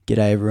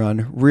G'day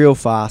everyone. Real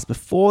fast,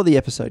 before the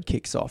episode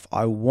kicks off,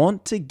 I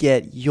want to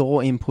get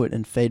your input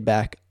and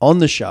feedback on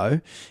the show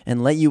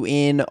and let you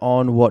in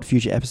on what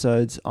future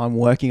episodes I'm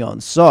working on.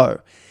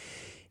 So,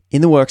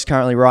 in the works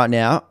currently right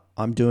now,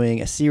 I'm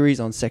doing a series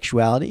on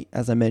sexuality,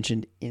 as I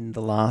mentioned in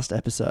the last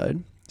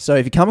episode. So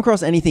if you come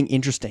across anything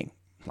interesting,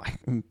 like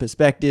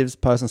perspectives,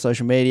 posts on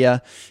social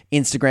media,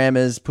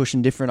 Instagrammers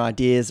pushing different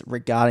ideas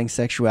regarding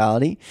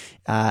sexuality,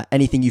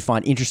 anything you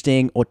find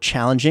interesting or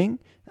challenging,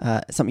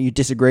 something you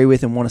disagree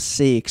with and want to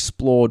see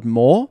explored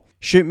more,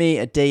 shoot me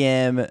a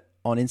DM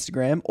on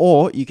Instagram,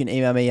 or you can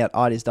email me at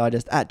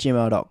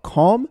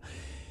ideasdigest@gmail.com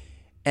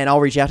and I'll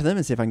reach out to them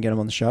and see if I can get them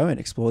on the show and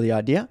explore the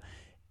idea.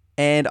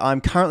 And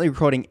I'm currently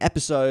recording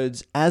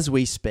episodes as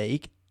we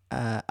speak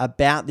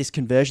about this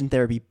conversion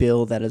therapy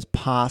bill that has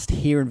passed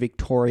here in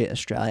Victoria,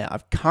 Australia.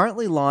 I've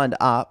currently lined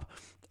up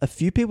a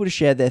few people to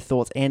share their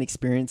thoughts and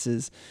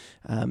experiences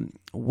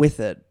with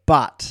it,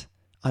 but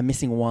I'm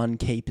missing one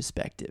key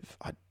perspective.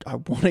 I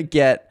want to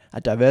get a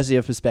diversity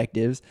of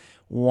perspectives.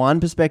 One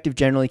perspective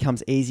generally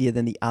comes easier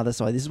than the other,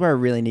 so this is where I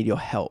really need your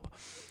help.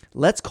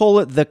 Let's call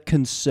it the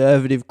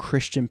conservative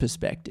Christian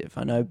perspective.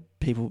 I know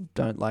people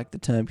don't like the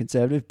term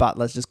conservative, but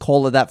let's just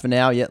call it that for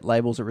now. Yet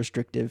labels are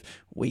restrictive.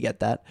 We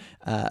get that.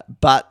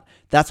 But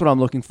that's what I'm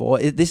looking for.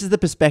 This is the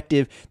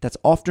perspective that's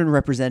often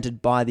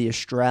represented by the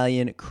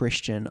Australian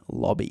Christian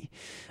lobby.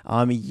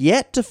 I'm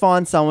yet to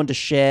find someone to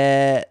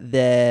share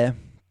their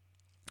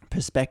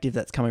perspective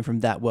that's coming from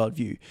that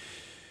worldview.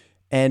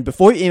 And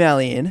before you email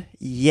in,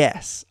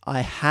 yes,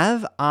 I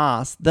have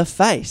asked the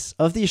face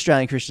of the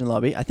Australian Christian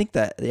lobby, I think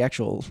that the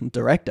actual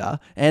director,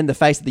 and the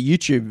face of the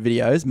YouTube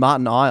videos,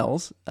 Martin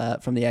Isles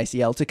from the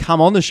ACL, to come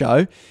on the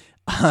show.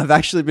 I've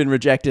actually been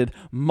rejected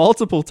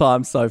multiple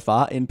times so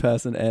far, in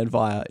person and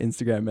via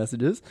Instagram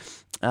messages.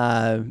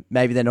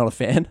 Maybe they're not a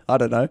fan. I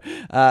don't know.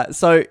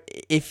 So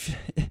if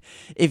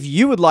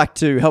you would like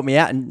to help me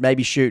out and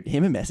maybe shoot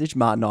him a message,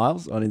 Martin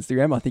Isles on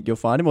Instagram, I think you'll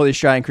find him, or the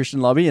Australian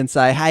Christian Lobby, and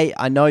say, hey,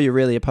 I know you're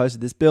really opposed to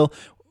this bill.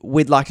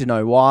 We'd like to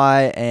know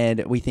why,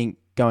 and we think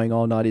going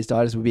on Ideas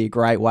Digest would be a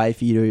great way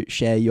for you to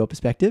share your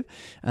perspective.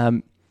 I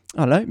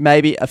don't know.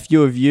 Maybe a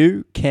few of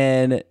you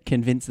can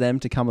convince them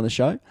to come on the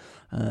show.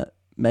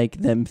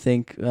 Make them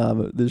think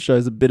the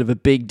show's a bit of a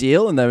big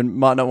deal and they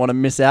might not want to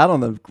miss out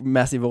on the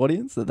massive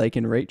audience that they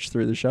can reach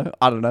through the show.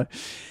 I don't know.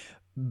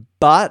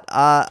 But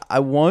I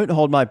won't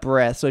hold my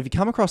breath. So if you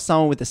come across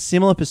someone with a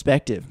similar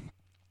perspective,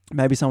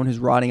 maybe someone who's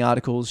writing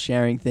articles,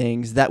 sharing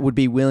things, that would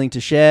be willing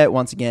to share,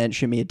 once again,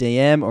 shoot me a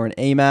DM or an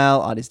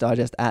email,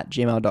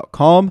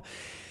 ideasdigest@gmail.com.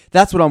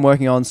 That's what I'm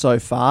working on so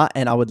far,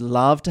 and I would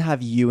love to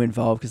have you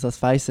involved because let's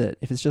face it,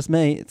 if it's just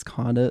me, it's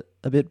kind of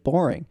a bit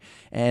boring.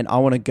 And I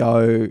want to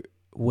go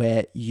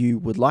where you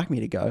would like me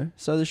to go,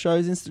 so the show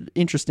is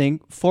interesting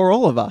for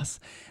all of us.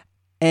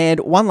 And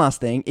one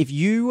last thing, if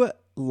you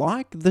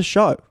like the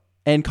show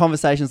and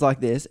conversations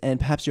like this,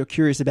 and perhaps you're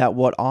curious about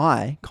what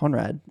I,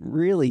 Conrad,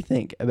 really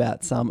think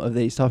about some of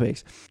these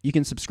topics, you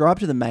can subscribe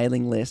to the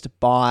mailing list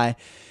by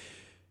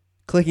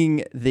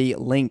clicking the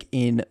link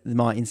in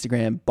my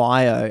Instagram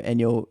bio, and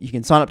you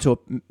can sign up to a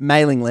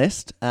mailing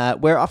list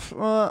where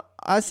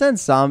I send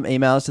some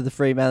emails to the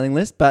free mailing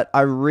list, but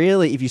I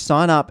really, if you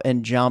sign up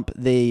and jump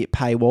the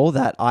paywall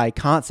that I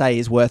can't say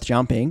is worth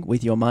jumping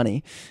with your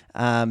money,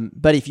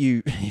 but if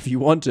you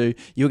want to,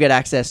 you'll get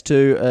access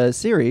to a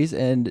series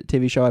and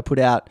TV show I put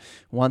out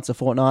once a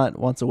fortnight,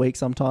 once a week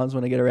sometimes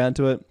when I get around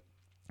to it,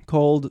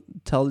 called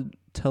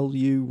Tell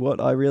You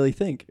What I Really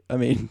Think. I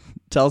mean,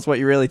 tell us what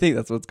you really think.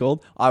 That's what it's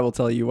called. I will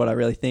tell you what I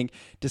really think,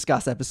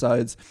 discuss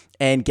episodes,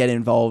 and get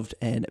involved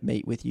and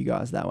meet with you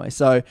guys that way.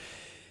 So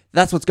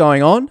that's what's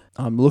going on.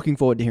 I'm looking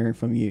forward to hearing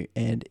from you,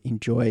 and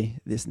enjoy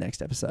this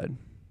next episode.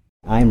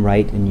 I'm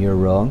right and you're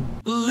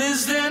wrong.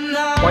 Once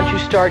you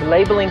start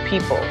labeling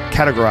people,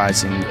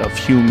 categorizing of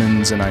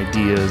humans and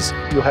ideas,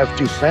 you have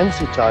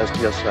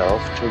desensitized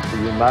yourself to the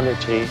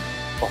humanity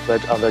of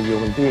that other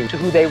human being. to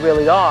who they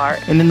really are.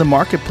 and in the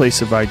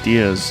marketplace of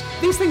ideas,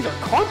 These things are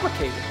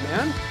complicated,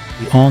 man.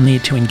 We all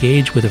need to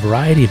engage with a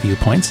variety of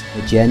viewpoints.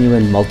 A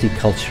genuine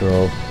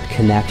multicultural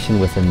connection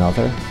with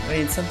another. I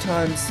mean,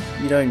 sometimes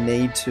you don't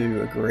need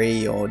to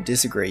agree or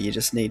disagree. You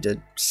just need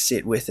to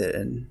sit with it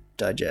and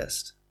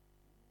digest.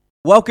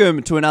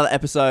 Welcome to another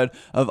episode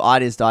of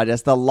Ideas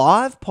Digest, the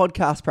live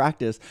podcast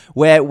practice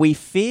where we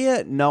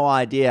fear no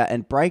idea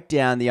and break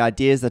down the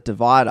ideas that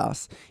divide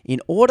us in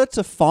order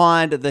to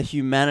find the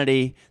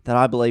humanity that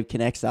I believe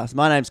connects us.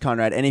 My name's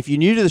Conrad, and if you're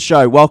new to the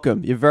show,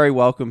 welcome. You're very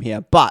welcome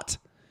here. But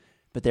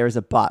there is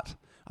a but.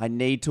 I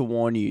need to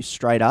warn you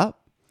straight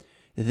up.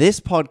 This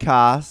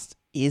podcast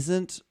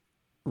isn't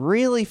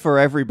really for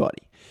everybody.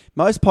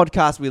 Most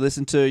podcasts we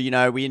listen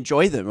to, we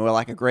enjoy them. We're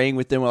like agreeing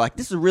with them. We're like,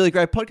 this is a really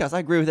great podcast. I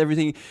agree with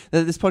everything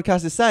that this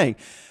podcast is saying.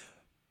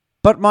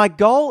 But my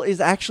goal is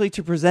actually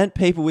to present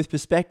people with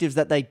perspectives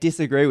that they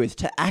disagree with,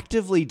 to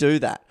actively do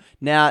that.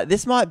 Now,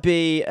 this might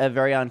be a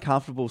very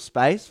uncomfortable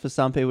space for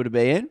some people to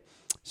be in,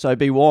 so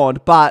be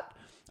warned. But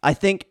I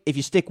think if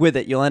you stick with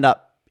it, you'll end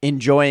up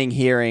enjoying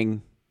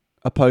hearing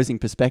opposing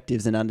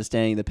perspectives and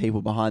understanding the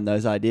people behind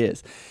those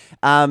ideas.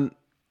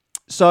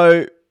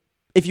 So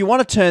if you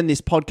want to turn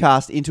this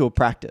podcast into a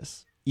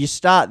practice, you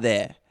start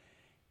there.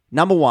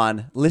 Number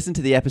one, listen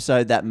to the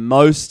episode that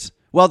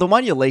the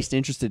one you're least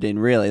interested in,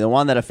 really, the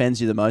one that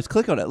offends you the most.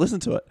 Click on it, listen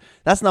to it.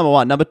 That's number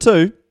one. Number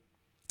two,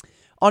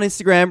 on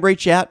Instagram,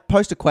 reach out,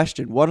 post a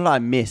question. What did I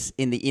miss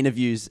in the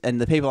interviews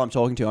and the people I'm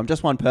talking to? I'm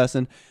just one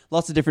person,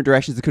 lots of different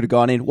directions that could have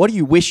gone in. What do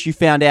you wish you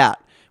found out?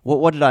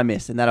 What did I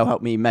miss? And that'll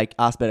help me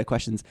ask better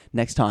questions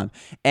next time.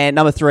 And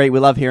number three, we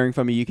love hearing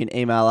from you. You can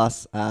email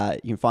us.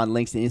 You can find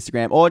links in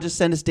Instagram or just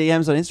send us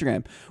DMs on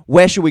Instagram.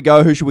 Where should we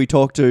go? Who should we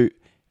talk to?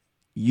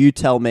 You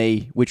tell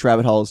me which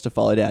rabbit holes to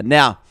follow down.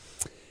 Now,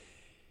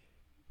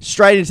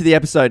 straight into the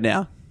episode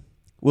now.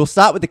 We'll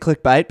start with the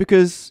clickbait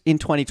because in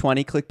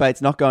 2020,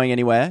 clickbait's not going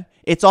anywhere.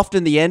 It's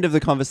often the end of the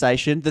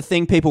conversation, the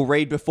thing people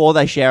read before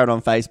they share it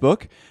on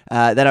Facebook.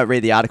 They don't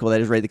read the article, they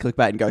just read the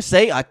clickbait and go,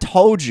 see, I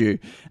told you.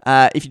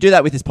 If you do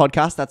that with this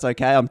podcast, that's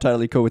okay. I'm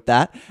totally cool with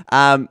that.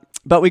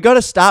 But we got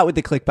to start with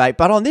the clickbait.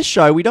 But on this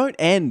show, we don't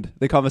end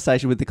the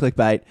conversation with the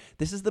clickbait.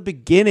 This is the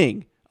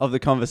beginning of the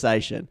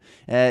conversation.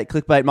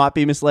 Clickbait might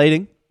be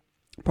misleading.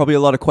 Probably a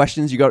lot of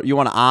questions you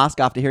want to ask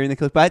after hearing the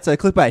clickbait. So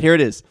clickbait, here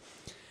it is.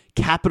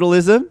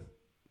 Capitalism.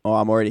 Oh,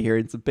 I'm already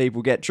hearing some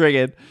people get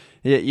triggered.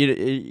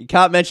 You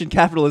can't mention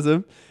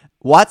capitalism,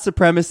 white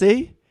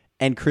supremacy,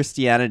 and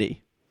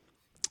Christianity.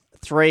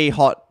 Three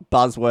hot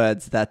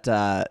buzzwords that,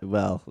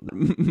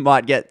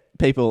 might get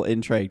people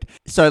intrigued.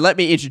 So let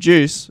me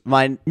introduce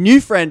my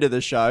new friend of the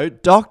show,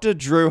 Dr.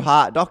 Drew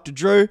Hart. Dr.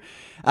 Drew,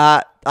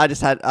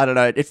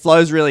 it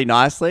flows really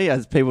nicely,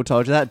 as people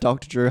told you that,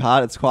 Dr. Drew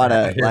Hart. It's quite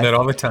I hear that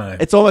all the time.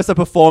 It's almost a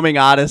performing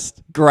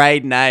artist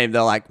grade name.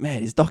 They're like,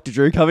 man, is Dr.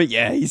 Drew coming?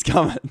 Yeah, he's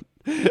coming.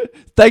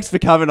 Thanks for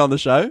coming on the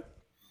show.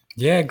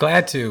 Yeah,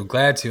 glad to.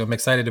 I'm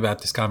excited about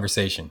this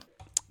conversation.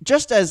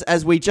 Just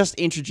as we just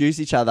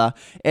introduce each other,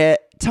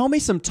 tell me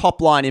some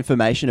top line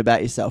information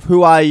about yourself.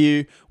 Who are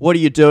you? What are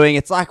you doing?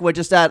 It's like we're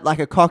just at like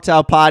a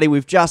cocktail party.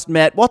 We've just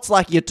met. What's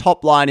like your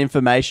top line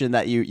information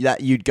that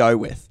you'd go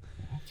with?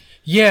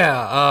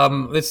 Yeah,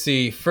 let's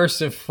see. First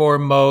and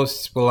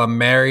foremost, well, I'm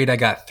married. I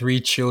got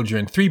 3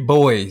 children, 3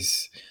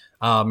 boys.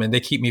 And they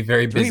keep me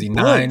very busy.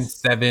 9,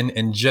 7,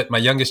 and my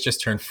youngest just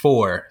turned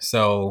 4.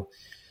 So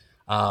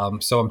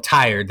I'm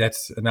tired.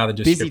 That's another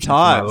description for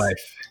my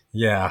life.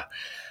 Yeah.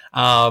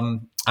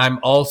 I'm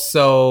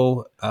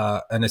also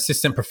an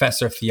assistant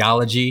professor of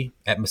theology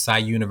at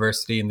Messiah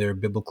University in their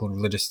Biblical and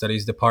Religious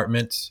Studies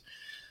department.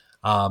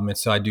 And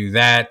so I do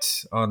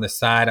that on the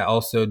side. I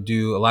also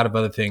do a lot of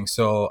other things.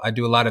 So I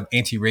do a lot of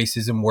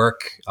anti-racism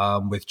work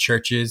with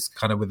churches,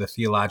 kind of with a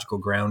theological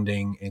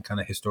grounding and kind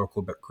of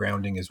historical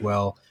grounding as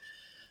well.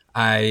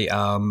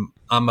 I'm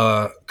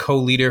a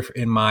co-leader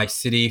in my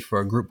city for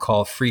a group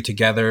called Free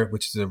Together,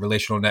 which is a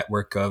relational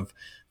network of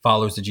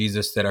followers of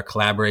Jesus that are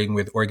collaborating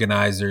with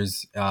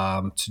organizers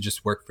to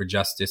just work for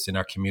justice in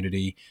our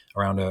community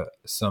around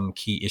some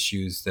key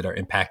issues that are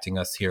impacting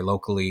us here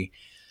locally.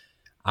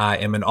 I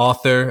am an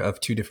author of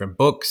 2 different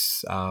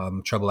books,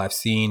 Trouble I've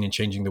Seen and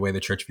Changing the Way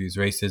the Church Views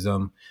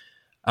Racism,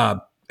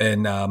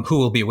 and Who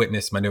Will Be a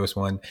Witness, my newest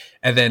one.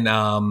 And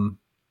then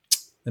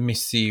let me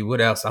see,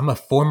 what else? I'm a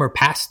former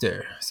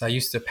pastor. So I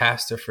used to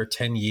pastor for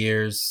 10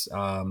 years.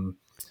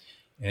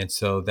 And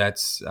so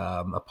that's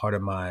a part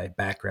of my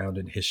background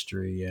and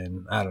history.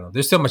 And I don't know,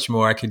 there's so much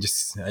more. I could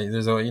just,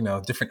 there's,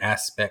 different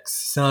aspects.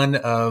 Son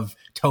of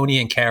Tony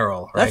and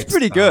Carol, right? That's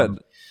pretty good.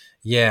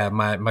 Yeah,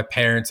 my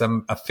parents,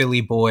 I'm a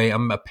Philly boy.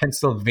 I'm a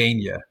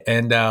Pennsylvania.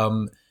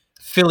 And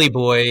Philly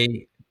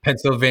boy,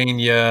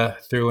 Pennsylvania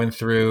through and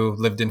through,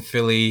 lived in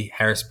Philly,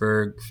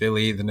 Harrisburg,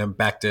 Philly, then I'm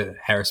back to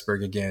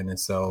Harrisburg again. And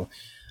so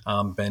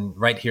been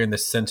right here in the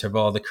center of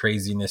all the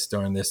craziness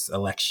during this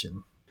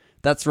election.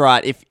 That's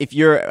right. If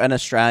you're an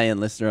Australian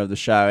listener of the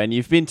show and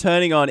you've been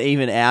turning on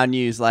even our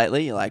news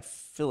lately, you're like,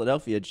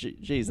 Philadelphia,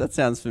 geez, that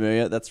sounds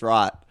familiar. That's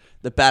right.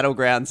 The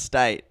battleground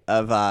state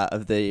of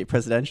the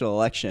presidential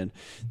election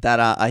that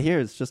I hear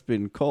has just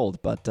been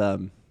called, but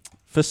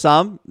for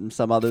some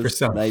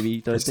others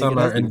maybe don't think some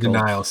it has are in been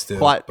denial called. still.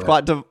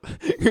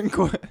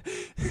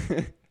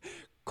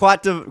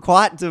 Quite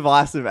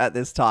divisive at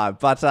this time,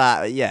 but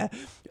yeah.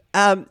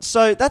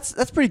 So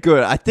that's pretty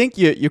good. I think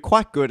you're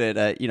quite good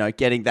at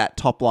getting that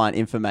top line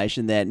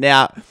information there.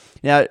 Now,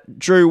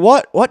 Drew,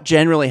 what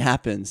generally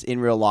happens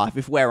in real life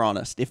if we're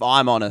honest? If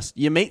I'm honest,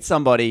 you meet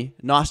somebody,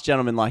 nice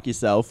gentleman like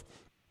yourself,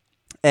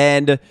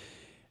 and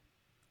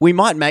we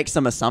might make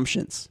some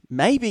assumptions,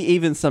 maybe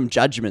even some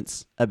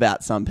judgments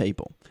about some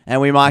people,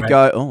 and we might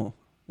go, "Oh,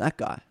 that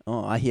guy.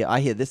 Oh, I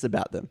hear this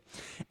about them."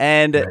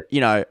 And,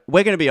 we're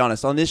going to be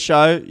honest on this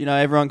show,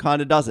 everyone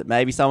kind of does it.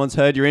 Maybe someone's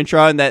heard your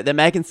intro and they're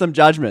making some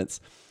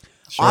judgments.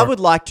 Sure. I would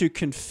like to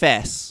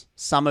confess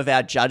some of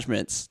our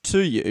judgments to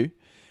you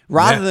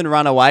rather than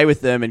run away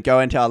with them and go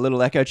into our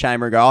little echo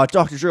chamber and go, "Oh,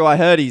 Dr. Drew, I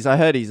heard he's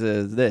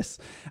this."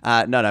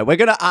 No, we're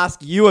going to ask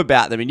you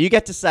about them and you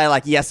get to say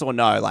like yes or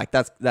no, like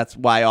that's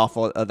way off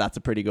or that's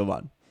a pretty good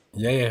one.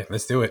 Yeah,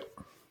 let's do it.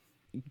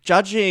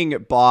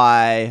 Judging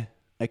by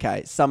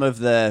some of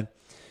the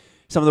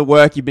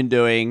work you've been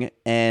doing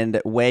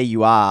and where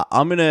you are,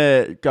 I'm going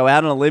to go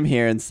out on a limb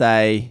here and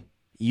say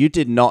you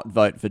did not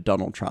vote for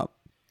Donald Trump.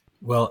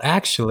 Well,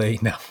 actually,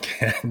 no,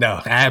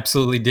 no, I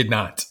absolutely did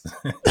not.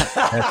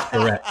 That's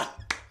correct.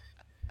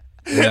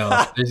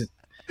 No,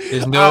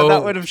 there's no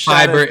that would have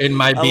fiber in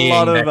my being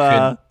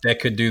lot that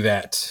could do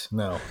that.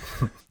 No.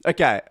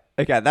 Okay,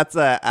 that's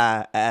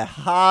a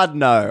hard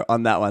no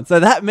on that one. So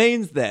that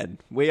means then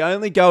we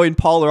only go in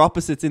polar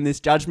opposites in this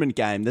judgment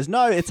game.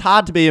 It's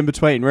hard to be in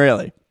between,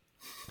 really.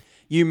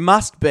 You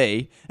must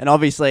be, and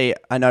obviously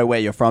I know where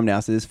you're from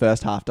now, so this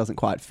first half doesn't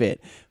quite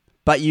fit,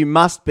 but you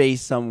must be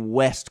some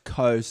West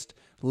Coast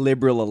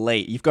liberal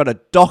elite. You've got a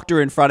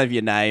doctor in front of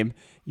your name.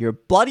 You're a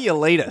bloody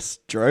elitist,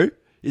 Drew.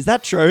 Is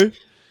that true?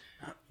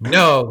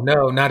 No,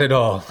 not at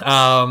all.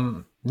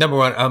 Number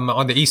one, I'm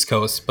on the East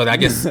Coast, but I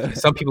guess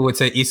some people would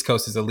say East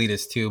Coast is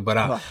elitist too. But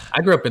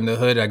I grew up in the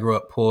hood. I grew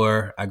up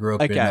poor. I grew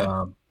up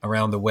in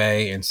around the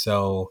way. And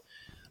so,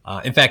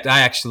 in fact, I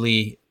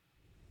actually,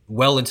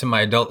 well into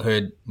my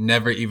adulthood,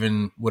 never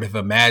even would have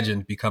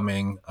imagined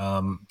getting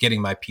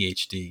my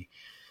PhD.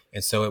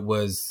 And so it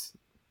was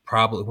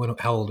probably,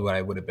 how old would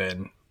I would have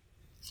been?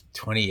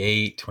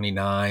 28,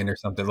 29 or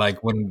something,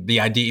 like when the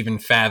idea even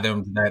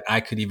fathomed that I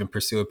could even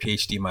pursue a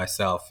PhD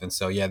myself. And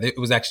so, yeah, it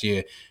was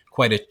actually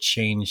quite a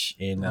change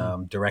in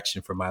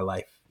direction for my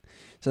life.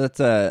 So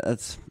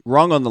that's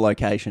wrong on the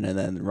location and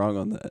then wrong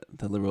on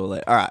the liberal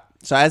elite. All right.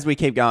 So as we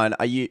keep going,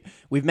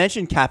 we've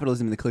mentioned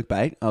capitalism in the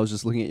clickbait. I was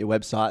just looking at your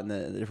website and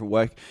the different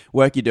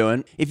work you're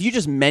doing. If you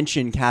just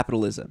mention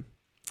capitalism,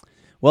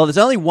 well, there's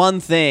only one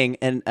thing,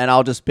 and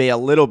I'll just be a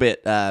little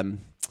bit,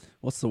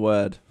 what's the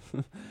word?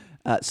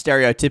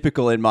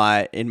 Stereotypical in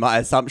my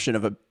assumption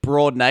of a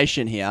broad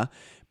nation here.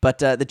 But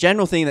the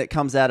general thing that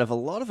comes out of a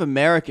lot of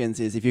Americans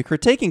is if you're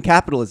critiquing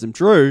capitalism,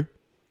 Drew,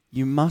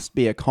 you must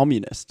be a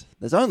communist.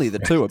 There's only the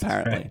two,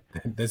 apparently.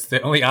 Right. That's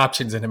the only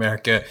options in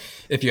America,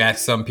 if you ask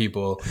some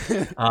people.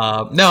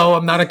 No,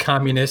 I'm not a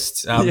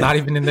communist. Not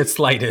even in the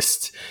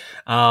slightest.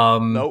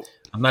 Nope.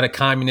 I'm not a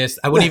communist.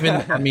 I wouldn't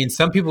even,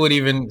 some people would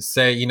even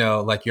say,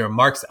 like you're a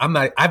Marxist.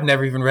 I've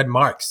never even read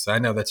Marx. I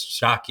know that's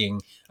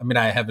shocking.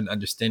 I have an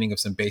understanding of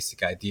some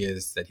basic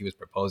ideas that he was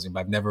proposing, but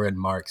I've never read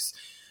Marx.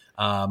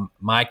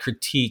 My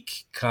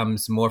critique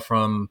comes more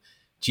from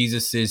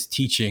Jesus's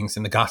teachings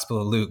in the Gospel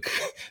of Luke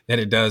than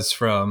it does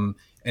from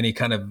any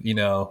kind of,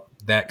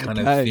 that kind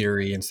of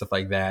theory and stuff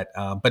like that.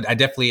 But I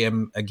definitely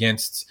am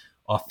against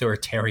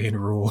authoritarian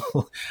rule,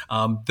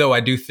 though I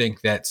do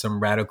think that some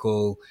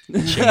radical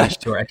change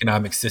to our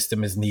economic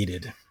system is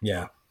needed.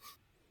 Yeah.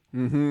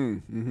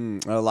 You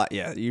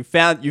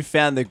found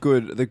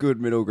the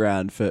good middle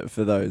ground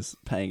for those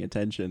paying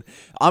attention.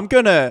 I'm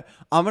gonna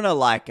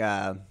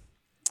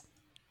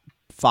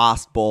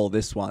fastball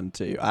this one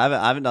too. I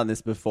haven't done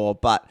this before,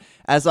 but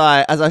as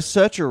I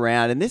search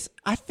around, and this,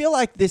 I feel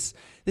like this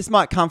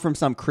might come from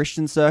some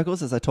Christian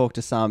circles, as I talk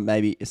to some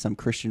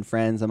Christian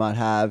friends I might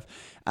have.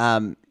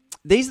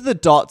 These are the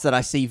dots that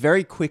I see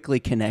very quickly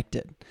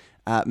connected.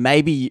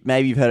 Maybe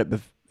you've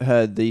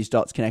heard these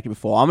dots connected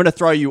before. I'm going to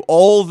throw you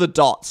all the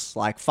dots,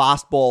 like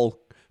fastball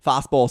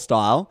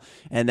style,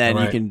 and then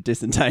you can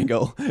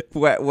disentangle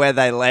where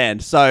they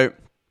land. So,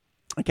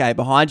 okay,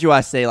 behind you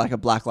I see like a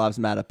Black Lives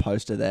Matter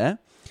poster there.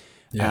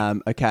 Yeah.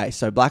 Okay,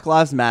 so Black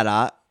Lives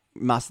Matter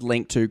must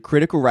link to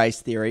critical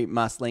race theory,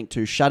 must link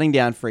to shutting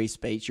down free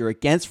speech. You're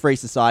against free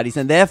societies,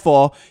 and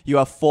therefore you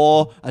are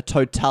for a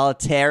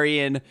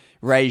totalitarian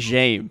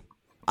regime.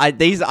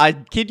 I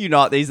kid you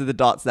not, these are the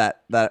dots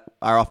that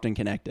are often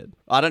connected.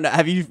 I don't know.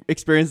 Have you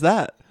experienced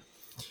that?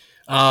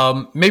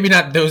 Maybe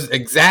not those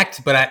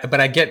exact, but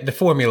I get the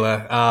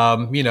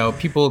formula.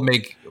 People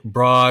make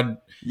broad,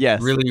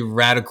 really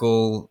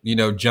radical,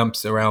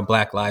 jumps around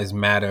Black Lives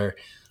Matter,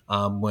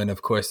 when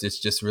of course it's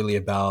just really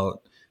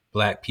about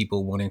Black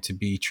people wanting to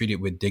be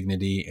treated with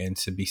dignity and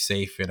to be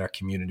safe in our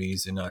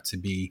communities and not to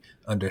be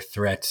under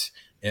threat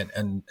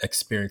and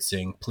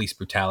experiencing police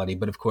brutality.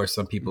 But of course,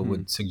 some people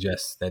would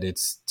suggest that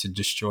it's to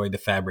destroy the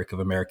fabric of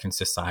American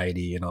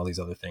society and all these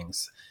other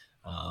things.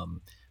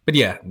 But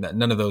yeah,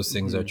 none of those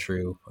things are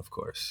true, of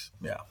course.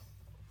 Yeah.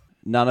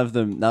 None of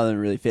them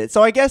really fit.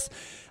 So I guess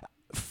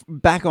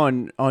back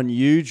on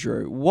you,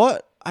 Drew,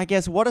 what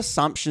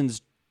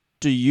assumptions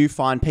do you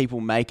find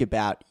people make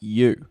about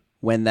you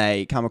when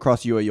they come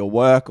across you or your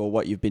work or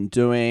what you've been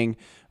doing?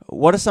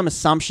 What are some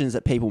assumptions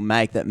that people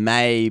make that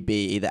may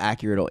be either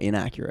accurate or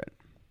inaccurate?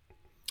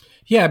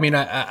 Yeah,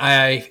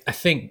 I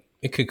think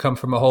it could come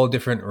from a whole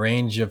different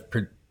range of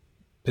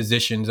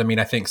positions.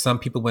 I think some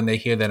people, when they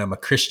hear that I'm a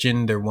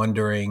Christian, they're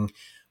wondering,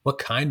 what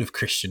kind of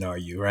Christian are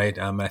you, right?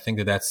 I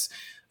think that's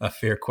a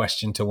fair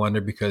question to wonder,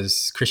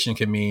 because Christian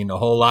can mean a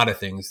whole lot of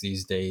things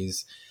these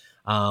days.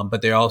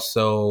 But they're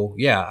also,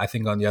 I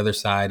think on the other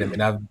side,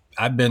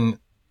 I've been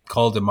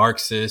called a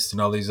Marxist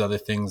and all these other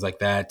things like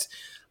that.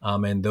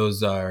 And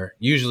those are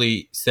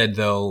usually said,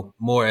 though,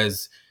 more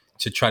as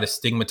to try to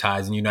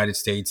stigmatize. In the United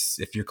States,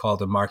 if you're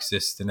called a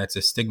Marxist, then that's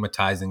a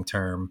stigmatizing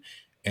term.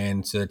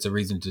 And so it's a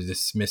reason to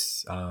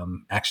dismiss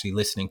actually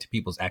listening to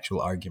people's actual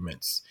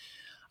arguments.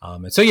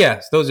 And so,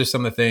 yeah, those are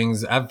some of the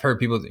things I've heard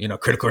people,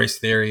 critical race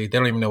theory. They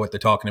don't even know what they're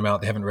talking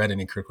about. They haven't read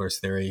any critical race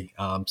theory.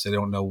 So they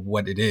don't know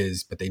what it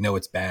is, but they know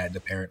it's bad,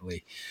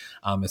 apparently.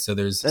 And so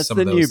there's That's some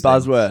the of those new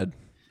things. buzzword.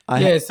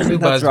 Yeah, it's the new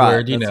That's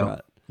buzzword,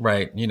 right.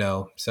 Right.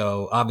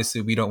 So obviously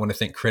we don't want to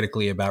think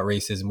critically about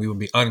racism. We would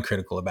be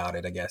uncritical about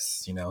it, I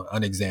guess.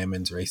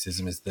 Unexamined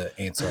racism is the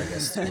answer, I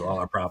guess, to all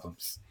our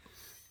problems.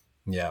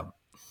 Yeah.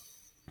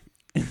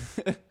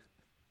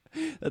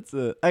 That's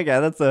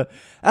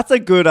a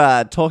good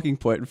talking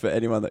point for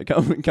anyone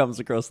that comes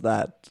across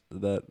that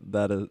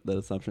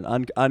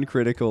assumption.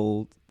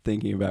 Uncritical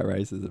thinking about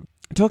racism.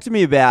 Talk to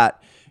me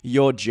about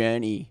your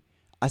journey,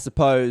 I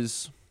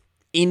suppose,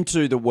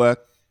 into the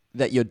work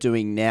that you're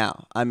doing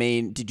now. I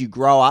mean, did you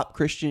grow up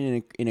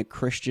Christian in a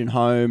Christian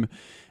home?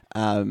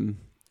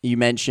 You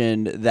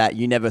mentioned that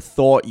you never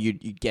thought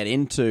you'd get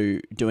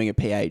into doing a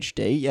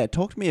PhD. Yeah,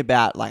 talk to me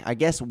about, I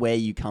guess, where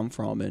you come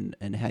from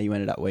and how you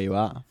ended up where you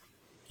are.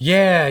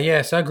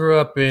 Yeah. So I grew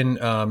up in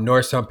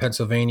Norristown,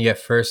 Pennsylvania at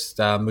first,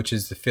 which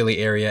is the Philly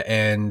area,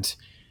 and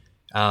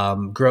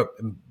grew up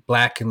in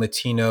Black and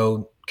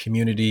Latino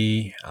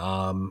community,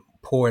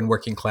 poor and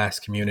working class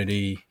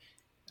community.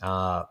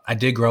 I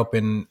did grow up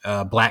in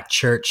a Black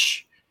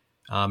church,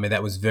 and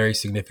that was very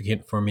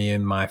significant for me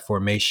in my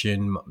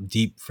formation,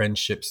 deep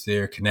friendships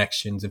there,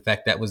 connections. In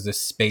fact, that was the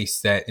space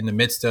that in the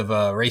midst of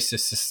a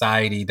racist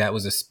society, that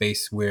was a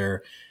space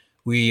where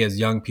we as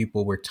young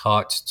people were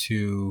taught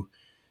to,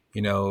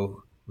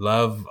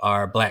 love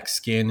our Black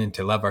skin and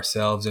to love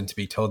ourselves and to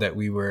be told that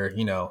we were,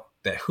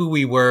 that who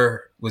we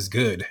were was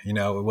good.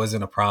 It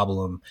wasn't a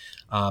problem.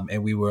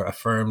 And we were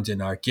affirmed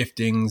in our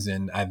giftings,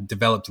 and I've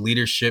developed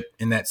leadership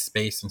in that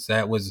space. And so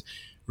that was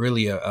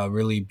really a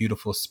really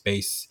beautiful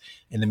space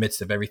in the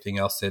midst of everything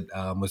else that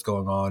was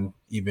going on,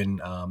 even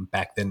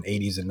back then,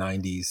 80s and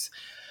 90s.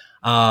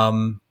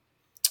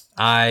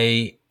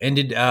 I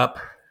ended up,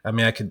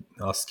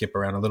 I'll skip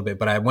around a little bit,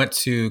 but I went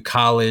to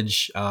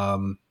college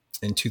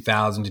in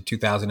 2000 to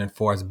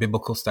 2004 as a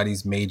biblical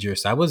studies major.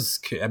 So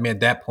at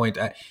that point,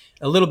 a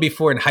little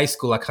before in high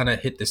school, I kind of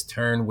hit this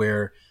turn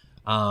where,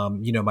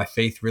 my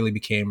faith really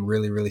became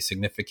really, really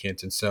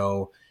significant. And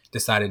so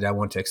decided I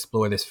wanted to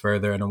explore this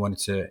further and I wanted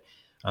to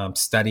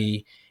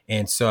study.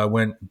 And so I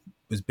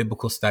was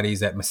biblical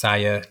studies at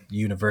Messiah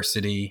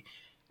University.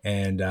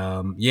 And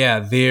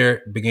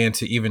there began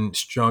to even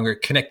stronger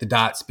connect the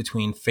dots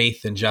between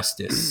faith and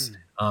justice.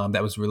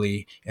 That was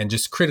really, and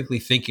just critically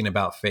thinking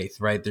about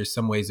faith, right? There's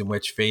some ways in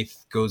which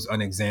faith goes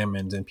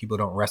unexamined and people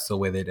don't wrestle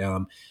with it.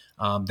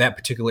 That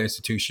particular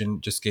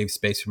institution just gave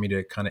space for me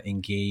to kind of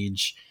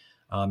engage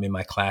in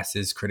my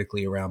classes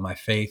critically around my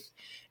faith.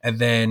 And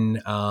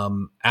then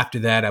after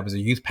that, I was a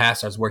youth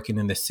pastor. I was working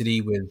in the city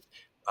with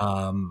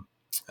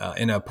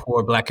in a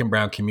poor Black and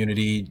brown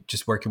community,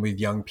 just working with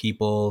young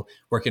people,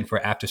 working for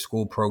after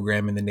school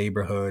program in the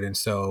neighborhood. And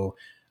so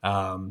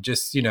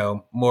just,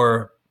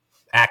 more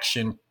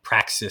action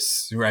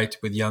praxis, right,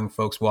 with young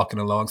folks walking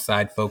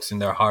alongside folks in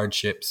their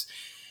hardships.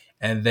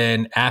 And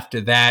then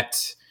after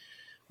that,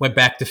 went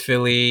back to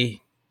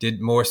Philly,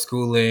 did more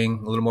schooling,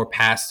 a little more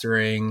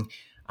pastoring,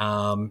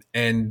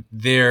 and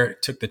there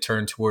took the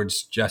turn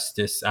towards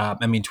justice.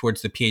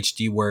 Towards the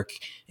PhD work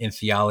in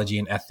theology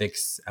and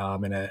ethics,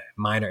 in a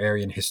minor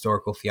area in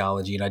historical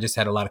theology. And I just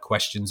had a lot of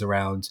questions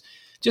around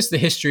just the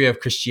history of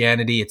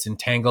Christianity, its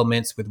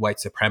entanglements with white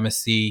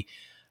supremacy,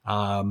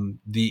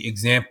 the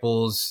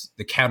examples,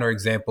 the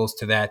counterexamples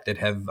to that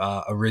have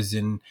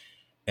arisen,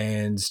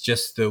 and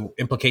just the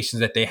implications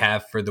that they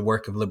have for the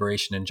work of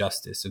liberation and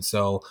justice. And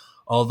so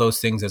all those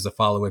things as a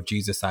follower of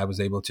Jesus, I was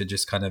able to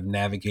just kind of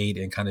navigate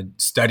and kind of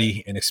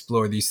study and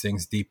explore these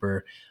things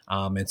deeper.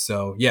 And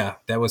so,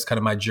 that was kind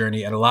of my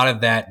journey. And a lot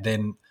of that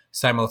then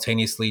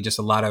simultaneously, just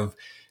a lot of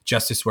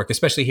justice work,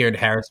 especially here in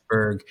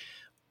Harrisburg,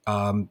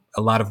 a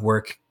lot of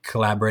work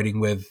collaborating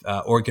with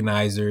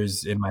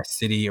organizers in my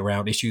city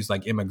around issues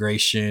like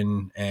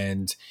immigration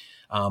and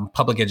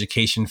public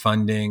education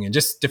funding and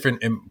just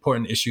different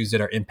important issues that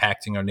are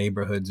impacting our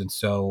neighborhoods. And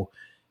so,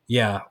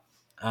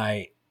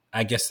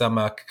 I guess I'm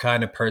a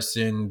kind of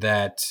person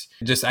that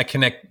I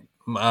connect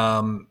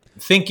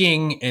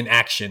thinking and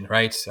action,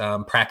 right?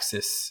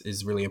 Praxis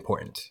is really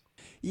important.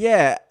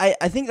 Yeah,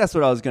 I think that's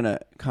what I was going to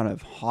kind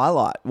of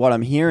highlight. What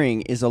I'm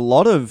hearing is a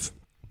lot of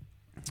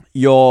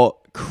your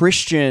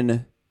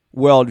Christian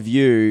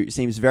worldview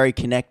seems very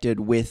connected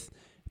with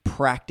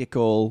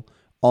practical,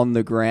 on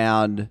the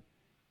ground,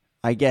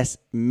 I guess,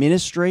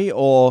 ministry.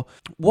 Or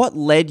what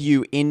led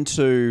you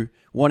into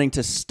wanting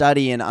to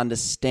study and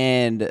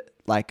understand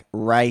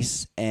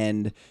race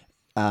and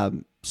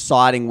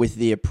siding with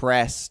the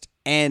oppressed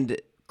and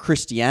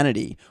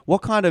Christianity?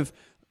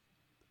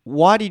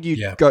 Why did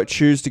you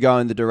choose to go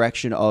in the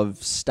direction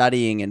of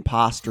studying and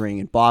pastoring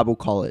in Bible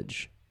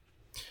college?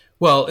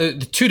 Well,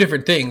 two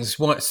different things.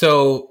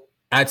 So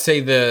I'd say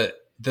the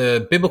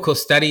biblical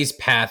studies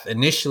path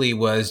initially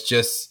was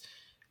just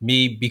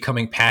me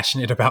becoming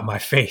passionate about my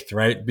faith,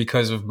 right?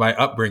 Because of my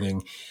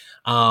upbringing.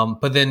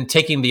 But then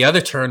taking the other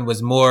turn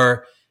was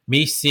more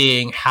me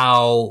seeing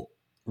how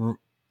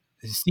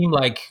it seemed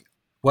like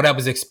what I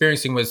was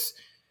experiencing was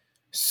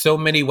so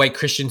many white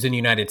Christians in the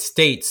United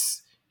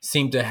States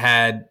seemed to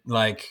had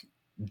like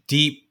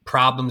deep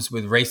problems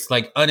with race,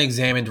 like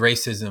unexamined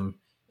racism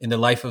in the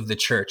life of the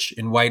church,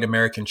 in white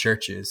American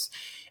churches.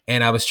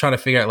 And I was trying to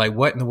figure out, like,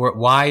 what in the world,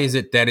 why is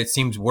it that it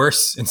seems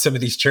worse in some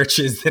of these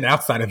churches than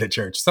outside of the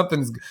church?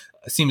 Something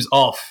seems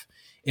off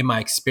in my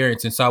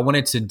experience. And so I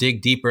wanted to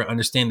dig deeper,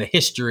 understand the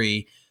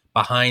history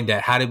behind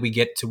that. How did we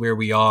get to where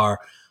we are?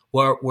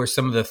 What were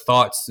some of the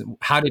thoughts?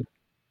 How did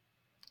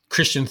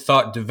Christian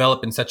thought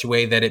develop in such a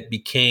way that it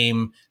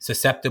became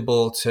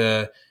susceptible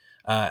to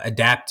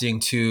adapting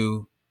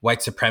to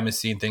white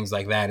supremacy and things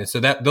like that? And so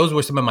those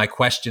were some of my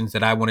questions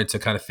that I wanted to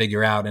kind of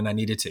figure out, and I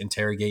needed to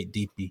interrogate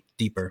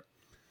deeper.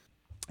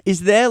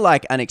 Is there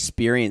like an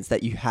experience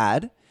that you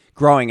had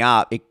growing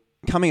up,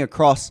 coming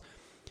across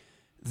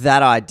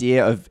that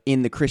idea of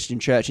in the Christian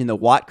church, in the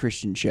white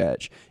Christian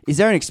church? Is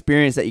there an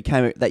experience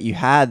that you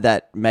had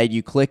that made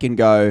you click and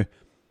go,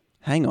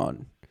 hang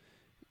on,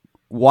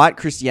 white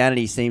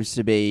Christianity seems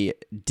to be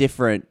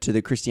different to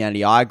the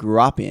Christianity I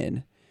grew up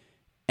in,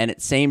 and it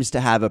seems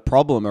to have a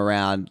problem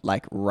around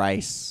like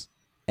race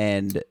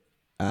and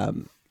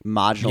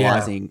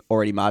marginalizing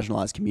already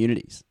marginalized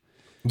communities?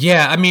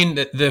 Yeah, I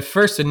mean, the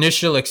first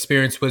initial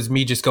experience was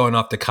me just going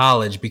off to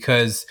college,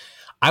 because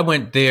I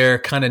went there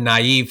kind of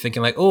naive,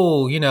 thinking like,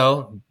 oh,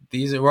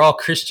 we're all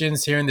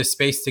Christians here in this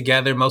space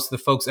together. Most of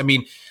the folks, I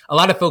mean, a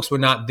lot of folks were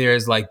not there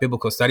as like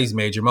biblical studies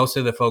major. Most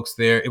of the folks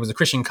there, it was a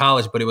Christian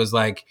college, but it was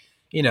like,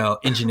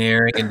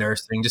 engineering and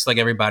nursing, just like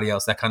everybody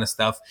else, that kind of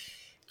stuff.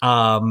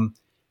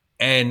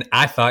 And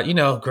I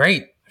thought,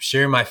 great,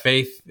 sharing my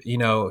faith,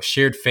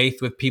 shared faith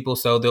with people.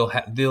 So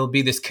there'll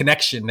be this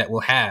connection that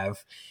we'll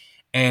have.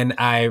 And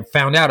I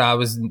found out I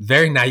was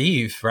very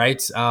naive,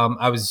 right?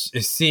 I was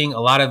seeing a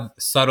lot of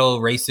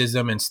subtle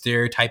racism and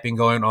stereotyping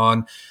going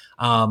on.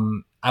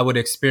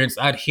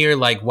 I'd hear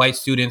like white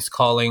students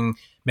calling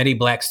many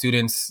black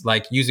students,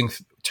 like using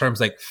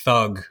terms like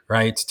thug,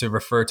 right, to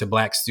refer to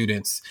black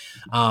students,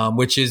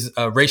 which is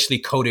a racially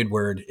coded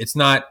word. It's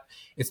not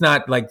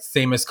like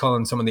same as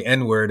calling someone the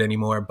N-word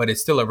anymore, but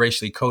it's still a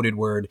racially coded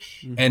word.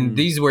 Mm-hmm. And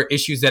these were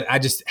issues that I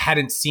just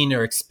hadn't seen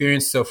or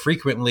experienced so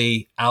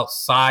frequently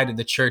outside of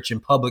the church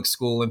in public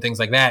school and things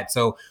like that.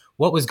 So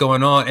what was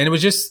going on? And it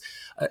was just,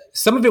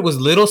 some of it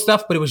was little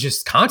stuff, but it was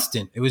just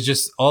constant. It was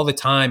just all the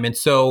time. And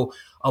so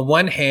on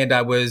one hand,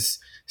 I was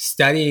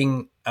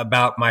studying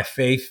about my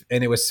faith,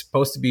 and it was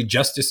supposed to be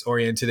justice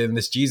oriented, and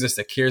this Jesus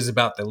that cares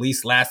about the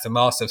least, last, and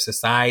lost of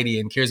society,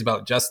 and cares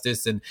about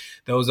justice and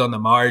those on the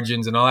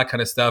margins and all that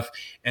kind of stuff.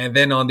 And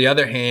then on the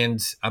other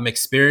hand, I'm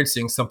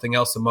experiencing something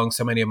else among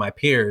so many of my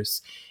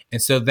peers.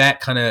 And so that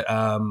kind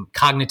of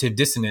cognitive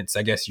dissonance,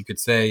 I guess you could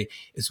say,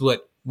 is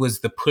what was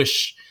the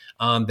push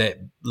that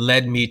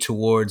led me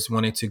towards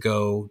wanting to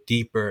go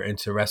deeper and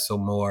to wrestle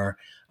more.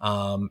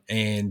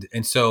 And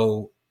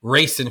so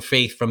race and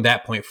faith from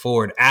that point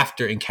forward,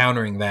 after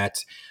encountering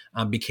that,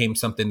 became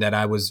something that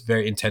I was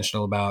very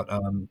intentional about,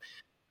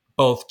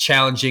 both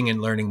challenging and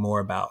learning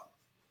more about.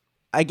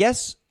 I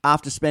guess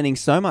after spending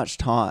so much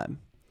time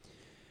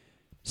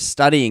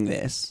studying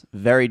this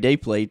very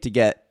deeply to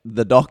get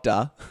the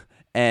doctor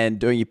and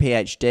doing your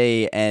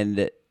PhD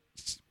and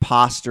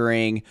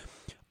pastoring,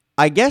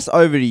 I guess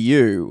over to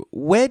you,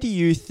 where do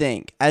you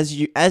think, as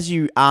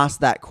you ask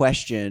that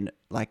question,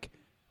 like,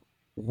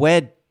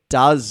 where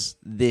does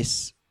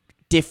this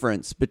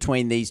difference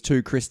between these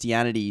two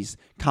Christianities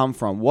come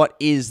from? What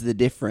is the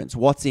difference?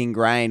 What's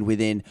ingrained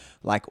within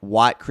like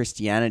white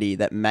Christianity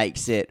that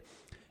makes it,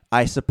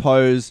 I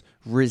suppose,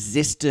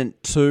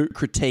 resistant to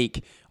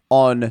critique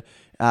on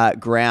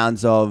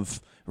grounds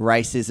of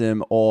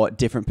racism or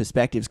different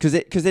perspectives? Because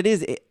it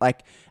is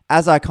like,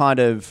 as I kind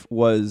of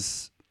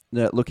was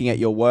looking at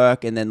your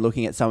work and then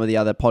looking at some of the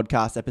other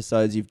podcast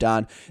episodes you've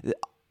done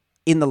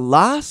in the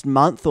last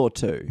month or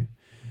two,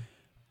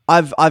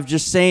 I've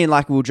just seen,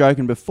 like we were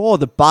joking before,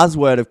 the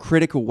buzzword of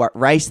critical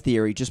race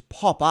theory just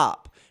pop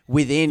up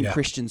within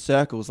Christian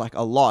circles like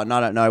a lot. And I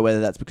don't know whether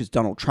that's because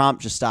Donald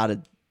Trump just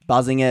started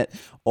buzzing it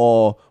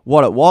or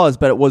what it was,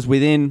 but it was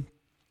within,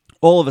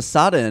 all of a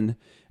sudden,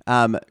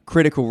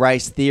 critical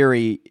race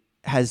theory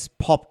has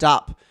popped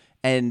up,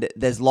 and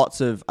there's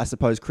lots of, I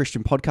suppose,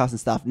 Christian podcasts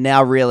and stuff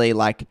now really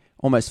like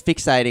almost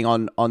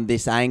fixating on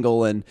this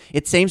angle, and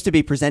it seems to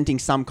be presenting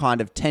some kind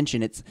of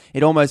tension.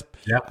 It almost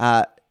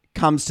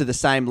comes to the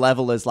same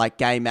level as like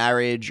gay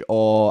marriage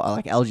or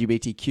like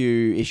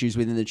LGBTQ issues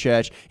within the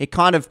church. It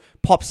kind of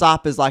pops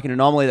up as like an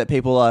anomaly that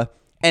people are,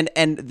 and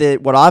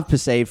what I've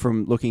perceived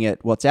from looking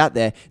at what's out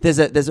there, there's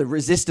a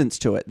resistance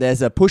to it.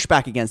 There's a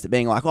pushback against it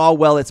being like, oh,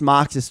 well, it's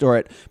Marxist,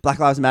 or Black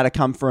Lives Matter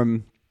come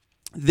from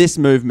this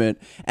movement.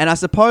 And I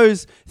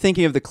suppose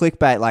thinking of the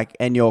clickbait, like,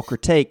 and your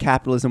critique,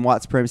 capitalism,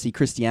 white supremacy,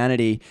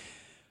 Christianity,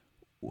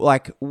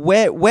 like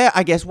where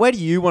do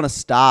you want to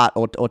start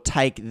or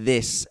take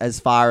this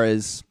as far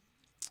as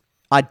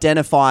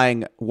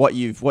identifying what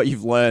you've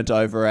learned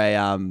over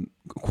a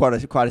quite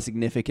a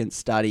significant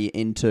study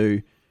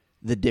into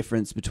the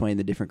difference between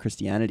the different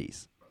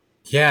Christianities?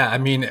 Yeah, I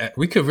mean,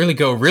 we could really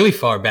go really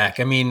far back.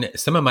 I mean,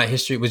 some of my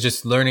history was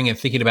just learning and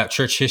thinking about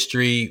church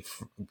history,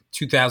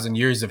 2,000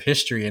 years of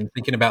history, and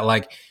thinking about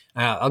like,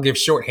 I'll give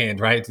shorthand,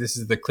 right? This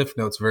is the Cliff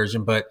Notes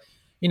version, but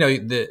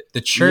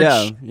the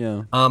church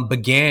Yeah.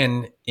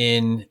 began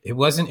it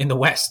wasn't in the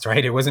West,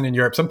 right? It wasn't in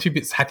Europe.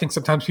 I think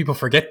sometimes people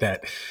forget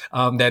that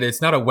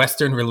it's not a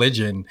Western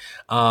religion.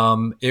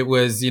 It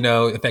was,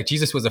 in fact,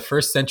 Jesus was a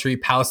first century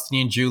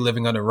Palestinian Jew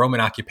living under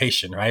Roman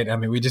occupation, right? I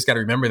mean, we just got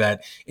to remember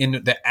that in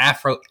the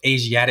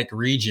Afro-Asiatic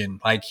region,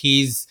 like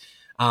he's,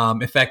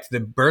 in fact, the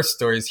birth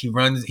stories,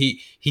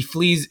 he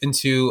flees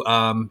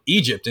into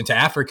Egypt, into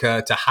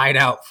Africa to hide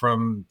out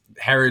from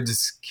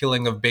Herod's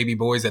killing of baby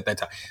boys at that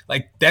time.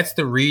 Like that's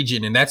the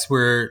region, and that's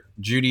where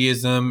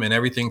Judaism and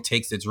everything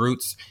takes its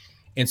roots.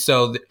 And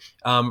so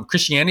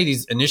Christianity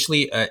is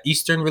initially an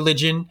Eastern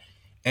religion,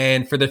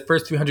 and for the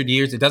first 300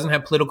 years, it doesn't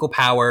have political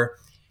power.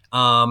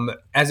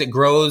 As it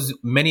grows,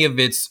 many of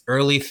its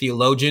early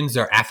theologians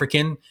are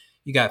African.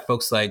 You got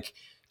folks like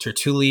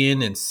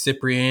Tertullian and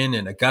Cyprian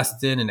and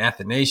Augustine and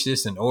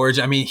Athanasius and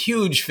Origen. I mean,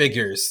 huge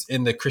figures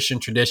in the Christian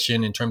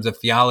tradition in terms of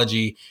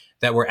theology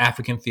that were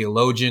African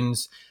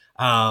theologians.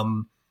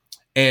 And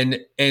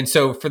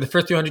so for the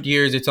first 300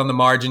 years, it's on the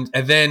margins.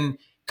 And then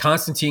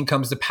Constantine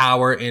comes to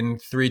power in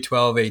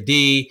 312 AD.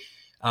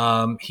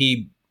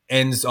 He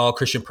ends all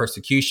Christian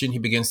persecution. He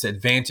begins to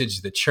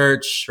advantage the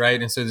church, right?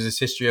 And so there's this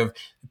history of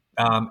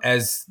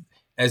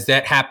as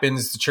that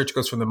happens, the church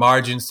goes from the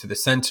margins to the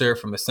center,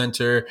 from the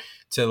center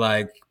to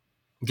like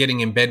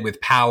getting in bed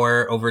with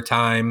power over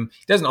time.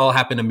 It doesn't all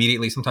happen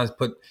immediately. Sometimes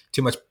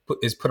too much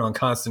is put on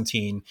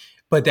Constantine,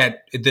 but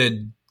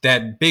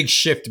that big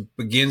shift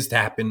begins to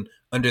happen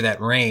under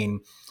that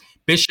reign.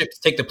 Bishops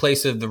take the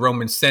place of the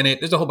Roman Senate.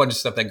 There's a whole bunch of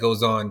stuff that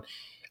goes on.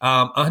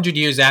 100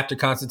 years after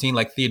Constantine,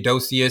 like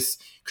Theodosius,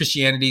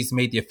 Christianity is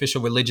made the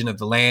official religion of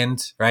the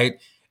land, right?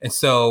 And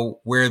so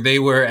where they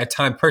were at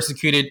time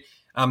persecuted,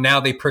 now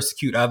they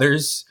persecute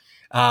others.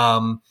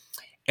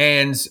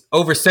 And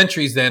over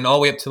centuries then, all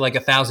the way up to like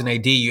 1000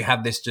 AD, you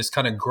have this just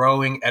kind of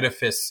growing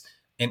edifice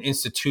and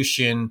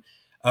institution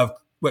of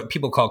what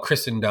people call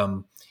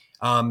Christendom.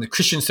 The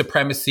Christian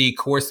supremacy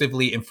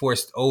coercively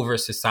enforced over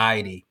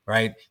society,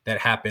 right? That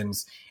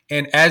happens.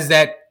 And as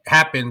that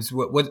happens,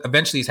 what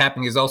eventually is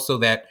happening is also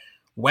that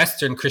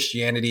Western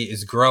Christianity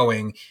is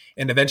growing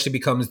and eventually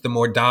becomes the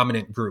more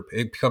dominant group.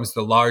 It becomes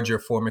the larger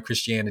form of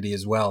Christianity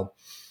as well.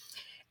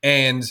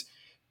 And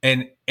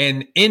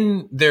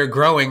in their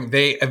growing,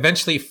 they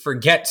eventually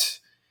forget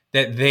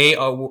that they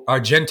are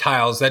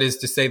Gentiles. That is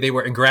to say, they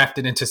were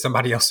engrafted into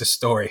somebody else's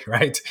story,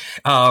 right?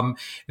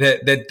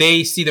 That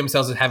they see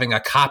themselves as having a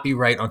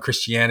copyright on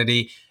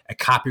Christianity, a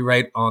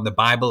copyright on the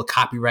Bible, a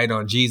copyright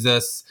on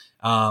Jesus,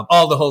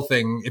 all the whole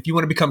thing. If you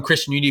want to become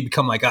Christian, you need to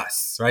become like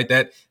us, right?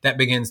 That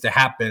begins to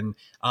happen.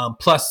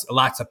 Plus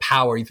lots of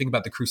power. You think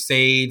about the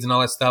Crusades and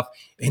all that stuff.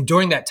 And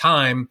during that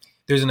time,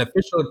 there's an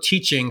official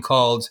teaching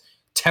called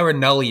Terra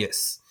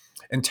Nullius.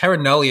 And Terra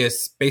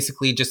Nullius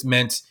basically just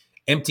meant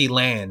empty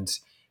land.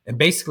 And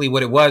basically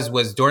what it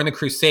was during the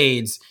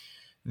Crusades,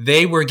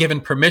 they were given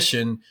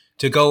permission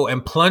to go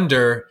and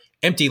plunder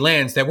empty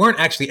lands that weren't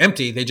actually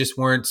empty. They just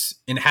weren't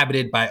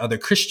inhabited by other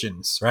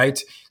Christians,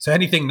 right? So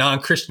anything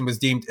non-Christian was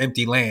deemed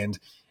empty land,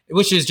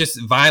 which is just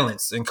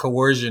violence and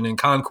coercion and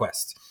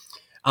conquest.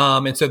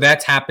 And so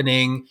that's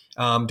happening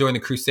during the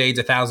Crusades,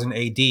 1000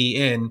 AD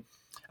in.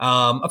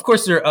 Of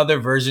course, there are other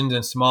versions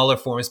and smaller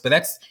forms, but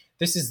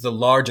this is the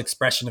large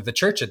expression of the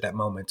church at that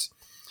moment.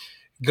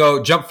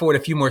 Jump forward a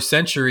few more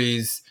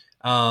centuries.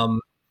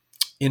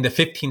 In the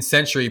 15th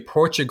century,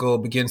 Portugal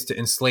begins to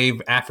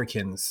enslave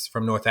Africans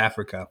from North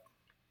Africa.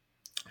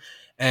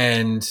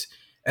 And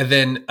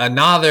then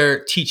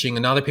another teaching,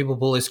 another papal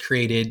bull is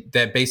created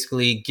that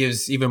basically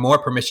gives even more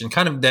permission,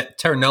 kind of that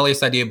Terra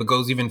Nullius idea, but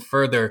goes even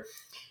further.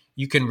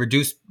 You can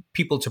reduce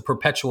people to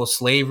perpetual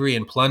slavery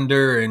and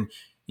plunder. And,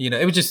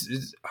 it was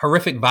just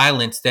horrific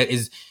violence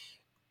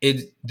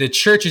the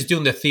church is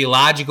doing the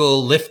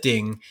theological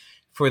lifting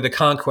for the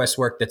conquest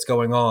work that's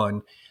going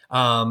on.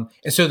 And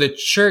so the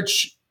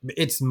church,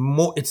 it's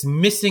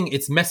missing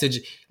its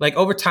message. Like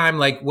over time,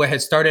 like what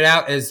had started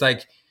out as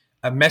like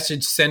a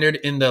message centered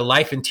in the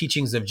life and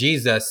teachings of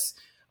Jesus,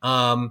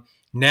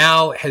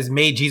 now has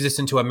made Jesus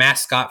into a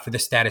mascot for the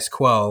status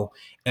quo.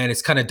 And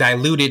it's kind of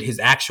diluted his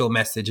actual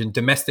message and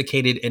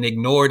domesticated and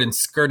ignored and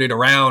skirted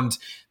around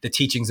the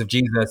teachings of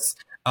Jesus.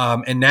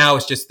 And now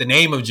it's just the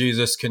name of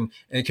Jesus can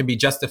be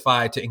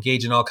justified to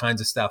engage in all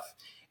kinds of stuff.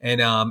 But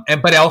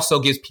it also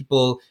gives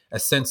people a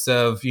sense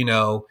of,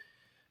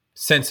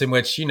 sense in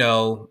which,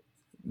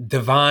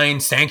 divine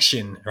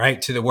sanction,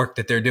 right, to the work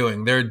that they're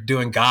doing. They're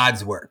doing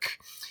God's work.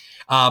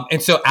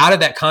 And so out of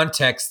that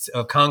context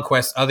of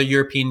conquest, other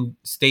European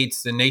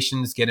states and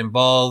nations get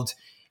involved.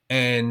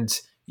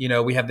 And,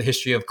 we have the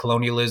history of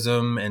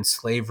colonialism and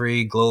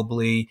slavery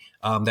globally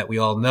that we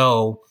all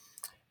know.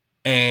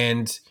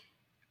 And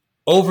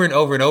over and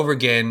over and over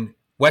again,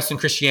 Western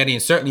Christianity,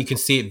 and certainly you can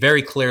see it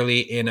very clearly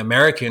in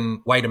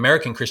white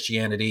American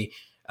Christianity,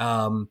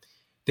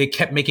 they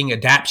kept making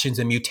adaptations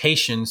and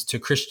mutations to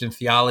Christian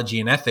theology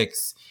and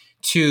ethics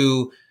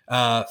to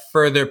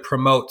further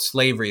promote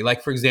slavery.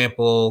 Like, for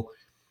example,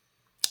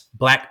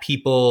 Black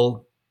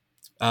people,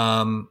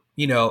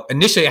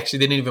 initially, actually,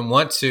 they didn't even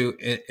want to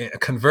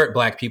convert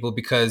Black people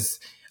because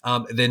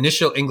the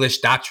initial English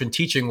doctrine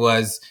teaching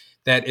was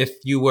that if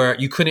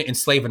you couldn't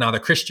enslave another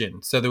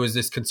Christian. So there was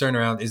this concern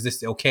around, is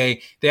this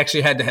okay? They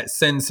actually had to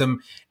send some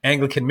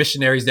Anglican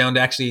missionaries down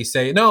to actually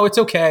say, no, it's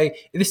okay.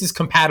 This is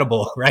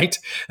compatible, right?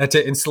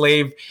 To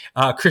enslave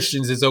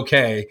Christians is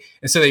okay.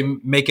 And so they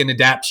make an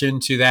adaptation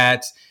to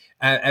that.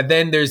 And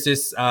then there's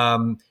this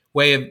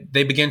way of,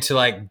 they begin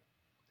to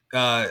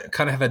kind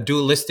of have a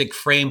dualistic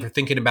frame for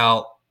thinking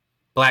about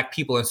Black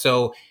people. And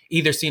so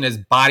either seen as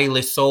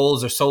bodiless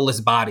souls or soulless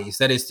bodies.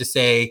 That is to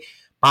say,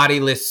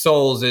 bodiless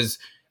souls is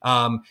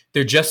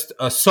they're just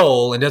a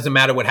soul. It doesn't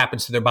matter what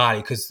happens to their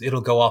body because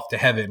it'll go off to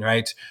heaven,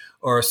 right?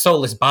 Or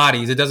soulless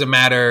bodies. It doesn't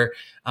matter.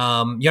 You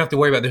don't have to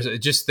worry about there's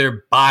just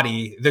their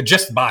body. They're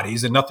just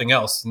bodies and nothing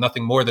else,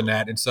 nothing more than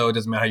that. And so it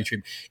doesn't matter how you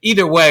treat them.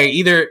 Either way,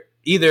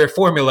 either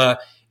formula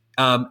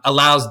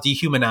allows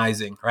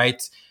dehumanizing,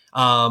 right?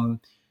 And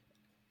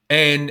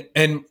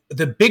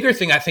the bigger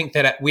thing I think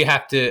that we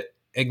have to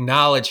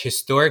acknowledge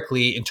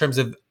historically in terms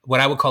of what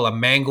I would call a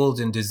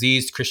mangled and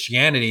diseased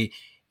Christianity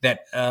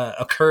that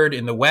occurred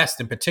in the West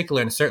in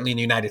particular, and certainly in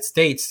the United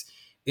States,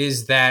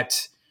 is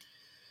that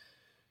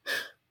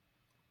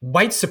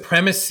white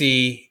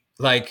supremacy,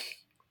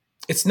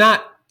 it's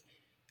not,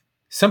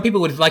 some people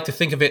would like to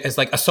think of it as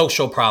like a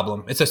social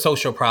problem. It's a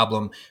social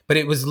problem, but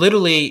it was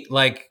literally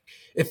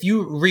if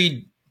you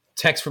read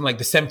texts from the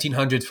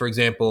 1700s, for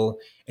example,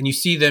 and you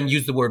see them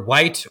use the word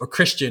white or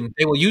Christian,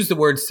 they will use the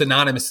word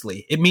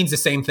synonymously. It means the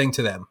same thing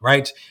to them,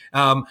 right?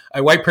 A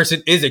white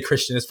person is a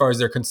Christian as far as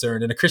they're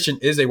concerned, and a Christian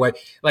is a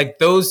white.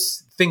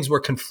 Those things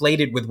were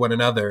conflated with one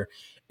another,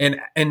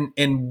 and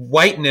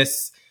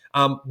whiteness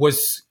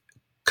was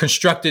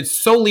constructed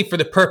solely for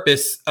the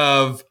purpose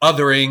of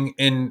othering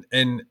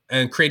and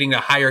creating a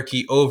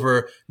hierarchy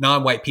over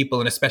non-white people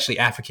and especially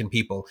African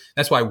people.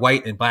 That's why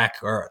white and Black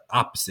are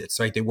opposites,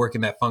 right? They work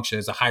in that function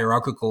as a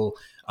hierarchical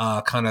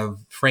kind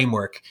of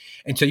framework.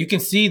 And so you can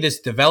see this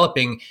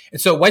developing.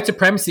 And so white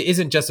supremacy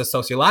isn't just a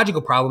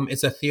sociological problem.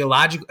 It's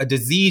a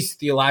diseased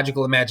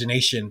theological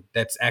imagination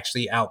that's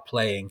actually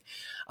outplaying.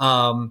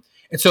 And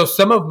so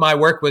some of my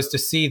work was to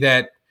see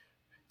that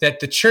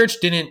the church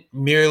didn't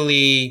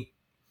merely,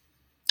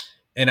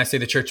 and I say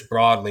the church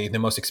broadly, in the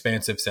most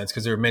expansive sense,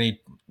 because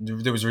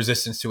there was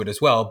resistance to it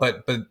as well.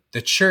 But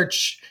the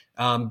church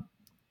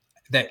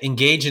that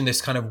engaged in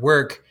this kind of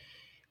work,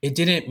 it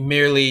didn't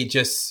merely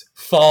just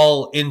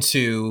fall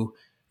into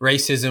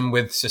racism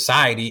with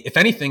society. If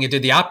anything, it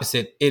did the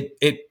opposite.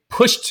 It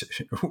pushed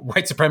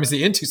white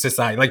supremacy into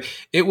society.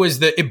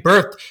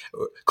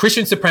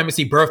 Christian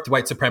supremacy birthed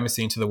white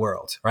supremacy into the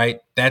world,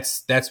 right?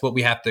 That's what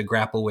we have to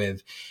grapple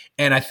with.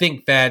 And I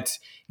think that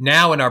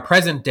now in our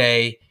present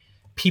day,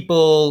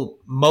 people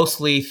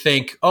mostly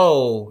think,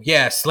 oh,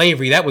 yeah,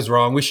 slavery, that was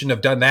wrong. We shouldn't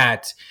have done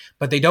that.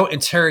 But they don't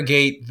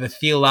interrogate the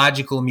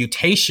theological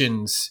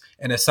mutations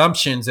and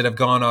assumptions that have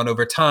gone on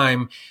over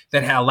time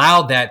that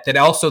allowed that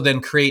also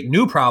then create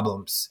new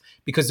problems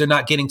because they're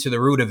not getting to the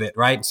root of it,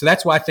 right? So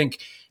that's why I think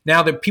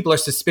now that people are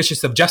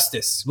suspicious of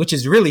justice, which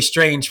is really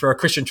strange for a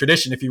Christian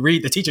tradition. If you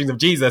read the teachings of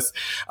Jesus,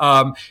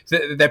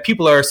 that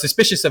people are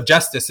suspicious of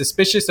justice,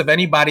 suspicious of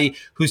anybody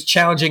who's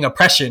challenging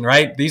oppression,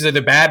 right? These are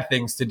the bad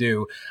things to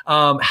do.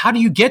 How do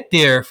you get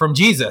there from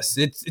Jesus?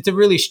 It's a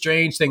really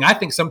strange thing. I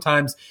think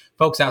sometimes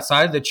folks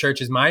outside of the church,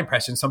 is my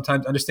impression,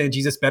 sometimes understand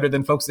Jesus better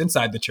than folks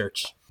inside the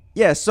church.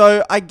 Yeah,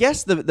 so I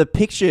guess the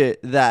picture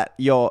that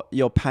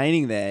you're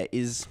painting there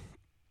is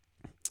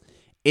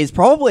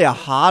probably a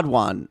hard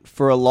one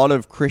for a lot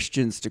of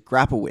Christians to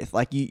grapple with.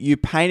 You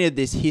painted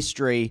this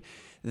history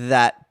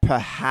that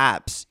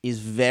perhaps is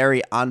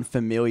very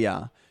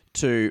unfamiliar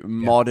to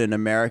modern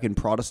American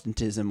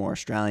Protestantism or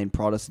Australian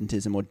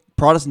Protestantism or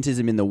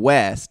Protestantism in the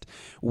West,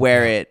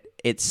 where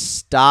it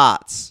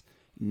starts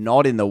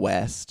not in the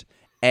West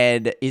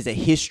and is a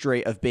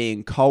history of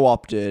being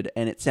co-opted.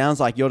 And it sounds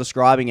like you're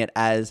describing it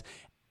as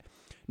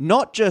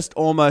not just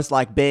almost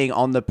like being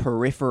on the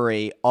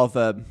periphery of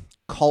a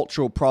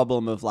cultural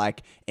problem of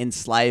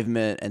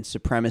enslavement and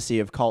supremacy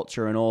of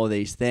culture and all of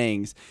these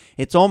things.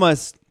 It's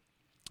almost,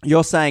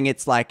 you're saying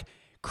it's like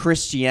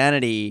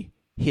Christianity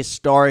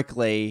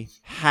historically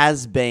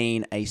has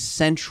been a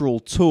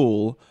central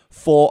tool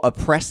for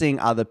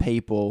oppressing other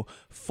people,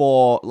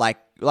 for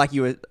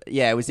you were,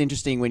 it was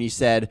interesting when you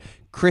said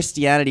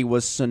Christianity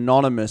was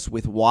synonymous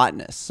with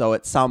whiteness. So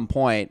at some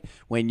point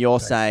when you're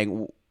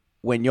saying,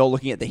 when you're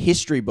looking at the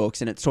history books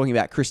and it's talking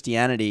about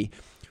Christianity,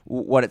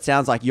 what it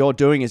sounds like you're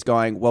doing is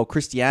going, well,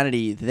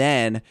 Christianity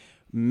then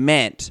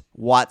meant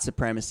white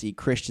supremacy,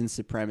 Christian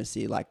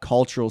supremacy,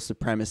 cultural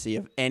supremacy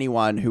of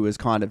anyone who was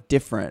kind of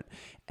different.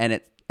 And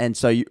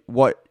so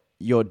what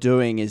you're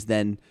doing is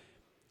then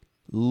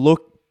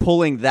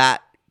looking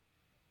at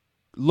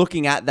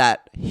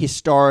that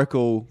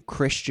historical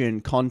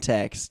Christian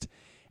context,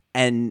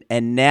 and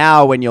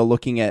now when you're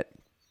looking at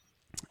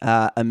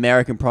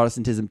American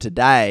Protestantism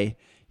today,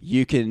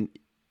 you can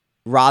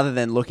rather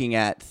than looking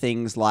at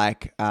things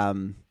like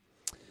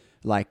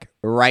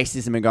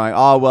racism and going,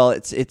 oh well,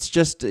 it's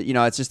just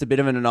it's just a bit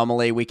of an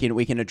anomaly. We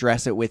can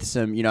address it with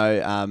some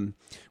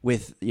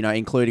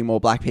including more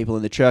black people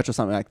in the church or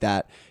something like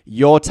that.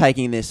 You're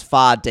taking this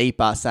far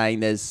deeper, saying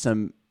there's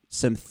some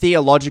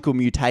theological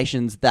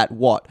mutations that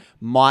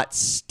might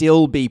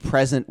still be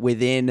present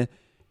within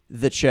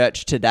the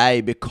church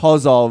today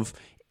because of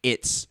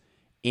its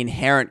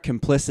inherent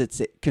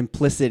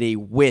complicity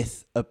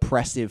with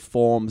oppressive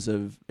forms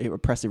of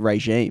oppressive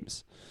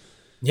regimes.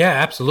 Yeah,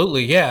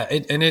 absolutely. Yeah.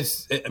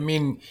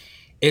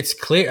 It's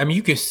clear. I mean,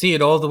 you can see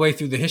it all the way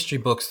through the history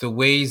books, the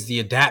ways, the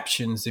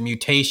adaptions, the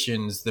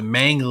mutations, the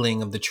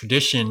mangling of the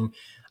tradition,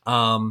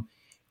 and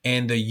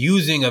the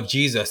using of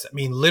Jesus. I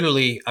mean,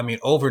 literally,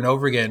 over and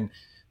over again,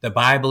 the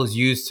Bible is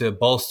used to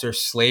bolster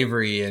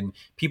slavery, and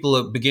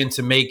people begin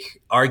to make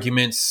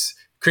arguments,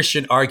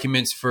 Christian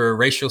arguments for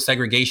racial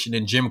segregation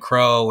and Jim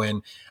Crow.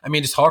 And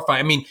it's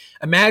horrifying.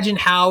 Imagine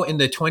how in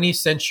the 20th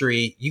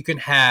century you can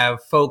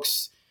have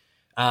folks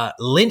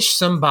lynch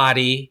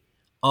somebody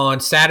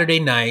on Saturday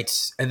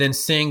nights and then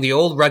sing the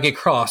old rugged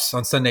cross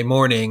on Sunday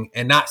morning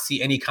and not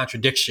see any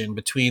contradiction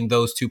between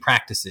those two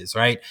practices,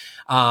 right?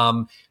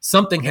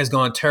 Something has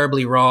gone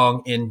terribly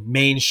wrong in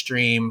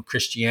mainstream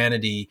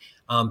Christianity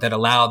that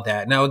allowed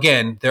that. Now,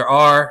 again, there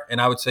are, and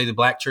I would say the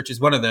Black church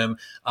is one of them,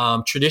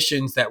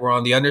 traditions that were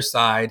on the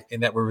underside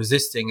and that were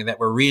resisting and that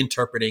were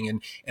reinterpreting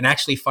and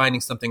actually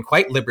finding something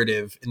quite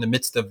liberative in the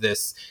midst of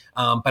this.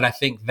 But I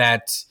think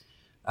that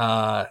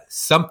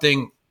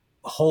something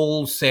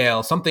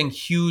wholesale, something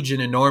huge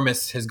and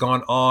enormous has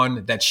gone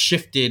on that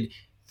shifted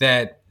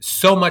that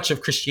so much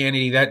of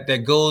Christianity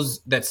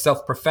that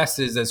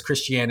self-professes as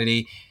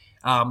Christianity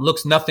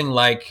looks nothing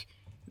like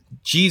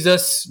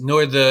Jesus,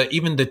 nor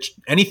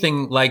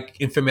anything like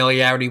in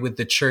familiarity with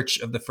the church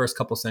of the first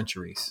couple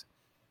centuries.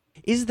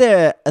 Is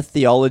there a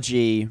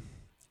theology,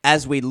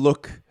 as we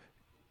look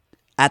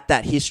at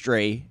that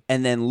history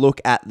and then look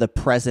at the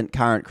present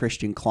current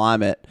Christian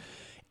climate,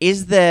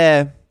 is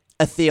there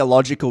a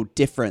theological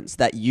difference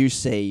that you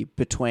see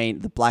between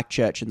the Black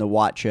church and the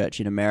white church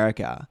in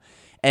America?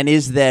 And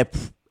is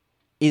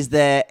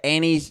there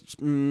any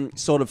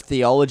sort of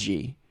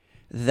theology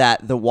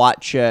that the white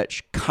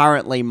church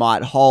currently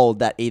might hold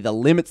that either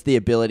limits the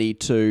ability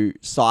to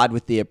side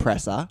with the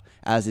oppressor,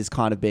 as is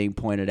kind of being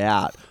pointed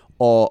out,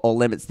 or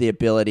limits the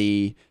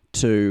ability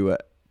to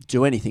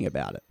do anything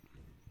about it?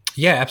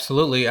 Yeah,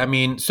 absolutely.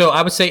 So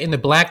I would say in the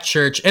Black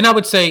church, and I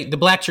would say the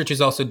Black church is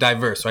also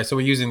diverse, right? So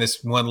we're using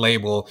this one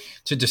label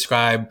to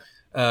describe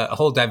a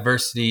whole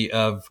diversity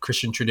of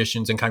Christian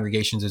traditions and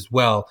congregations as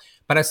well.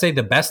 But I'd say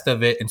the best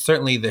of it, and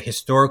certainly the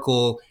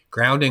historical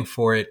grounding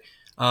for it,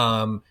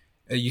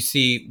 you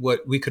see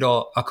what we could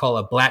I'll call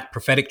a Black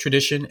prophetic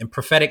tradition, and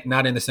prophetic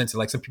not in the sense of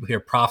like some people hear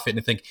prophet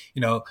and think,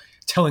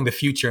 telling the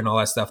future and all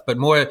that stuff, but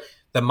more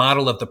the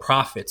model of the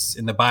prophets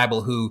in the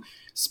Bible who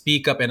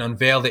speak up and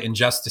unveil the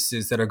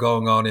injustices that are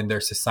going on in their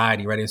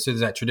society, right? And so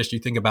there's that tradition.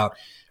 You think about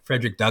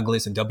Frederick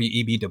Douglass and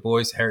W.E.B. Du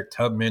Bois, Harriet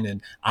Tubman,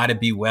 and Ida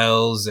B.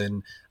 Wells,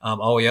 and all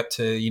the way up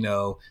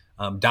to,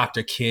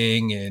 Dr.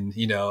 King and,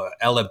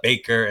 Ella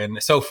Baker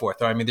and so forth.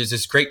 There's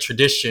this great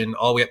tradition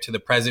all the way up to the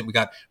present. We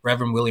got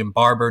Reverend William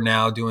Barber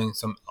now doing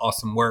some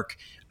awesome work.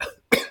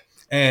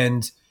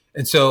 And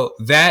so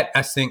that,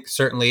 I think,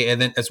 certainly,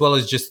 and then as well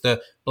as just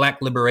the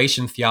Black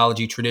liberation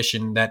theology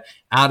tradition that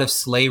out of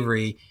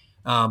slavery,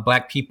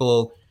 Black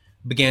people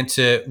began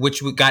to,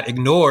 which got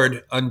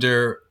ignored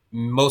under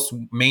most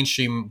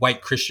mainstream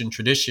white Christian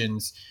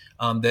traditions,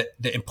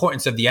 the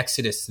importance of the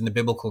Exodus in the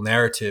biblical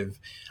narrative,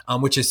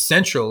 which is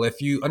central.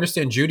 If you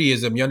understand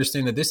Judaism, you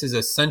understand that this is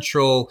a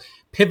central,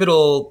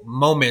 pivotal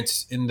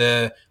moment in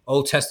the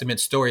Old Testament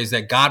stories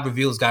that God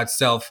reveals God's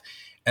self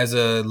as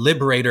a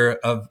liberator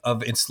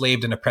of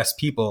enslaved and oppressed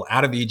people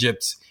out of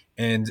Egypt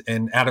and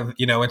out of,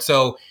 and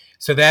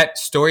so that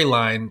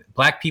storyline,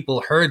 Black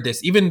people heard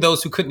this, even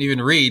those who couldn't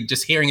even read,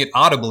 just hearing it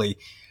audibly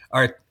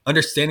are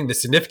understanding the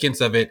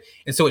significance of it.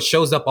 And so it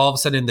shows up all of a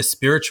sudden in the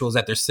spirituals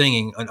that they're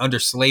singing under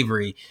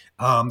slavery.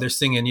 They're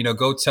singing,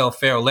 go tell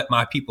Pharaoh, let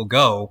my people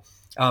go,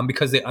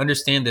 because they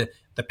understand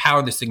the power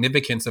and the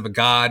significance of a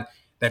God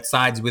that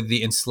sides with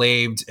the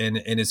enslaved and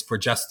is for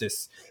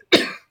justice.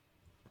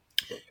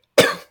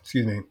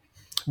 Excuse me.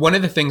 One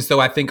of the things, though,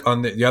 I think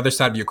on the other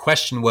side of your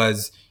question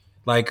was,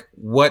 like,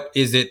 what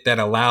is it that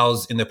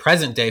allows in the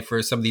present day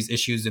for some of these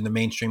issues in the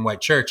mainstream white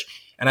church?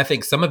 And I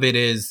think some of it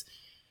is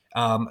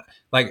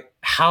like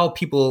how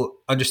people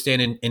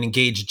understand and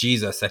engage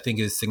Jesus, I think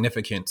is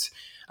significant.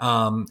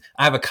 I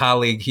have a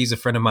colleague, he's a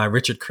friend of mine,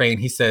 Richard Crane.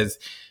 He says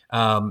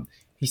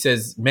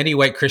many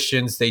white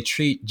Christians, they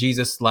treat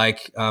Jesus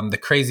like the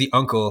crazy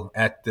uncle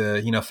at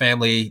the,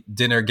 family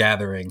dinner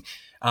gathering.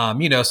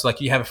 So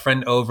like you have a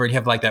friend over and you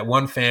have like that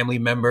one family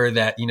member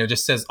that,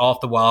 just says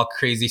off the wall,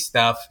 crazy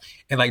stuff.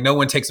 And like, no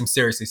one takes him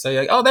seriously. So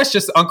you're like, oh, that's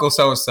just Uncle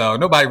so-and-so.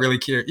 Nobody really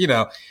cares,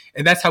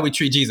 and that's how we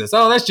treat Jesus.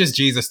 Oh, that's just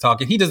Jesus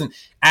talking. He doesn't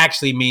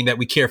actually mean that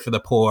we care for the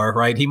poor,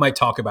 right? He might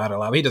talk about it a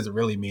lot, but he doesn't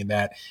really mean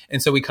that.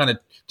 And so we kind of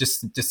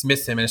just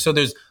dismiss him. And so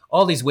there's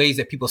all these ways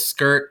that people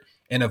skirt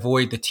and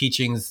avoid the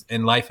teachings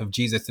and life of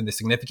Jesus and the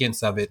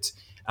significance of it.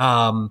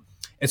 And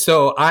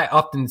so I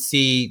often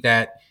see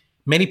that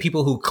many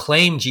people who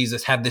claim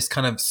Jesus have this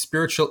kind of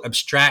spiritual,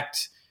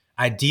 abstract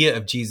idea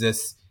of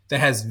Jesus that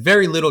has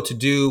very little to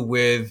do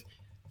with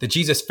the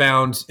Jesus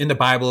found in the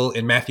Bible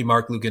in Matthew,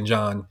 Mark, Luke, and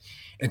John.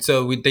 And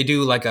so they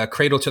do like a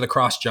cradle to the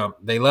cross jump.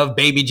 They love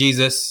baby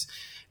Jesus,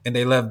 and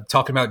they love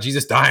talking about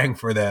Jesus dying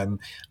for them.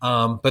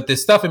 But the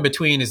stuff in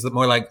between is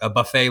more like a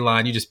buffet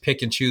line. You just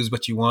pick and choose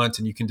what you want,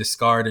 and you can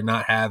discard and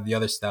not have the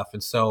other stuff.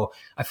 And so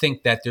I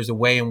think that there's a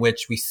way in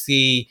which we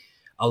see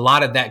a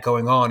lot of that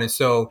going on. And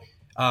so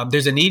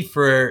there's a need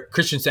for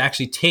Christians to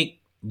actually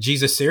take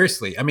Jesus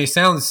seriously. I mean, it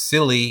sounds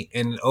silly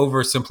and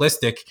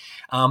oversimplistic,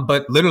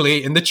 but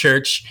literally in the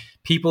church,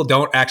 people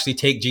don't actually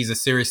take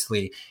Jesus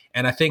seriously.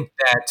 And I think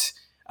that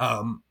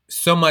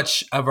so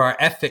much of our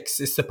ethics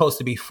is supposed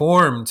to be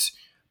formed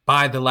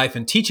by the life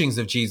and teachings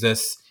of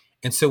Jesus.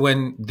 And so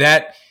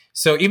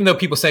so even though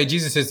people say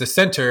Jesus is the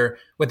center,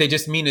 what they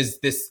just mean is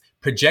this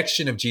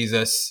projection of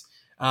Jesus,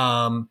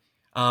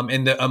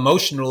 and the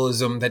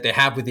emotionalism that they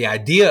have with the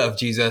idea of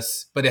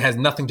Jesus, but it has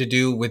nothing to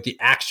do with the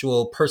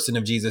actual person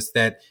of Jesus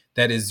that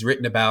is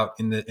written about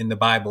in the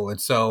Bible. And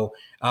so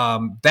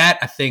that,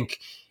 I think,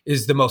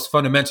 is the most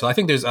fundamental. I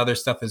think there's other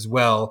stuff as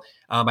well.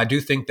 I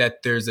do think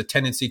that there's a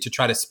tendency to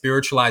try to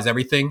spiritualize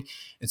everything.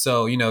 And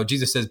so,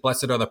 Jesus says,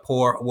 "Blessed are the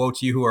poor, woe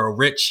to you who are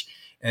rich."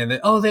 And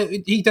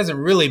then, he doesn't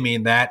really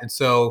mean that. And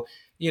so,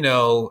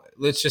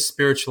 let's just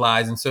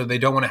spiritualize. And so they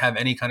don't want to have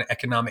any kind of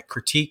economic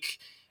critique.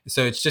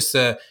 So it's just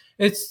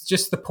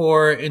the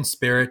poor in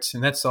spirit,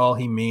 and that's all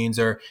he means.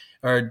 Or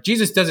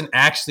Jesus doesn't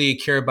actually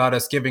care about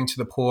us giving to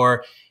the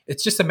poor.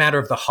 It's just a matter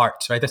of the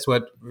heart, right? That's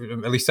what,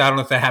 at least I don't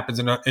know if that happens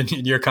in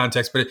your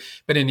context, but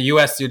in the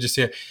U.S. you'll just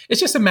hear it's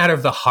just a matter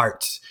of the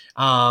heart.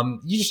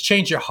 You just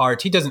change your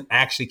heart. He doesn't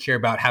actually care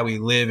about how we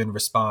live and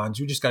respond.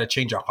 You just got to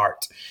change your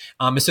heart.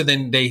 And so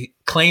then they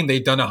claim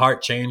they've done a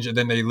heart change, and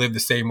then they live the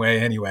same way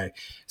anyway.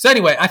 So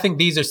anyway, I think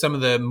these are some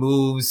of the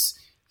moves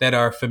that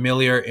are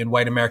familiar in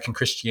white American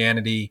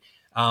Christianity,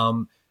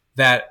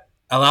 that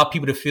allow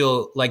people to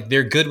feel like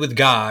they're good with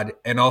God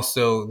and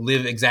also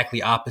live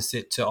exactly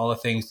opposite to all the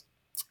things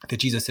that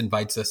Jesus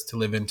invites us to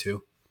live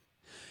into.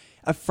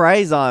 A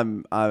phrase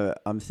I'm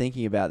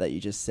thinking about that you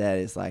just said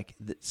is like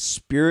the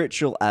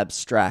spiritual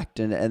abstract,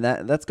 and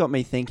that's got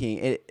me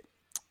thinking.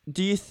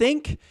 Do you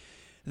think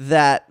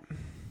that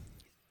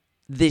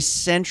this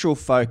central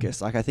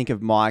focus, like I think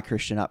of my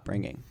Christian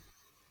upbringing,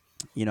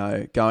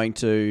 going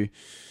to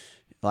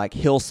like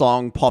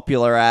Hillsong,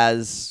 popular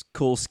as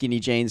cool skinny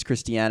jeans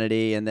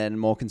Christianity, and then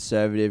more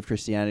conservative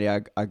Christianity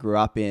I grew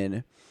up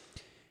in.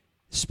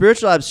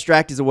 Spiritual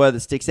abstract is a word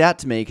that sticks out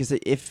to me because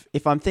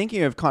if I'm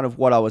thinking of kind of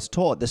what I was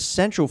taught, the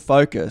central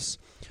focus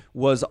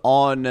was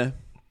on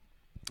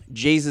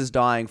Jesus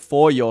dying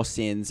for your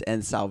sins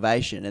and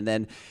salvation. And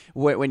then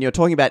when you're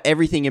talking about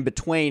everything in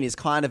between is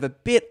kind of a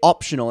bit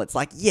optional. It's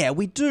like, yeah,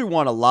 we do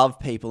want to love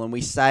people, and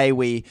we say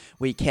we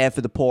care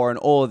for the poor and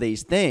all of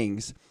these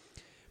things.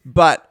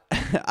 But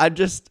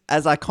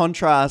as I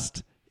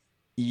contrast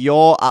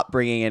your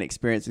upbringing and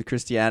experience with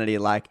Christianity,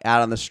 like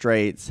out on the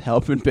streets,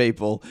 helping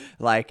people,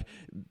 like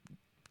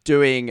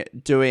doing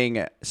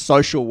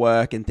social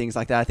work and things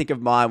like that, I think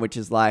of mine, which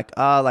is like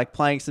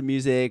playing some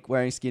music,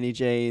 wearing skinny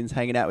jeans,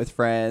 hanging out with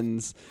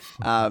friends.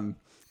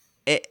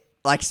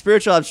 Like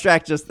spiritual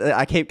abstract,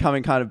 I keep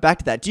coming kind of back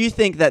to that. Do you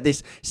think that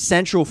this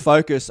central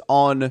focus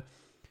on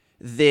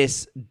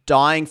this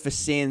dying for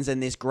sins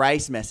and this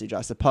grace message,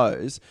 I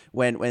suppose,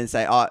 when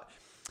say,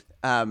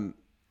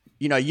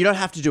 you don't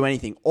have to do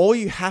anything. All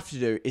you have to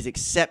do is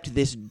accept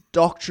this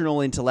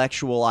doctrinal,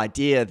 intellectual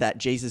idea that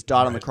Jesus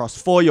died on the cross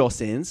for your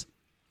sins.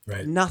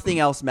 Right. Nothing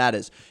else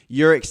matters.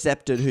 You're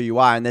accepted who you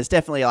are. And there's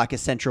definitely like a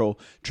central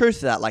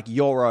truth to that, like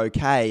you're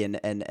okay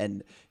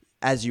and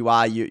as you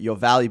are, you're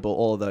valuable,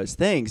 all of those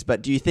things.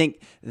 But do you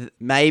think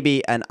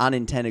maybe an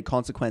unintended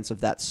consequence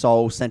of that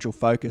sole central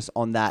focus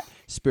on that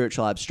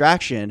spiritual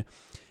abstraction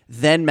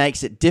then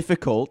makes it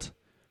difficult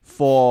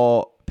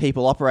for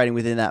people operating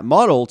within that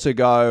model to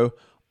go,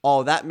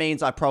 oh, that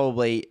means I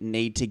probably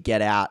need to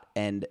get out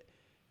and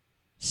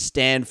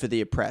stand for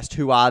the oppressed.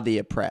 Who are the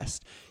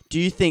oppressed? Do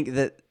you think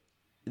that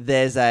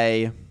there's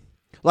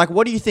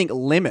what do you think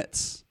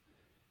limits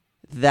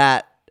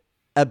that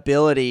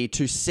ability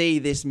to see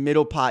this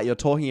middle part you're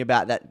talking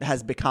about that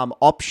has become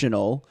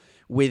optional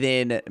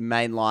within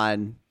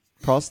mainline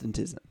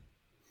Protestantism?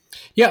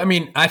 Yeah, I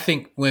mean, I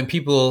think when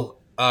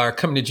people are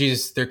coming to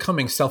Jesus, they're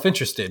coming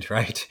self-interested,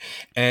 right?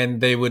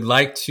 And they would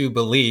like to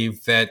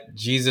believe that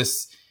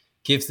Jesus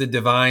gives the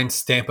divine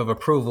stamp of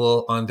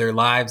approval on their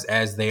lives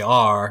as they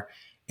are.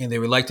 And they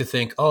would like to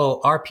think,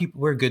 oh,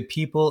 we're good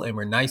people and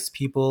we're nice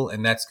people,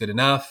 and that's good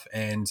enough.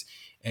 And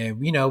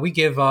we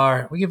give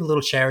a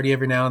little charity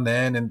every now and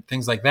then and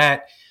things like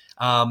that.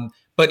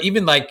 But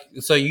even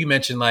so you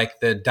mentioned like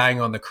the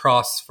dying on the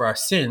cross for our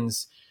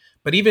sins,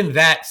 but even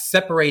that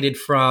separated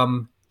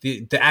from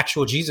the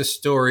actual Jesus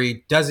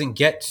story doesn't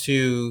get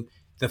to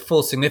the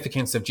full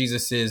significance of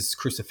Jesus's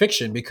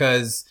crucifixion,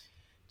 because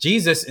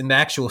Jesus in the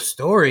actual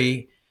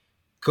story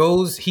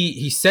goes,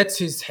 he sets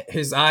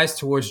his eyes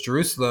towards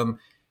Jerusalem,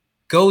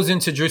 goes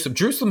into Jerusalem.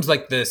 Jerusalem's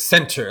like the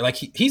center. Like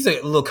he's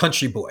a little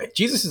country boy.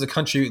 Jesus is a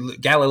country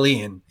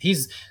Galilean.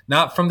 He's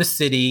not from the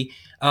city,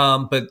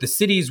 but the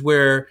city is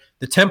where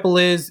the temple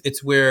is.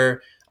 It's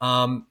where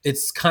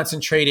it's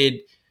concentrated,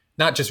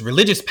 not just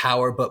religious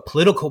power, but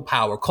political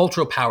power,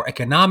 cultural power,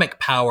 economic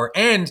power,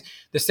 and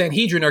the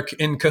Sanhedrin are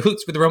in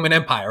cahoots with the Roman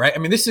Empire, right? I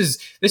mean, this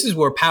is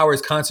where power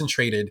is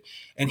concentrated.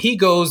 And he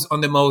goes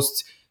on the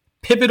most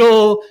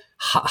pivotal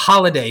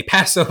holiday,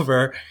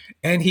 Passover,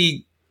 and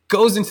he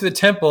goes into the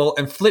temple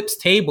and flips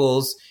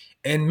tables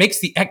and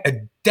makes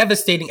a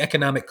devastating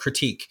economic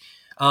critique.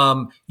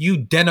 You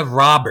den of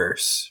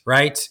robbers,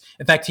 right?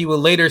 In fact, he will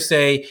later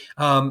say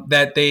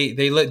that they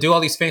do all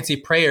these fancy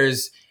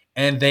prayers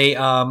and they,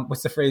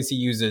 what's the phrase he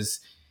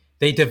uses?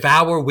 They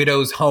devour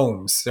widows'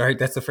 homes, right?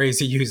 That's the phrase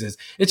he uses.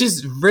 It's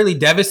just really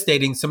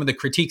devastating, some of the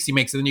critiques he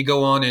makes. And then you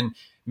go on in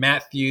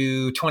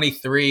Matthew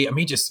 23. I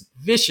mean, just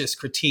vicious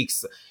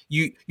critiques.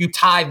 You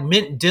tithe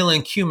mint, dill,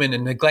 and cumin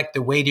and neglect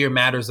the weightier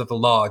matters of the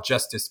law,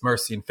 justice,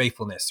 mercy, and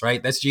faithfulness,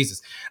 right? That's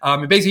Jesus.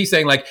 And basically he's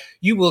saying, like,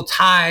 you will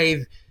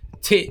tithe,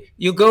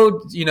 you'll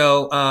go,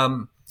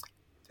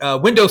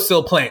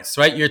 windowsill plants,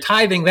 right? You're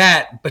tithing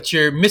that, but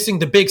you're missing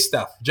the big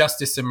stuff,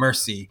 justice and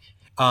mercy.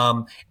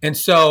 And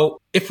so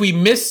if we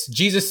miss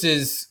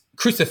Jesus's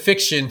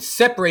crucifixion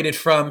separated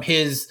from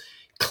his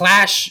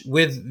clash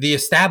with the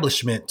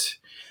establishment,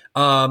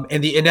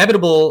 and the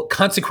inevitable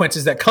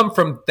consequences that come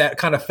from that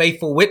kind of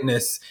faithful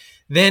witness,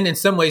 then in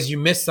some ways you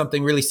miss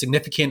something really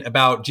significant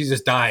about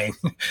Jesus dying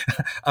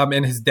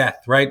and his death,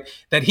 right?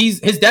 That his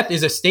death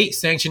is a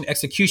state-sanctioned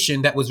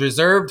execution that was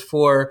reserved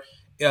for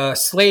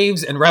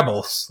slaves and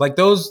rebels. Like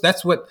those,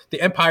 that's what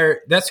the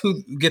empire, that's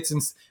who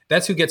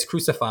gets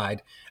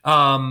crucified.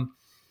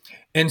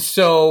 And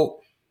so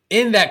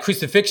in that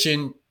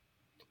crucifixion,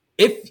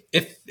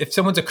 if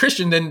someone's a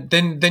Christian,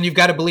 then you've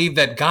got to believe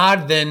that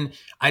God then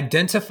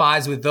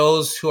identifies with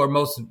those who are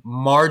most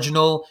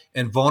marginal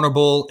and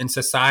vulnerable in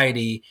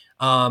society,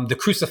 the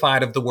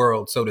crucified of the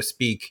world, so to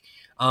speak,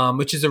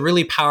 which is a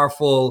really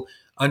powerful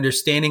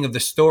understanding of the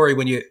story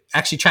when you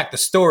actually track the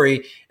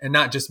story and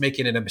not just make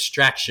it an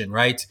abstraction,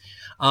 right?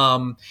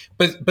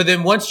 But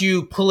then once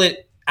you pull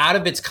it out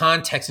of its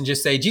context and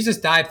just say Jesus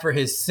died for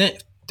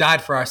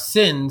our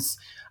sins,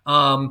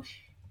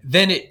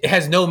 then it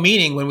has no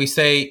meaning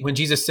when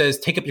Jesus says,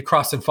 take up your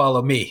cross and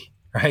follow me,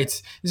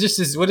 right? It's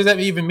just, what does that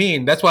even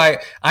mean? That's why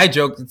I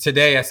joke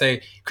today. I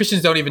say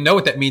Christians don't even know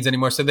what that means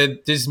anymore. So they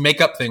just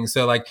make up things.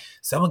 So like,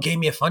 someone gave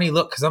me a funny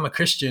look because I'm a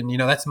Christian,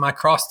 that's my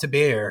cross to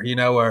bear,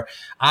 or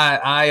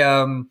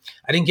I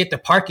didn't get the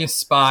parking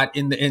spot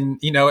at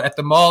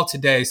the mall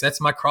today. So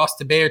that's my cross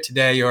to bear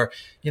today. Or,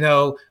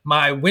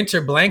 my winter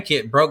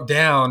blanket broke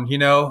down,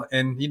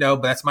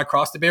 but that's my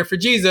cross to bear for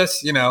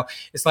Jesus.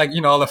 It's like,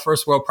 all the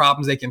first world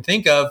problems they can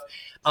think of.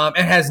 And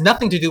has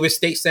nothing to do with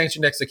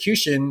state-sanctioned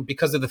execution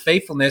because of the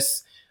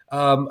faithfulness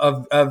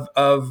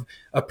of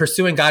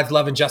pursuing God's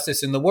love and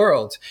justice in the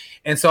world.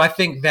 And so I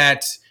think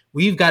that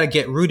we've got to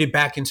get rooted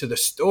back into the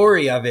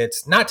story of it.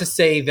 Not to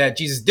say that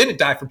Jesus didn't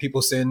die for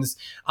people's sins,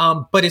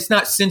 but it's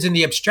not sins in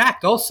the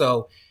abstract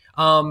also.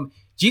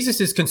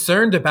 Jesus is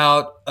concerned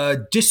about a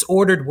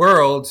disordered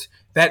world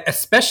that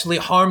especially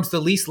harms the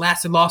least,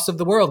 last, and lost of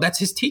the world. That's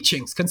his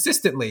teachings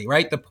consistently,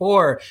 right? The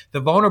poor, the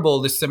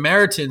vulnerable, the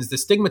Samaritans, the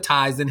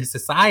stigmatized in his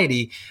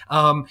society.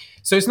 So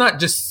it's not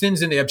just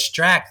sins in the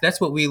abstract.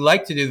 That's what we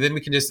like to do. Then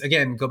we can just,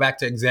 again, go back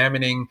to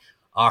examining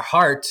our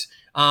heart.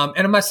 And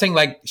I'm not saying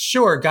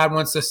sure, God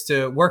wants us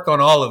to work on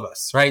all of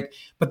us, right?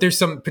 But there's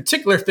some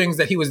particular things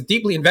that he was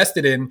deeply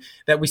invested in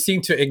that we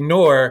seem to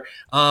ignore.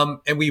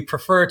 And we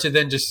prefer to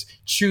then just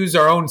choose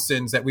our own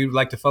sins that we would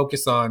like to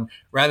focus on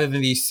rather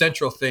than these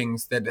central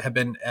things that have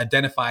been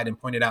identified and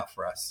pointed out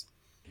for us.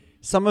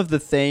 Some of the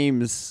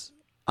themes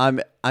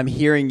I'm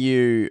hearing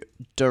you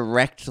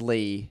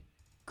directly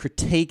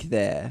critique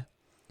there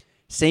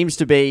seems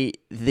to be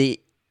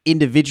the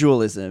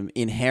individualism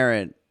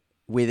inherent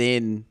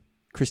within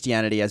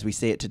Christianity as we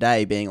see it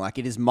today, being like,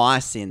 it is my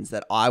sins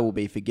that I will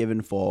be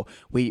forgiven for.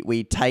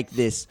 We take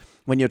this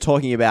when you're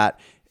talking about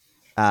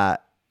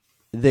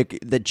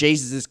the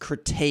Jesus's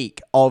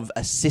critique of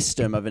a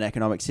system, of an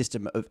economic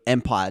system of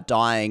empire,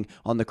 dying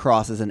on the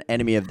cross as an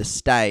enemy of the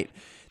state.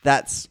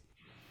 That's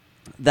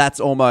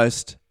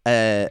almost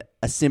a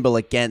symbol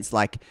against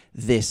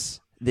this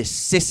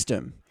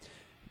system.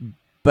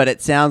 But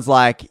it sounds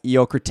like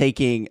you're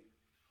critiquing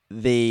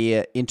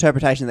the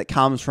interpretation that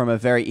comes from a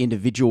very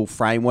individual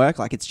framework,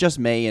 like it's just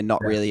me and not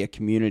really a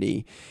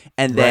community.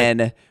 And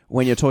then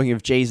when you're talking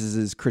of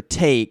Jesus's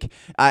critique,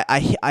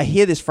 I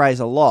hear this phrase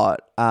a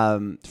lot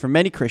from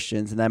many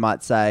Christians, and they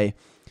might say,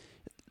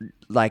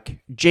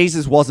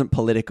 Jesus wasn't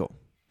political.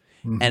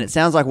 Mm-hmm. And it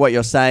sounds like what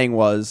you're saying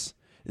was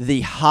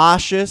the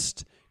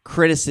harshest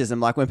criticism,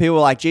 like when people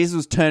were like, Jesus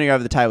was turning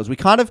over the tables, we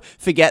kind of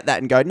forget that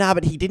and go, nah,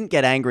 but he didn't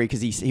get angry because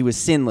he was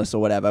sinless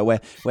or whatever.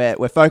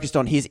 We're focused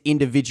on his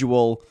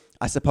individual,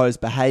 I suppose,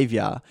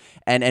 behavior.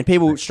 And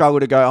people struggle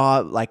to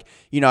go,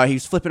 he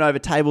was flipping over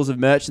tables of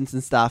merchants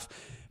and stuff.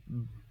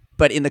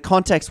 but in the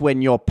context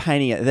when you're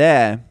painting it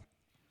there,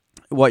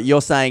 what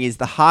you're saying is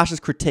the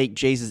harshest critique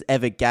Jesus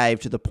ever gave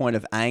to the point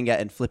of anger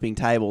and flipping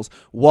tables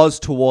was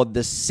toward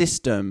the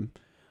system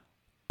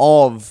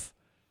of,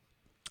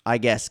 I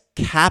guess,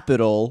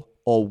 capital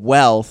or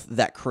wealth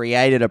that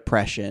created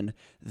oppression,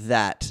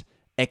 that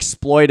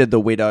exploited the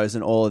widows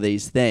and all of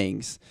these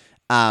things.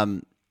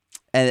 And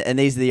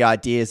these are the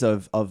ideas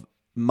of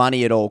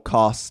money at all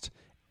cost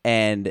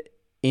and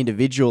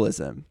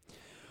individualism.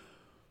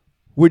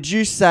 Would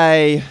you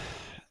say,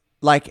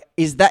 like,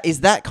 is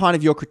that kind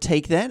of your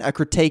critique then? A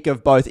critique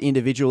of both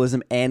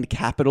individualism and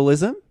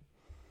capitalism?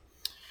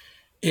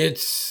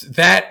 It's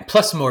that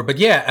plus more. But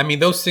yeah, I mean,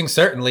 those things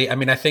certainly. I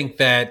mean, I think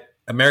that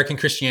American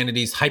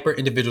Christianity is hyper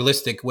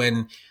individualistic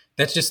when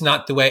that's just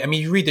not the way. I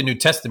mean, you read the New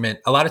Testament,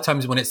 a lot of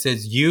times when it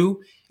says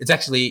you, it's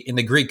actually in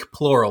the Greek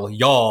plural,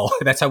 y'all.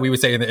 That's how we would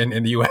say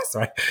in the US,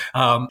 right?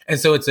 And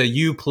so it's a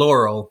you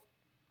plural.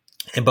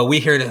 But we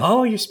hear that,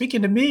 oh, you're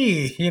speaking to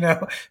me,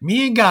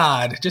 me and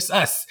God, just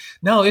us.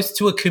 No, it's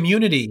to a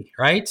community,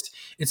 right?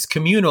 It's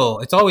communal.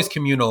 It's always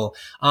communal.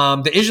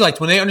 The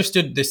Israelites, when they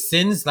understood the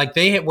sins, like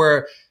they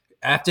were,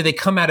 after they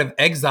come out of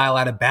exile,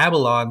 out of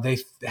Babylon, they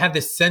have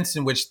this sense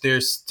in which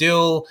they're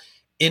still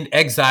in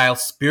exile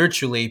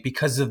spiritually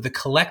because of the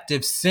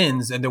collective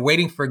sins, and they're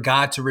waiting for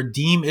God to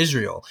redeem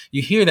Israel.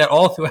 You hear that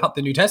all throughout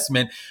the New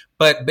Testament,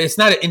 but it's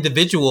not an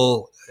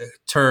individual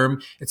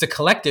term. It's a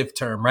collective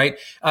term, right?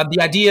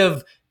 The idea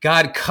of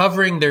God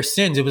covering their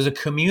sins, it was a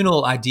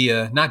communal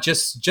idea, not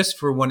just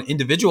for one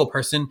individual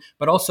person,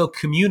 but also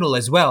communal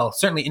as well.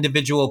 Certainly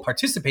individual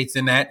participates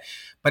in that,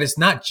 but it's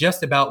not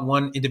just about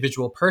one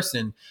individual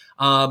person.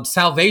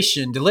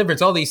 Salvation,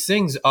 deliverance, all these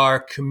things are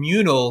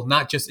communal,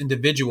 not just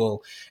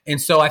individual. And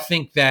so I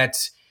think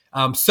that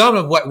some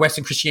of what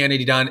Western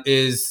Christianity done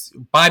is,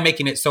 by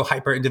making it so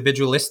hyper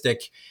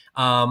individualistic,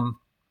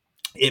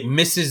 it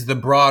misses the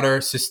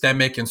broader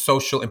systemic and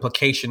social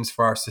implications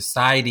for our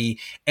society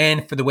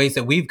and for the ways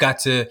that we've got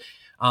to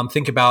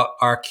think about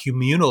our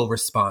communal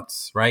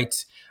response,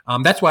 right?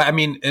 That's why, I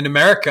mean, in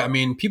America, I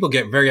mean, people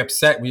get very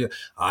upset when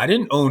I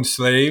didn't own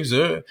slaves,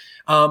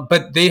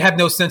 but they have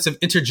no sense of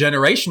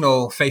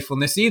intergenerational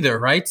faithfulness either,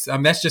 right?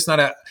 That's just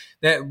not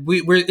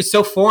it's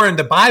so foreign.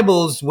 The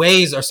Bible's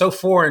ways are so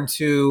foreign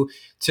to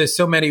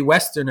so many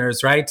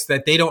Westerners, right?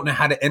 That they don't know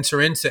how to enter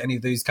into any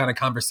of these kind of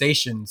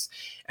conversations.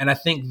 And I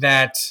think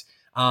that,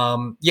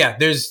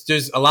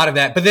 there's a lot of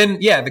that. But then,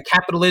 the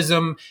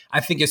capitalism, I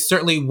think, is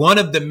certainly one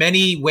of the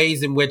many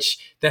ways in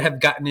which that have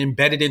gotten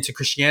embedded into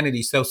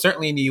Christianity. So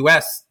certainly in the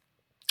US,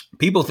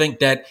 people think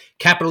that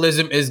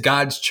capitalism is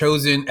God's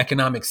chosen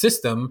economic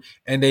system.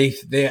 And I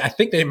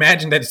think they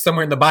imagine that it's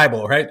somewhere in the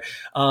Bible, right?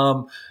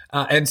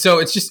 And so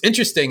it's just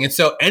interesting. And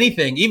so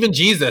anything, even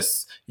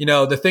Jesus,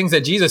 the things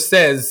that Jesus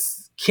says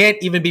can't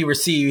even be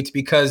received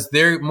because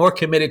they're more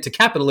committed to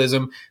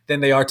capitalism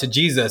than they are to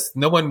Jesus.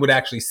 No one would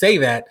actually say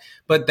that,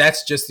 but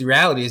that's just the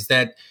reality, is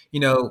that,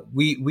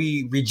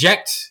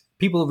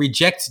 people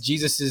reject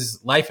Jesus's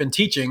life and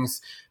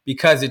teachings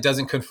because it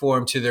doesn't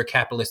conform to their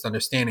capitalist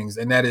understandings.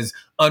 And that is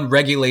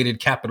unregulated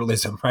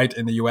capitalism, right?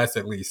 In the US,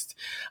 at least.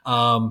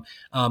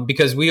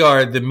 Because we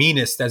are the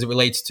meanest as it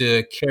relates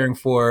to caring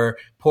for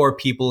poor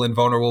people and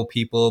vulnerable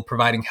people,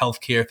 providing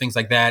healthcare, things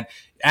like that.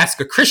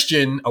 Ask a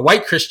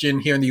white Christian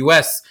here in the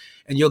US,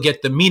 and you'll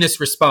get the meanest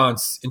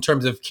response in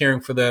terms of caring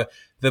for the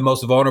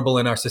most vulnerable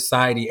in our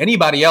society.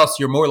 Anybody else,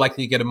 you're more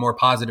likely to get a more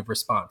positive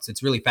response.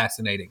 It's really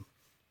fascinating.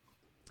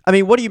 I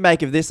mean, what do you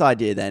make of this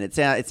idea then? It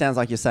sounds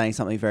like you're saying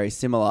something very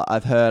similar.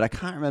 I've heard, I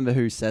can't remember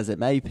who says it,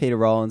 maybe Peter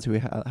Rollins, who we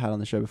had on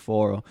the show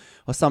before,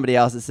 or somebody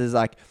else that says,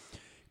 like,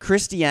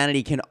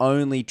 Christianity can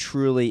only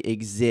truly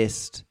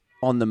exist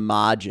on the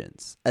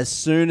margins. As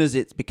soon as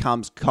it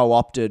becomes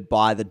co-opted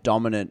by the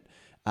dominant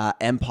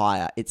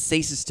empire, it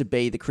ceases to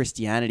be the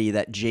Christianity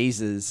that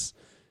Jesus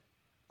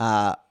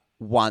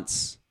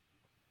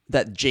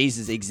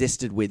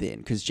existed within,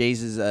 because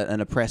Jesus is an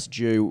oppressed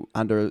Jew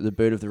under the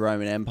boot of the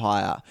Roman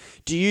Empire.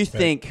 Do you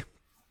think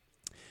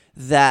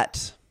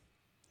that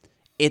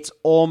it's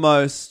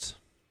almost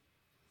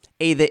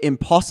either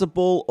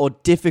impossible or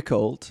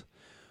difficult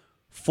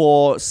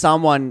for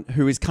someone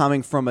who is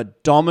coming from a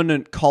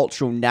dominant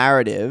cultural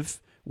narrative,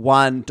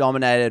 one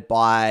dominated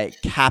by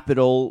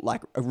capital,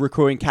 like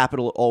accruing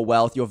capital or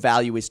wealth? Your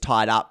value is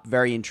tied up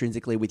very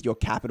intrinsically with your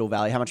capital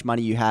value. How much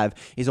money you have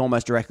is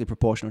almost directly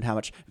proportional to how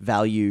much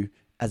value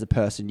as a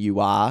person you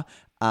are,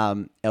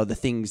 or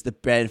the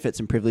benefits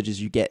and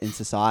privileges you get in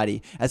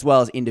society, as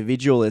well as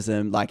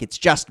individualism. Like, it's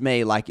just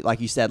me, like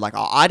you said, like,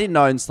 oh, I didn't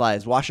own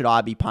slaves, why should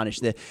I be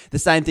punished? The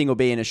same thing will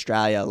be in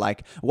Australia.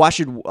 Like, why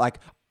should, like,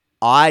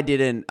 I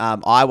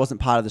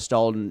wasn't part of the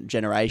stolen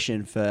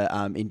generation for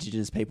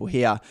Indigenous people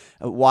here.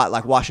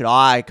 Why should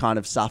I kind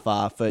of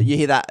suffer for? You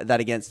hear that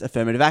against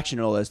affirmative action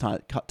and all those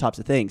types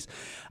of things.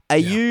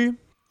 Would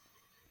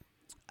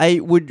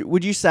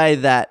you say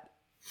that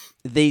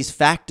these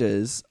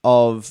factors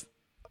of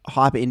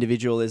hyper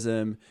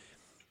individualism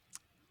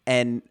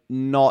and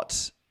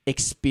not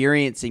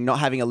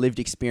having a lived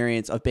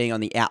experience of being on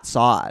the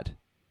outside,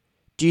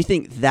 do you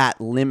think that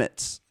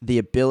limits the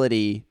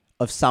ability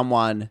of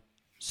someone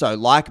so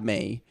like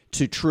me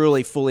to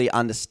truly fully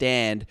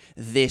understand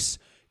this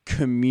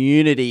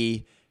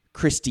community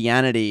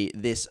Christianity,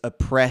 this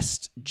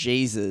oppressed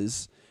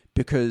Jesus,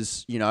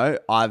 because, you know,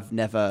 I've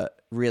never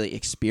really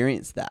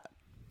experienced that.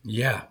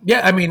 Yeah.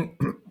 Yeah. I mean,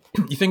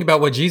 you think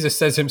about what Jesus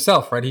says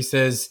himself, right? He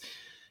says,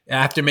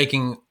 after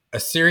making a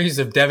series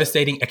of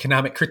devastating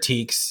economic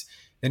critiques,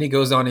 then he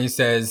goes on and he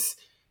says,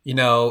 you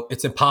know,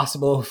 it's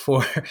impossible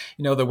for,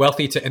 you know, the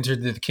wealthy to enter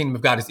the kingdom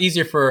of God. It's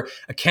easier for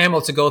a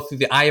camel to go through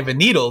the eye of a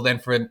needle than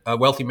for a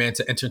wealthy man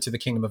to enter into the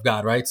kingdom of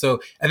God, right? So,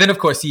 and then of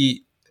course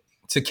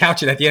to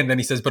couch it at the end, then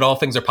he says, but all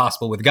things are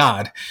possible with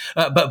God.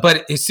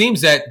 But it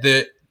seems that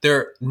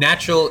their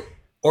natural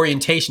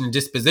orientation and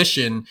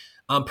disposition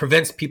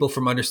prevents people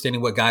from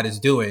understanding what God is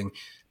doing.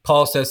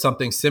 Paul says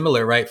something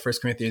similar, right? 1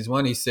 Corinthians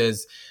 1, he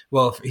says,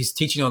 well, he's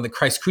teaching on the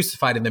Christ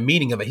crucified and the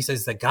meaning of it. He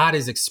says that God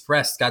is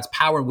expressed, God's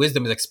power and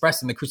wisdom is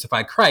expressed in the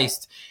crucified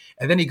Christ.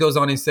 And then he goes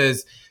on and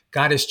says,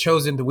 God has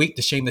chosen the weak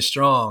to shame the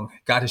strong.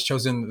 God has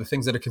chosen the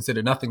things that are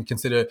considered nothing,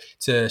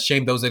 to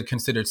shame those that are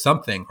considered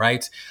something,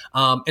 right?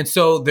 And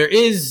so there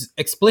is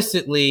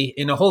explicitly,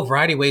 in a whole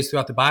variety of ways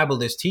throughout the Bible,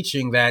 this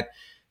teaching that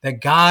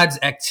God's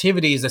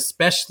activity is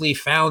especially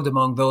found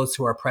among those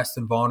who are oppressed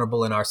and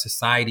vulnerable in our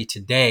society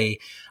today.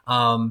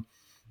 And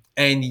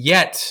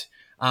yet,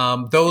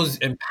 those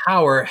in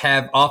power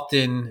have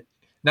often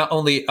not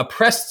only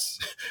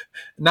oppressed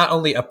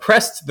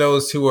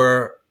those who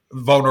are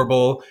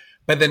vulnerable,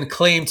 but then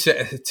claim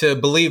to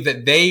believe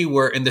that they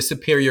were in the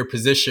superior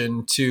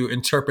position to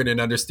interpret and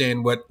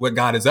understand what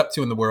God is up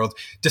to in the world,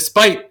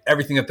 despite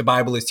everything that the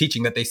Bible is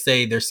teaching that they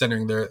say they're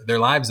centering their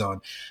lives on.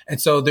 And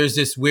so there's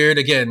this weird,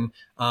 again,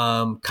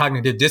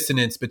 cognitive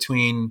dissonance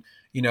between,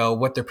 you know,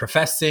 what they're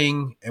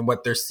professing and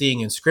what they're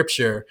seeing in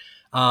Scripture.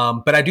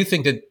 But I do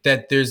think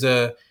that there's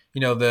the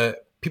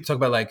people talk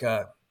about like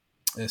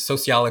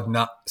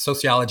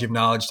sociology of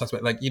knowledge, talks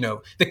about, like, you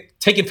know, the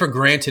taken for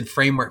granted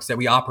frameworks that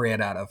we operate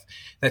out of,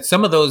 that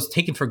some of those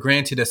taken for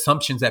granted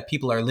assumptions that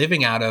people are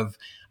living out of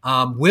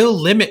will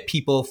limit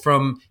people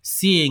from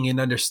seeing and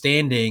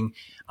understanding.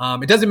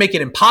 It doesn't make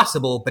it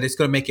impossible, but it's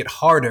going to make it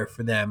harder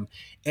for them.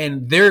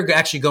 And they're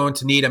actually going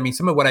to need, I mean,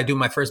 some of what I do in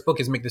my first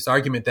book is make this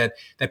argument that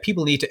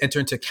people need to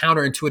enter into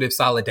counterintuitive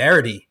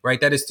solidarity,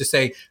 right? That is to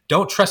say,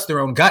 don't trust their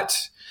own gut.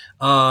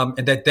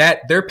 And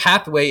that their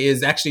pathway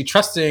is actually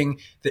trusting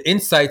the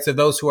insights of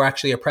those who are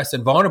actually oppressed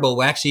and vulnerable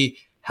will actually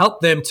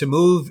help them to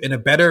move in a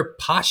better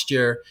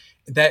posture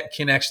that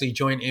can actually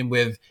join in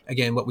with,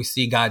 again, what we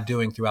see God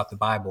doing throughout the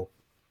Bible.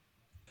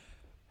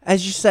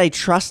 As you say,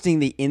 trusting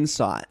the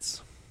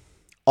insights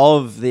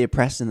of the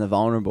oppressed and the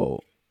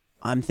vulnerable,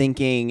 I'm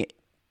thinking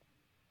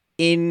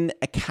in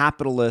a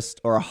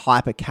capitalist or a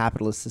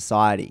hyper-capitalist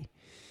society,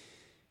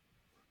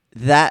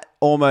 that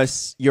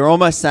you're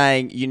almost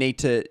saying you need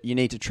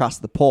to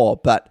trust the poor,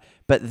 but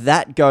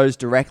that goes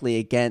directly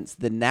against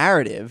the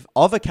narrative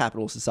of a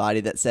capital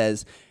society that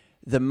says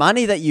the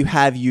money that you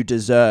have you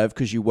deserve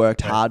because you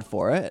worked hard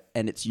for it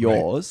and it's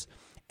yours. Right.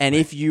 And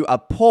if you are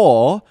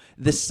poor,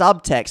 the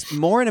subtext,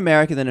 more in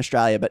America than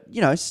Australia, but, you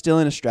know, still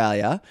in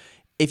Australia,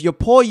 if you're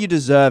poor, you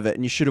deserve it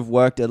and you should have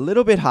worked a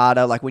little bit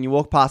harder. Like when you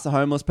walk past a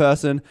homeless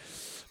person,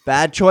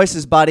 bad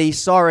choices, buddy.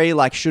 Sorry,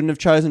 like shouldn't have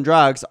chosen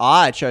drugs.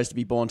 I chose to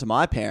be born to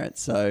my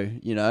parents. So,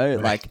 you know,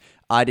 like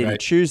I didn't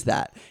choose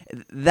that.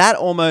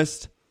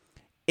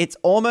 It's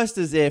almost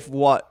as if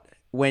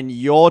when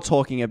you're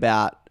talking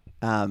about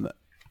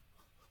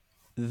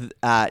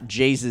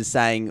Jesus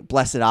saying,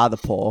 blessed are the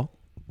poor,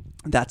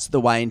 that's the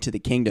way into the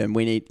kingdom.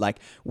 We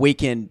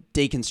can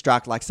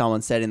deconstruct, like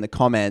someone said in the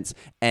comments,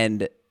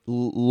 and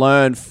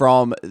learn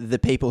from the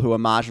people who are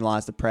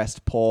marginalized,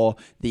 oppressed, poor,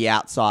 the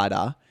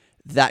outsider.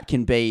 That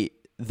can be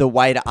the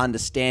way to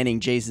understanding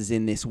Jesus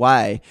in this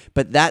way.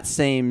 But that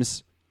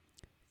seems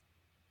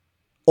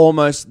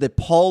almost the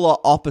polar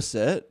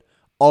opposite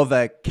of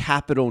a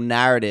capital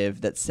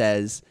narrative that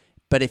says,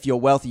 but if you're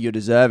wealthy, you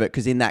deserve it.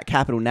 Because in that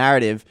capital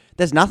narrative,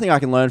 there's nothing I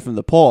can learn from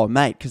the poor,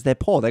 mate, because they're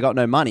poor. They got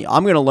no money.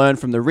 I'm going to learn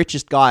from the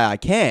richest guy I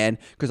can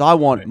because I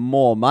want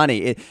more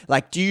money.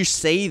 Do you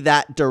see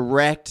that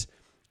direct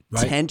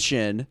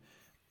tension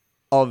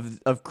of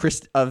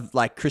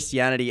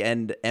Christianity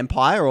and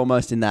empire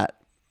almost in that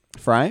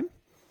frame?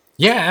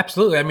 Yeah,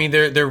 absolutely. I mean,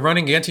 they're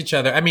running against each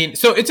other. I mean,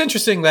 so it's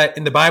interesting that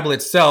in the Bible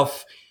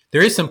itself,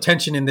 there is some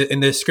tension in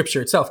the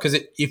scripture itself, because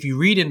if you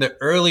read in the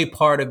early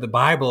part of the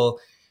Bible,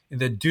 in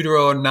the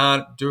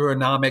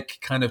Deuteronomic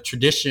kind of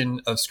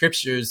tradition of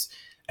scriptures,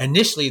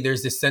 initially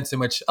there's this sense in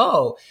which,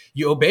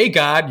 you obey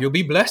God, you'll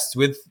be blessed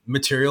with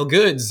material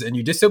goods, and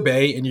you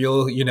disobey and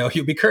you'll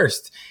be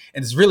cursed.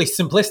 And it's really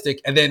simplistic.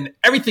 And then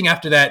everything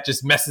after that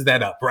just messes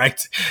that up,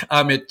 right?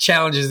 It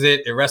challenges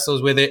it, it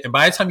wrestles with it. And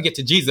by the time you get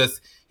to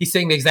Jesus, he's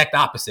saying the exact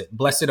opposite.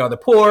 Blessed are the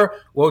poor,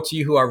 woe to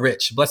you who are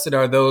rich. Blessed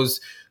are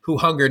those who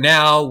hunger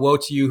now, woe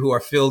to you who are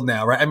filled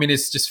now, right? I mean,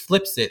 it's just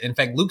flips it. In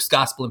fact, Luke's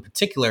gospel in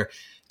particular,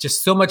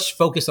 just so much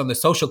focus on the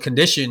social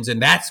conditions,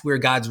 and that's where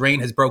God's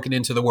reign has broken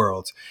into the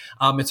world.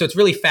 And so it's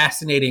really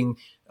fascinating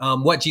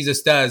what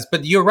Jesus does.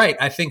 But you're right.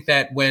 I think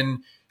that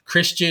when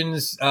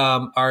Christians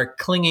are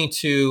clinging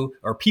to,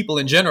 or people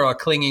in general are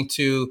clinging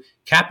to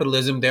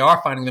capitalism, they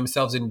are finding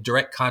themselves in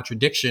direct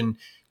contradiction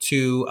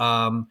to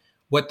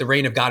what the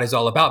reign of God is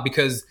all about,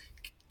 because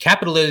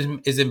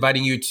capitalism is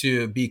inviting you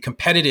to be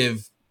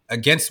competitive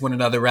against one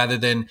another rather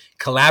than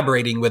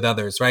collaborating with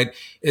others, right?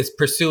 It's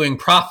pursuing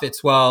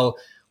profits while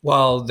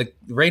the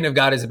reign of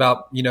God is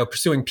about,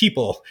 pursuing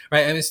people,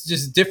 right? And it's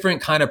just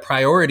different kind of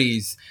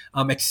priorities,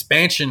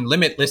 expansion,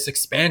 limitless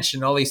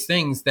expansion, all these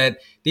things that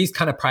these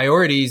kind of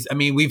priorities, I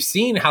mean, we've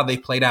seen how they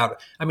played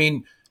out. I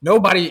mean,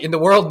 nobody in the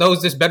world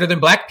knows this better than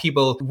Black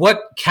people,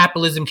 what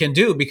capitalism can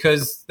do,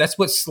 because that's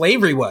what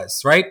slavery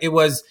was, right? It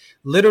was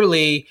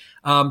literally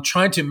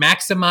trying to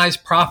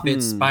maximize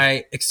profits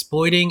by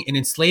exploiting and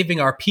enslaving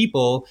our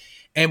people.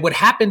 And what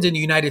happens in the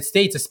United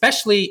States,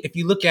 especially if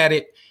you look at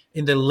it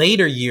in the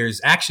later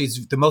years, actually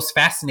is the most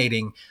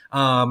fascinating.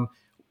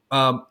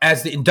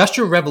 As the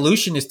Industrial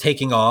Revolution is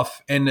taking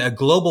off and a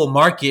global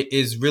market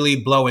is really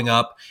blowing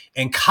up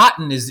and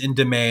cotton is in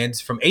demand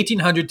from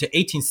 1800 to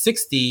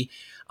 1860,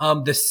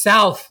 the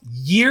South,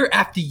 year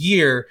after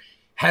year,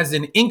 has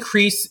an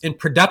increase in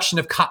production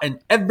of cotton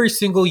every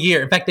single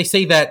year. In fact, they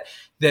say that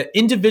the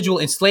individual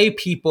enslaved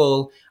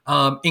people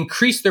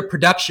increased their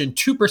production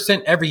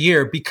 2% every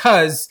year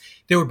because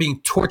they were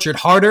being tortured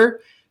harder.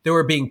 They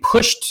were being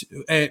pushed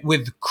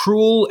with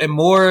cruel and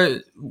more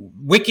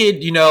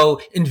wicked,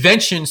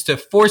 inventions to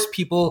force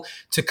people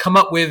to come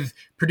up with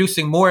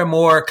producing more and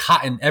more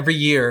cotton every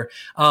year,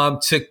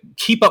 to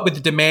keep up with the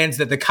demands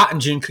that the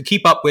cotton gin could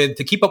keep up with,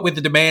 to keep up with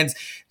the demands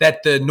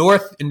that the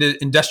North in the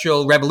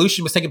Industrial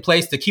Revolution was taking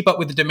place, to keep up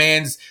with the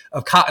demands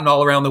of cotton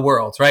all around the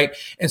world, right?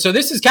 And so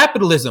this is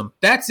capitalism.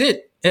 That's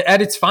it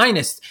at its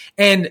finest.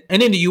 And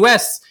in the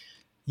U.S.,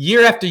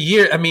 year after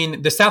year, I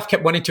mean, the South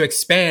kept wanting to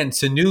expand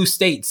to new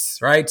states,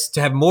 right?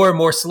 To have more and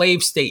more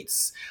slave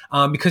states,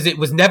 because it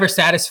was never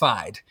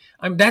satisfied.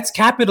 That's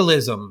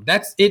capitalism.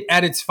 That's it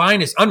at its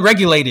finest,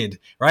 unregulated,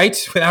 right?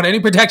 Without any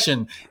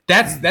protection.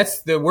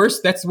 That's the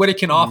worst. That's what it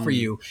can offer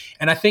you.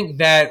 And I think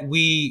that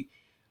we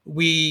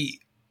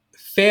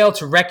fail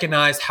to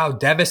recognize how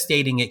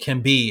devastating it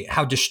can be,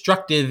 how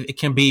destructive it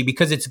can be,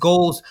 because its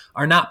goals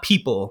are not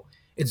people.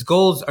 Its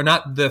goals are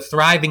not the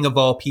thriving of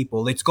all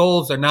people. Its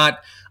goals are not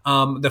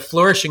the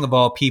flourishing of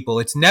all people.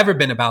 It's never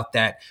been about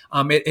that.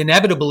 It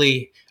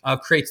inevitably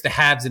creates the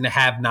haves and the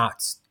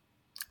have-nots,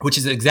 which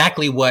is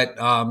exactly what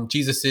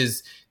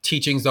Jesus's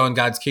teachings on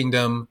God's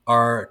kingdom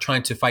are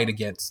trying to fight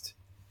against.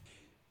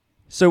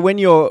 So when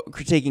you're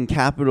critiquing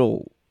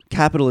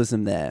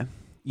capitalism there,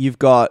 you've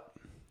got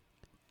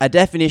a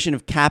definition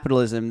of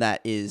capitalism that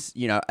is,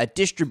 a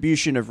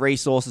distribution of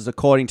resources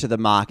according to the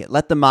market.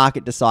 Let the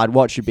market decide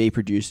what should be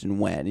produced and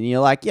when. And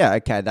you're like, yeah,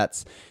 okay,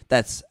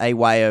 that's a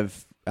way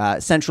of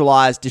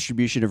centralized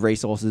distribution of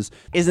resources.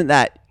 Isn't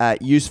that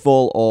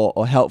useful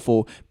or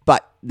helpful?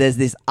 But there's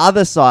this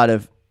other side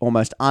of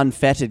almost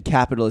unfettered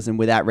capitalism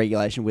without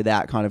regulation,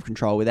 without kind of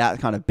control, without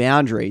kind of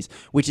boundaries,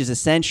 which is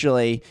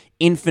essentially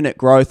infinite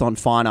growth on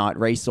finite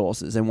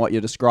resources. And what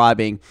you're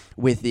describing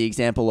with the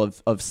example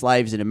of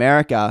slaves in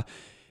America,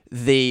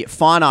 the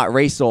finite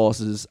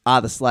resources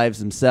are the slaves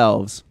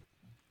themselves,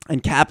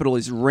 and capital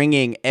is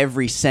wringing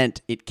every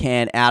cent it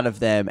can out of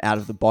them, out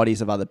of the bodies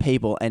of other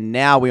people. And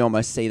now we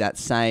almost see that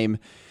same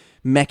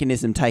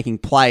mechanism taking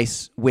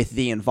place with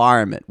the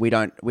environment. We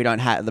don't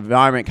have, the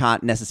environment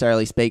can't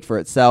necessarily speak for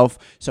itself,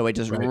 so we're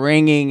just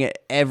wringing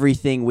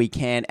everything we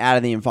can out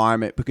of the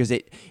environment, because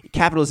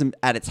capitalism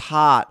at its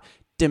heart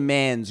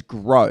demands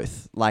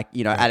growth.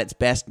 At its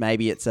best,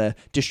 maybe it's a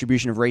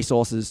distribution of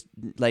resources,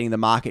 letting the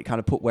market kind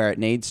of put where it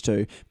needs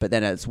to. But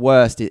then at its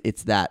worst,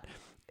 it's that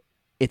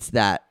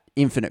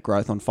infinite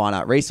growth on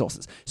finite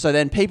resources. So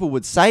then people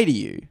would say to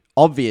you,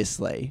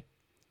 obviously,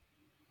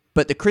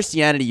 but the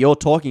Christianity you're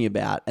talking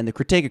about and the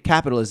critique of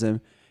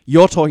capitalism,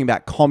 you're talking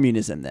about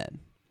communism then.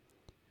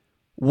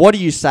 What do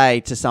you say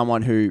to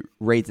someone who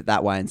reads it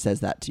that way and says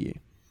that to you?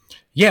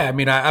 Yeah, I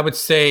mean, I would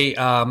say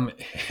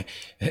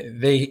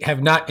they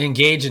have not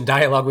engaged in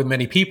dialogue with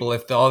many people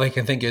if all they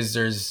can think is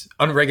there's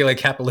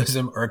unregulated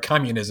capitalism or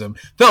communism,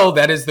 though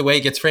that is the way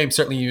it gets framed,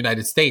 certainly in the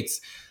United States.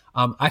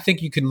 I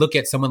think you can look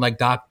at someone like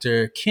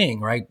Dr.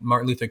 King, right?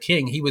 Martin Luther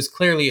King. He was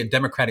clearly a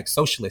democratic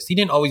socialist. He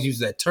didn't always use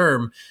that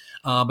term,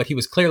 but he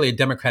was clearly a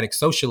democratic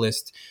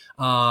socialist.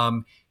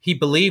 He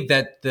believed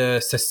that the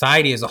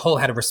society as a whole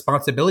had a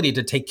responsibility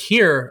to take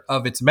care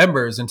of its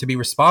members and to be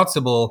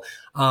responsible,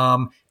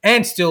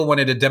 and still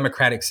wanted a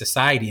democratic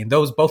society. And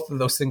both of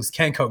those things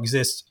can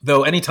coexist.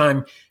 Though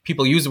anytime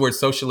people use the word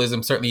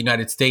socialism, certainly the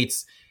United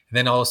States,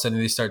 then all of a sudden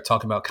they start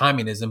talking about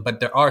communism. But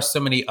there are so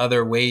many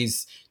other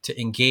ways to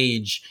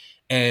engage.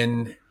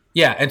 And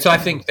so I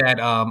think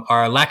that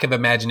our lack of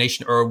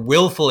imagination or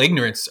willful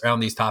ignorance around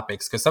these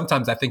topics, because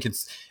sometimes I think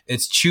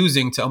it's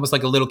choosing to, almost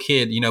like a little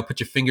kid, put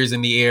your fingers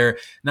in the air.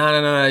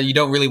 No, you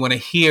don't really want to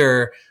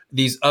hear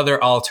these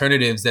other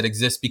alternatives that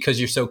exist because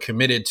you're so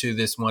committed to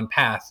this one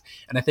path.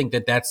 And I think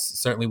that that's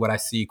certainly what I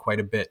see quite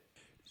a bit.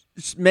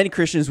 many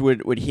Christians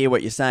would hear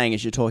what you're saying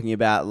as you're talking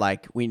about,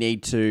 like, we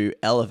need to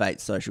elevate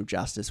social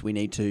justice. We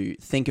need to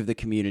think of the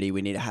community.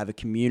 We need to have a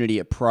community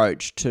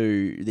approach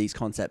to these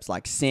concepts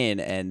like sin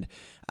and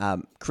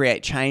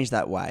create change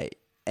that way.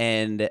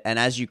 And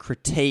as you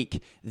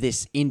critique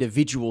this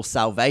individual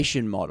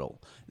salvation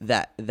model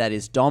that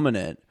is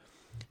dominant,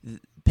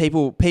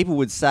 people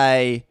would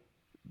say,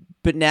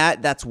 but now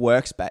that's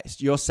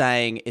works-based. You're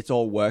saying it's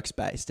all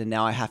works-based, and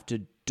now I have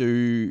to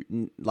do,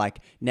 like,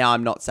 now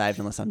I'm not saved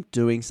unless I'm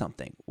doing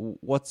something.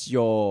 What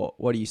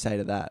do you say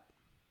to that?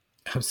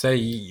 I would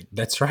say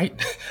that's right.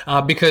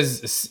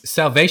 Because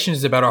salvation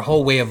is about our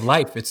whole way of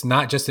life. It's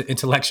not just an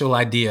intellectual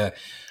idea.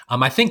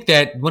 I think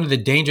that one of the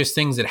dangerous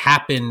things that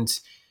happened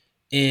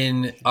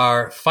in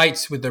our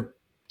fights with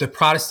the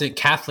Protestant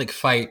Catholic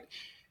fight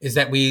is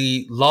that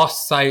we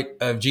lost sight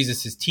of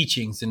Jesus's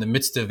teachings in the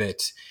midst of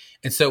it.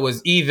 And so it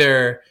was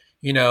either,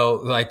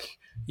 like,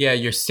 yeah,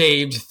 you're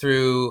saved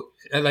through,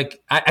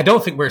 like, I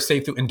don't think we're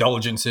saved through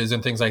indulgences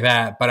and things like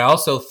that. But I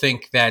also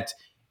think that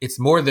it's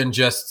more than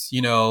just,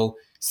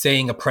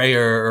 saying a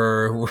prayer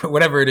or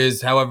whatever it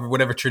is,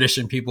 whatever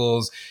tradition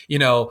people's,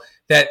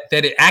 that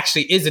it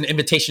actually is an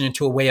invitation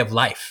into a way of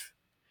life.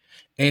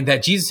 And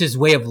that Jesus'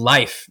 way of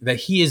life, that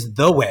he is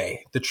the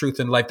way, the truth,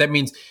 and life. That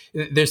means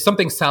there's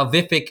something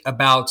salvific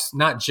about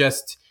not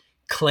just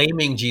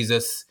claiming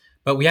Jesus,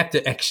 but we have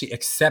to actually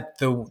accept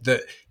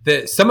the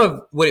some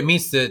of what it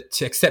means to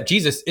accept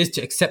Jesus is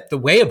to accept the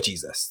way of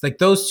Jesus. Like,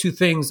 those two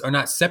things are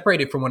not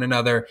separated from one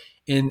another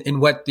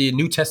in what the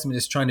New Testament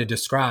is trying to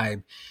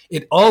describe.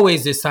 It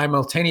always is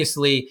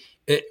simultaneously.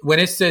 When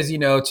it says,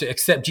 to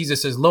accept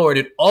Jesus as Lord,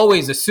 it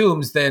always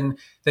assumes then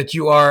that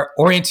you are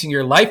orienting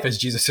your life as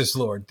Jesus as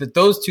Lord, that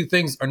those two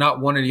things are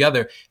not one or the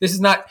other. This is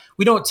not,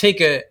 we don't take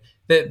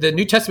the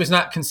New Testament is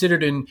not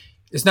considered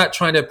it's not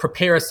trying to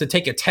prepare us to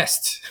take a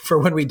test for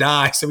when we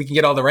die so we can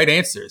get all the right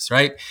answers,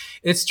 right?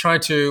 It's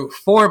trying to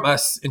form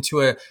us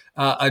into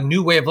a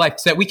new way of life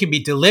so that we can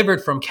be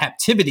delivered from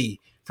captivity,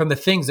 from the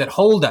things that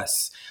hold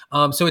us.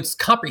 So it's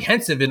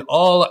comprehensive in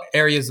all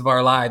areas of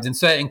our lives. And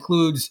so that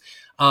includes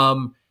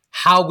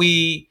how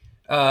we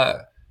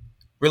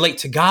relate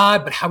to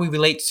God, but how we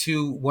relate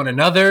to one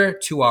another,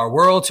 to our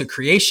world, to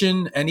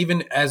creation, and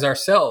even as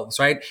ourselves,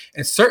 right?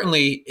 And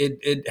certainly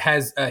it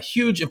has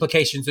huge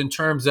implications in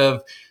terms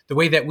of the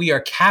way that we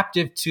are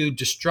captive to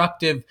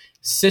destructive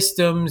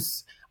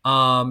systems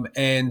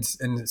and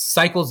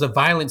cycles of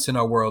violence in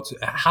our world.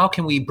 How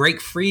can we break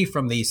free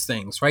from these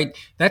things, right?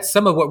 That's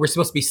some of what we're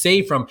supposed to be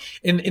saved from.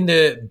 In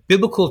the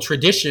biblical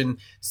tradition,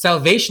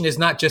 salvation is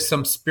not just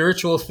some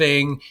spiritual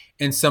thing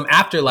and some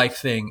afterlife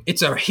thing.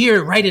 It's a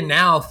here, right and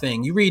now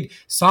thing. You read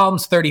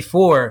Psalms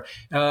 34,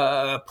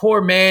 a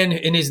poor man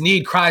in his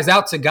need cries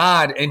out to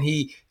God and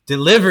he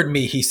delivered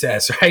me, he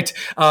says, right?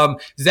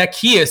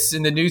 Zacchaeus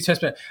in the New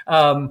Testament,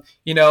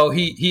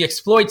 he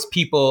exploits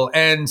people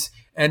and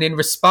in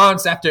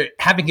response, after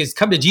having his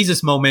come to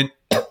Jesus moment,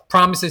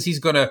 promises he's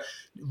going to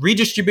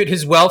redistribute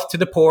his wealth to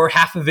the poor,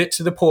 half of it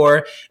to the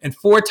poor, and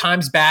 4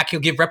 times back, he'll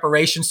give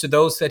reparations to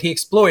those that he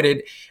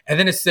exploited. And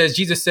then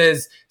Jesus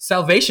says,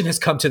 salvation has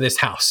come to this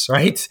house,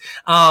 right?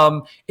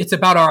 It's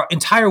about our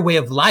entire way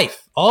of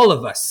life. All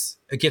of us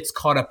gets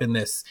caught up in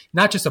this,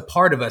 not just a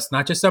part of us,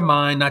 not just our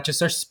mind, not just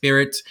our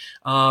spirit,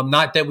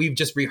 not that we've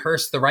just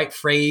rehearsed the right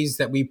phrase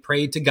that we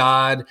prayed to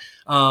God.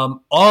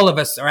 All of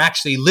us are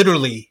actually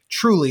literally,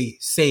 truly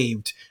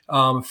saved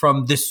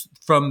from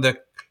the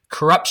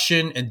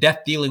corruption and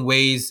death-dealing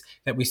ways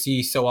that we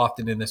see so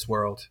often in this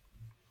world.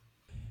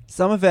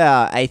 Some of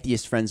our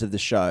atheist friends of the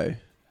show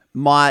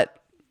might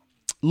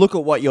look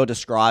at what you're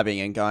describing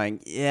and going,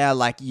 yeah,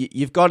 like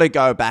you've got to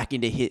go back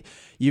into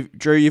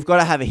Drew, you've got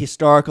to have a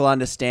historical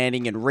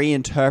understanding and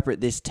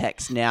reinterpret this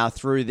text now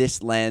through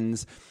this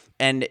lens.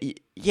 And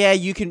yeah,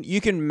 you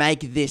can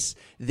make this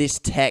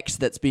text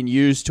that's been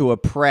used to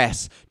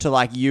oppress, to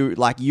like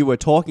you were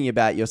talking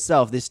about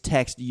yourself, this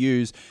text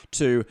used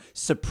to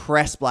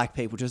suppress black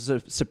people,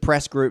 to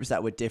suppress groups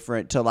that were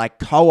different, to like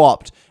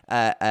co-opt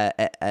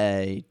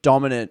a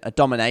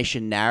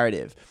domination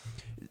narrative.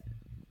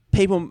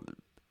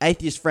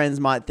 Atheist friends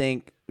might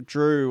think,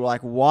 Drew,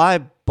 like, why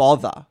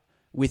bother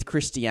with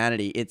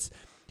Christianity?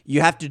 You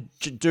have to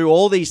do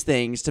all these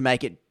things to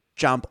make it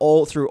jump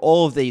through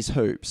all of these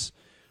hoops.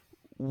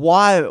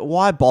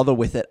 Why bother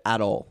with it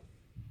at all?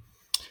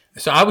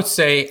 So I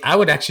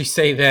would actually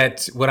say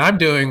that what I'm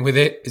doing with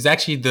it is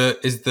actually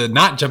the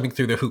not jumping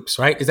through the hoops,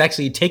 right? Is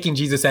actually taking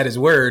Jesus at his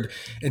word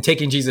and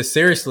taking Jesus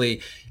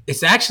seriously.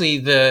 It's actually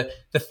the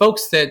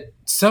folks that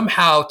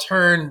somehow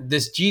turn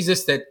this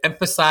Jesus that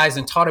emphasized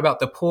and taught about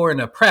the poor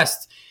and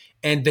oppressed,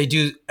 and they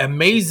do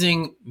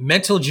amazing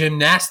mental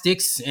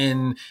gymnastics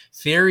and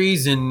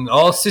theories and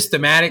all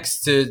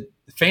systematics to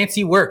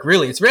fancy work.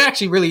 Really, it's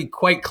actually really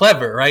quite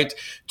clever, right?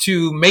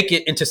 To make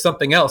it into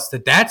something else.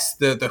 That's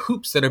the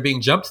hoops that are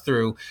being jumped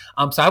through.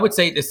 So I would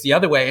say it's the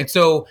other way. And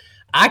so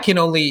I can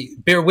only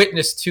bear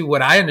witness to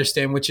what I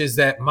understand, which is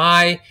that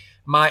my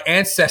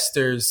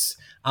ancestors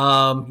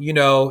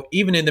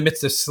even in the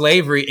midst of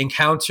slavery,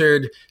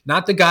 encountered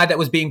not the God that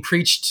was being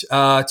preached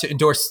to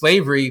endorse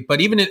slavery,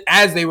 but even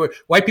as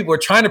white people were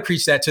trying to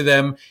preach that to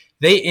them,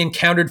 they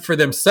encountered for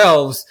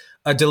themselves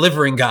a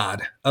delivering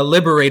God, a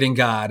liberating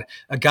God,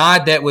 a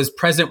God that was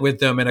present with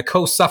them and a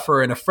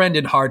co-sufferer and a friend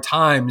in hard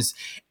times.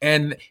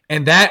 And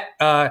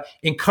that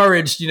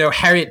encouraged,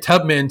 Harriet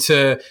Tubman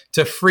to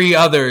free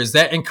others.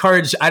 That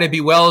encouraged Ida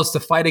B. Wells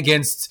to fight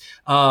against,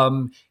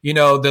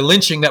 the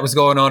lynching that was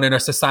going on in our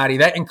society.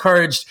 That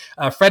encouraged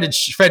Fred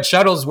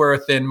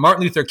Shuttlesworth and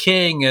Martin Luther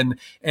King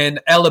and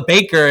Ella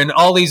Baker and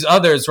all these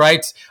others,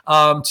 right,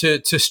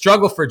 to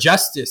struggle for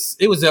justice.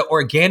 It was an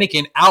organic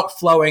and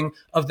outflowing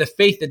of the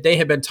faith that they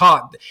had been taught.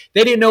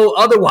 They didn't know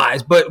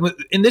otherwise, but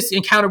in this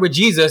encounter with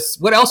Jesus,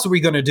 what else are we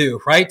going to do,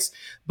 right?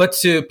 But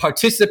to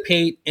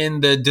participate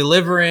in the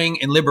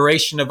delivering and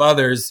liberation of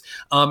others,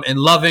 and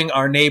loving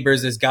our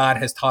neighbors as God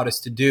has taught us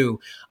to do.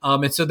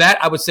 And so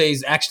that, I would say,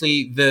 is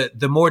actually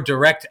the more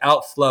direct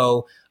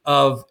outflow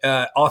of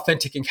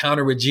authentic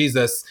encounter with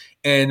Jesus.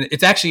 And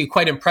it's actually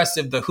quite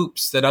impressive, the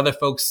hoops that other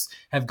folks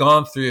have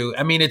gone through.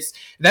 I mean,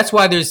 that's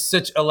why there's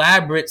such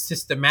elaborate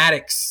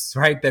systematics,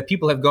 right, that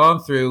people have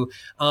gone through,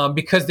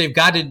 because they've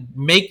got to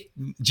make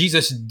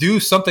Jesus do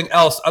something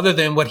else other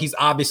than what he's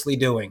obviously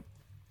doing.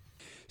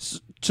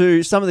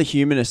 To some of the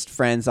humanist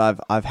friends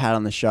I've had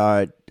on the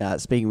show,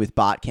 speaking with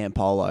Bart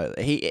Campolo,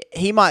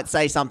 he might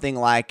say something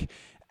like,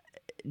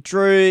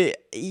 "Drew,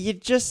 you're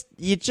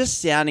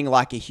just sounding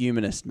like a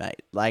humanist,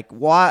 mate.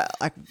 Why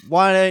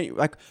don't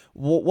you,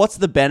 what's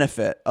the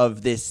benefit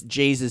of this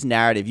Jesus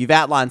narrative? You've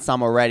outlined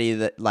some already,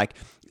 that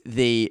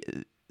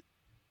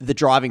the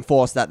driving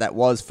force that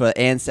was for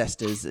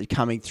ancestors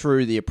coming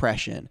through the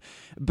oppression.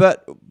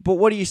 But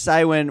what do you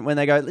say when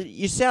they go,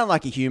 you sound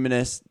like a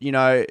humanist,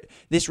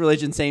 this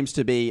religion seems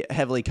to be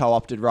heavily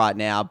co-opted right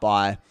now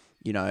by,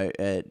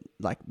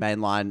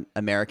 mainline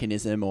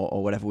Americanism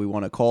or whatever we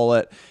want to call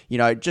it,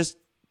 just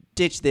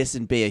ditch this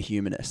and be a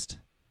humanist.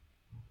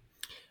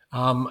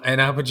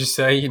 And I would just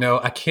say,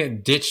 I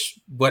can't ditch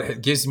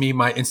what gives me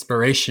my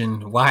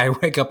inspiration, why I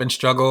wake up and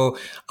struggle,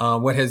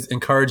 what has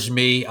encouraged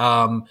me.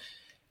 Nor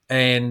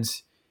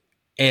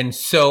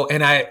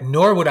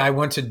would I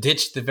want to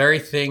ditch the very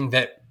thing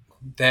that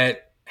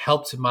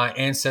helped my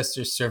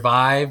ancestors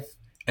survive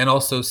and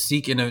also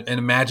seek and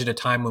imagine a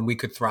time when we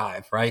could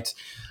thrive, right?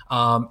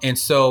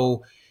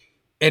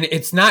 And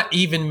it's not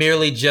even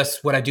merely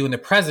just what I do in the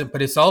present,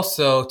 but it's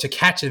also to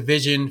catch a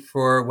vision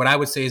for what I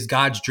would say is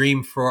God's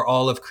dream for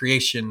all of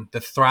creation, the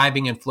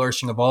thriving and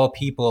flourishing of all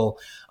people,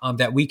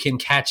 that we can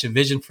catch a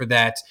vision for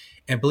that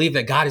and believe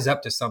that God is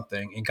up to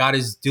something and God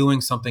is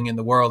doing something in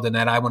the world, and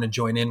that I want to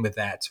join in with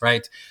that,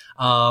 right?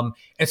 And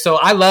so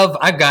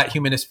I've got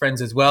humanist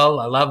friends as well.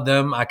 I love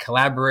them. I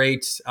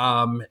collaborate.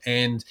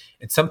 And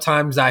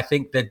sometimes I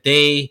think that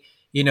they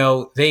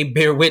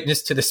bear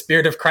witness to the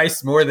Spirit of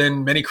Christ more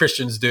than many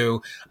Christians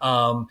do.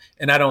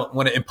 And I don't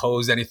want to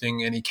impose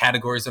any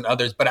categories on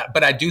others,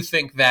 but I do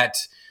think that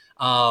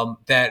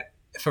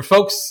for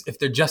folks, if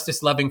they're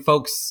justice-loving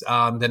folks,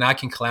 then I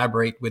can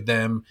collaborate with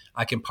them.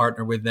 I can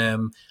partner with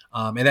them.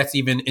 And that's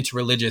even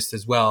interreligious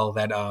as well,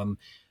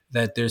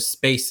 that there's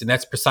space. And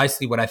that's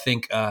precisely what I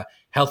think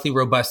healthy,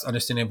 robust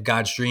understanding of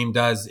God's dream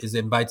does, is it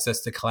invites us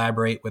to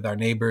collaborate with our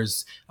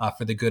neighbors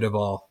for the good of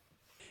all.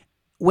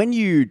 When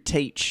you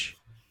teach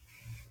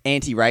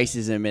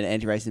anti-racism and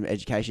anti-racism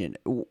education,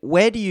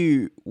 where do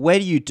you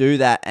do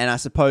that? And I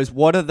suppose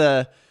what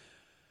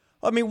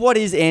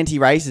is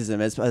anti-racism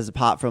as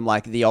apart from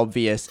the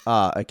obvious,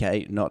 not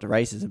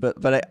racism,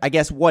 but I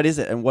guess what is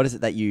it, and what is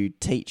it that you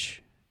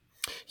teach?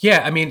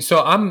 Yeah,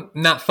 so I'm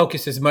not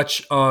focused as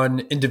much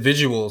on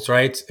individuals,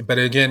 right? But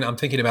again, I'm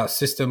thinking about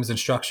systems and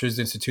structures,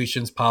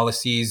 institutions,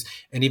 policies,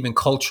 and even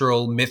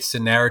cultural myths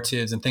and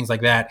narratives and things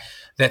like that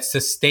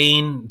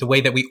sustain the way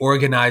that we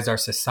organize our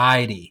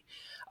society.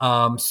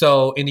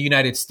 So in the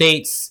United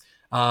States,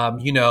 I'll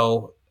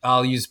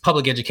use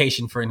public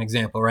education for an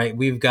example, right?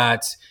 We've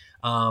got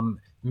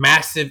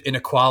massive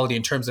inequality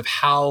in terms of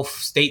how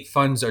state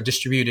funds are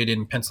distributed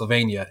in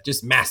Pennsylvania,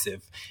 just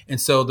massive.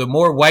 And so the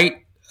more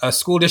white a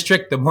school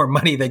district, the more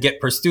money they get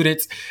per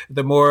student,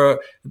 the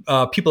more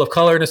people of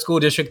color in a school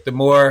district, the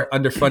more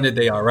underfunded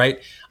they are, right?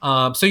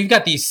 So you've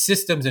got these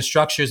systems and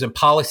structures and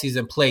policies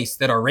in place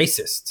that are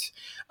racist.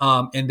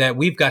 And that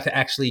we've got to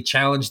actually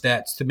challenge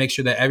that to make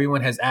sure that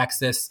everyone has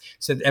access,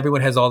 so that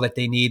everyone has all that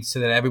they need, so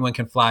that everyone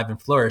can thrive and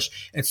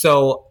flourish. And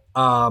so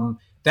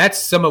that's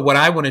some of what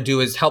I want to do,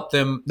 is help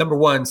them, number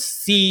one,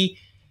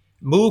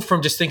 move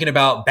from just thinking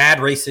about bad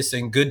racists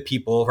and good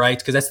people, right?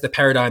 Because that's the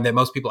paradigm that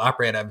most people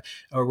operate of.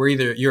 Or we're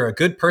either you're a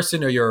good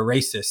person or you're a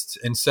racist.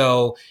 And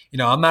so,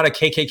 I'm not a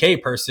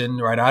KKK person,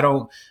 right?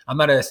 I'm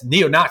not a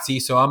neo-Nazi,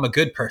 so I'm a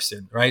good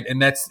person, right?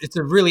 And it's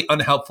a really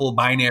unhelpful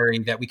binary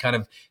that we kind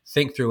of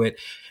think through it.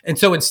 And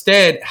so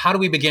instead, how do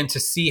we begin to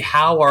see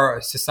how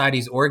our society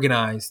is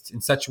organized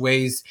in such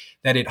ways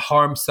that it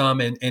harms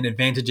some and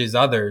advantages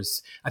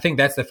others? I think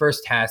that's the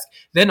first task.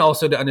 Then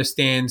also to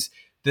understand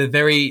the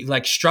very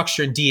like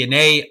structure and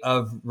DNA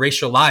of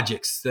racial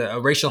logics, the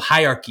racial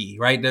hierarchy,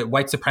 right? The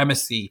white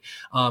supremacy,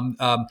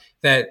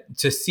 that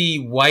to see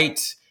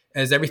white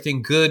as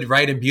everything good,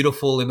 right, and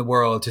beautiful in the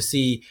world, to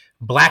see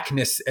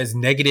blackness as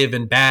negative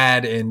and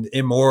bad and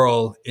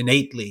immoral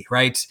innately,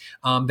 right?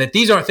 That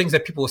these aren't things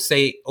that people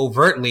say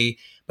overtly,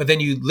 but then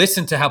you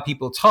listen to how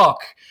people talk.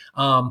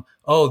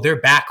 Oh, they're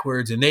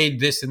backwards and they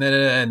this and that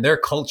and their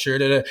culture.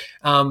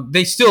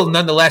 They still,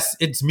 nonetheless,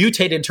 it's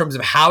mutated in terms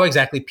of how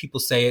exactly people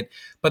say it,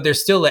 but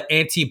there's still an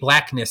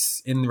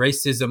anti-blackness in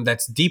racism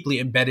that's deeply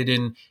embedded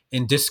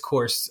in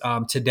discourse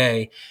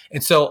today.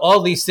 And so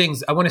all these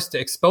things, I want us to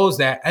expose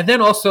that. And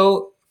then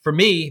also, for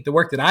me, the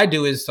work that I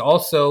do is to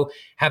also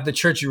have the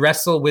church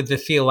wrestle with the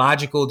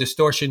theological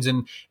distortions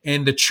and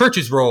the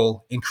church's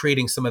role in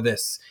creating some of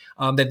this.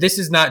 That this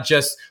is not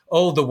just,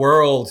 oh, the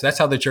world. That's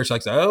how the church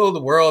likes, oh,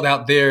 the world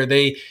out there.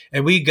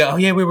 And we go, oh,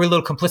 yeah, we were a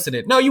little complicit in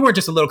it. No, you weren't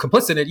just a little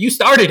complicit in it. You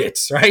started it,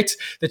 right?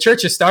 The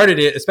church has started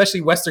it, especially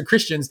Western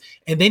Christians,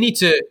 and they need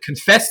to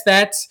confess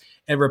that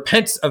and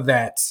repent of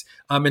that.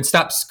 And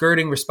stop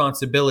skirting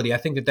responsibility. I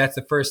think that that's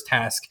the first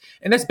task.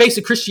 And that's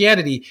basic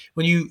Christianity.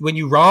 When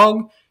you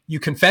wrong,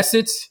 you confess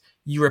it,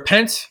 you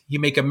repent,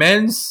 you make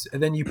amends,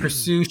 and then you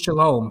pursue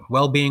shalom,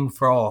 well-being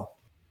for all.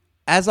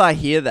 As I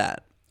hear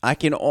that, I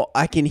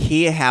can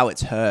hear how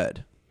it's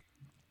heard.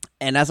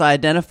 And as I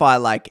identify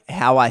like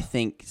how I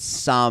think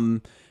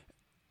some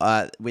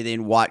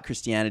within white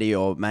Christianity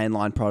or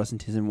mainline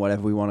Protestantism,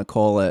 whatever we want to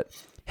call it,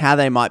 how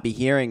they might be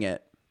hearing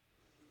it,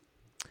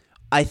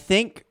 I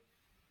think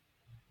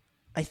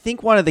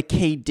one of the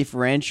key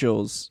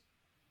differentials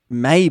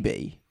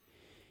maybe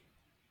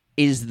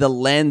is the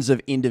lens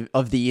of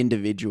the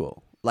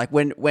individual. Like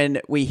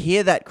when we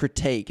hear that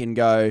critique and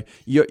go,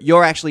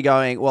 you're actually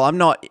going, well, I'm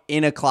not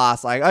in a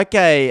class like,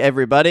 okay,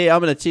 everybody,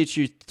 I'm going to teach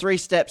you 3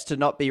 steps to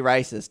not be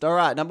racist. All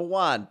right, number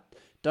 1,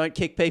 don't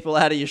kick people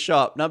out of your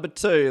shop. Number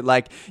 2,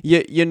 like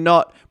you're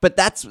not. But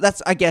that's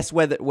I guess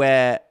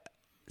where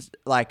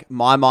like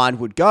my mind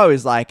would go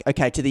is like,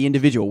 okay, to the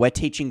individual, we're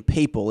teaching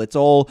people. It's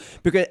all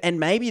because, and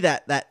maybe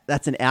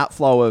that's an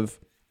outflow of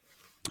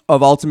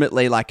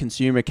ultimately like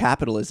consumer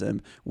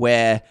capitalism,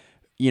 where,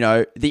 you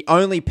know, the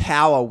only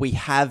power we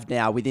have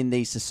now within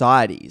these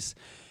societies,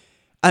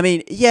 I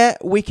mean, yeah,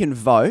 we can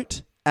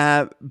vote,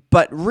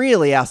 but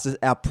really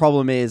our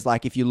problem is,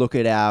 like, if you look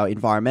at our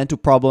environmental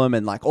problem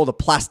and like all the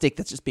plastic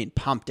that's just been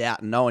pumped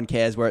out and no one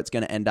cares where it's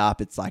going to end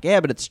up, it's like, yeah,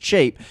 but it's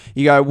cheap.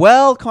 You go,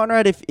 well,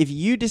 Conrad, if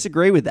you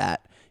disagree with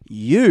that,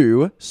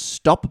 you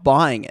stop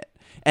buying it.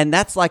 And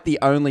that's like the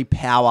only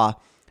power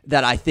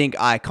that I think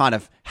I kind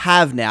of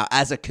have now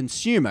as a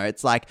consumer.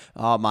 It's like,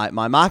 oh, my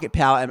market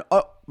power, and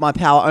my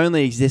power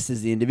only exists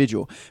as the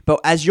individual. But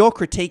as you're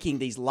critiquing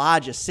these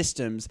larger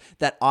systems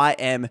that I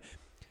am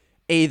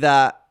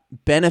either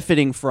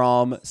benefiting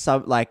from,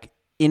 some like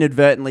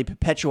inadvertently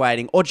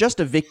perpetuating, or just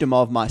a victim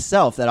of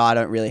myself that I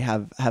don't really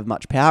have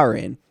much power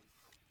in,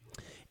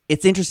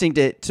 it's interesting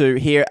to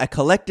hear a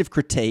collective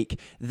critique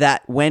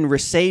that when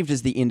received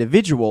as the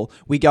individual,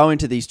 we go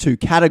into these 2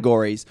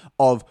 categories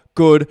of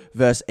good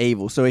versus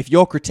evil. So if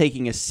you're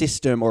critiquing a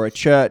system or a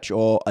church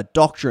or a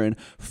doctrine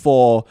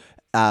for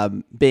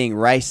being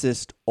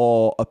racist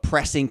or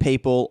oppressing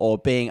people or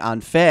being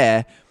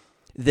unfair,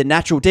 the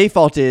natural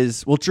default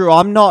is, well, Drew,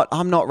 I'm not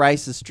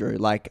racist, Drew.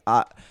 Like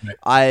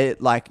I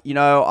like, you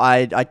know,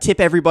 I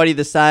tip everybody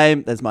the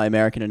same. There's my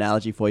American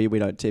analogy for you. We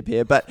don't tip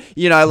here, but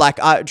you know, like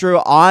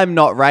Drew, I'm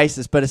not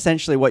racist. But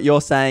essentially, what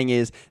you're saying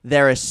is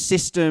there are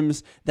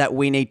systems that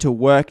we need to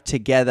work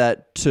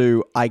together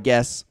to, I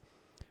guess.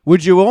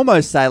 Would you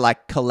almost say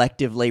like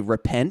collectively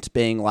repent,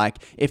 being like,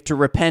 if to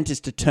repent is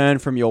to turn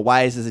from your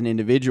ways as an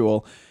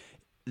individual,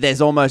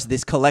 there's almost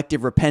this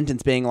collective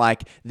repentance being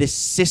like, this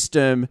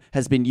system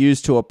has been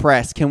used to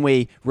oppress. Can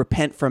we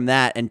repent from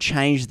that and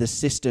change the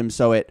system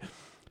so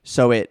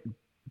it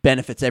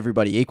benefits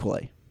everybody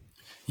equally?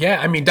 Yeah,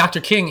 I mean,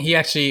 Dr. King, he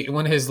actually, in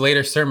one of his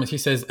later sermons, he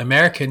says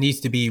America needs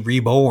to be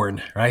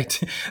reborn,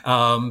 right?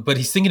 But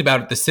he's thinking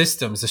about the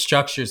systems, the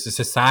structures, the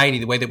society,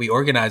 the way that we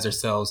organize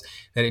ourselves,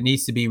 that it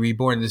needs to be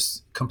reborn,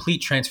 this complete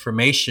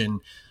transformation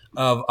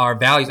of our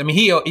values. I mean,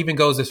 he even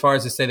goes as far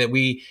as to say that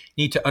we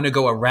need to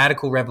undergo a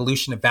radical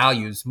revolution of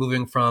values,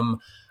 moving from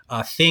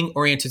a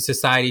thing-oriented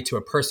society to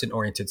a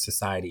person-oriented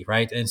society,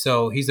 right? And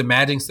so he's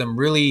imagining some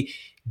really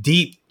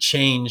deep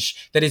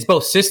change that is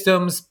both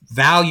systems,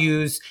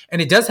 values,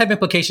 and it does have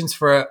implications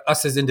for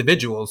us as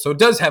individuals. So it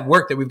does have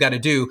work that we've got to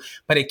do,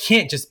 but it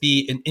can't just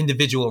be an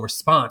individual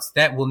response.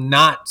 That will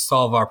not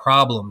solve our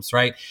problems,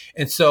 right?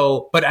 And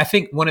so, but I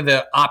think one of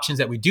the options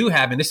that we do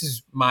have, and this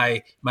is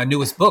my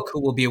newest book, Who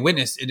Will Be a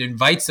Witness, it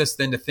invites us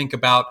then to think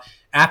about,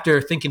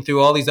 after thinking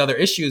through all these other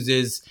issues,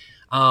 is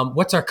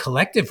what's our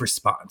collective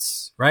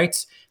response,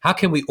 right? How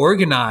can we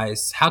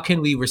organize? How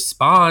can we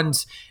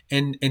respond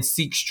and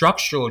seek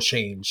structural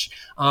change?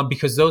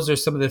 Because those are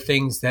some of the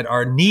things that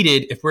are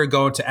needed if we're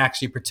going to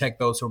actually protect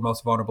those who are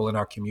most vulnerable in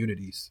our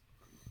communities.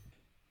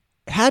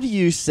 How do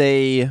you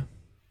see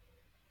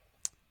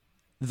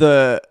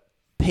the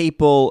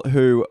people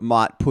who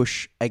might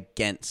push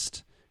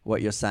against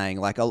what you're saying.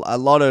 Like a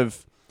lot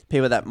of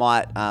people that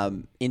might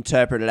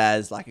interpret it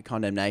as like a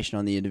condemnation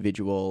on the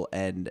individual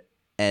and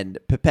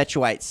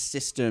perpetuate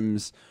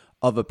systems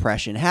of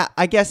oppression. How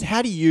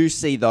do you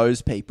see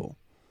those people?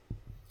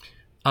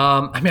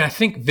 I mean,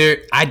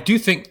 I do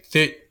think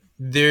that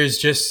there's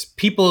just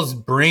people's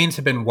brains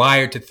have been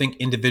wired to think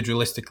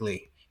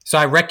individualistically. So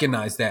I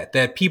recognize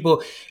that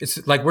people,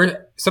 it's like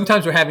we're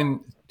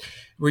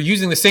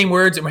using the same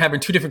words and we're having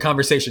two different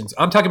conversations.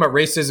 I'm talking about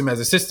racism as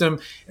a system,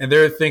 and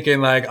they're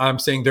thinking like I'm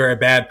saying they're a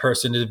bad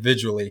person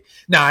individually.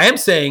 Now, I am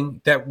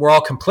saying that we're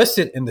all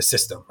complicit in the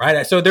system,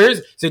 right? So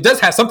it does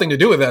have something to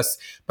do with us,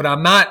 but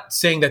I'm not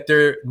saying that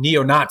they're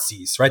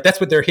neo-Nazis, right? That's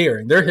what they're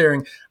hearing. They're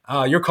hearing,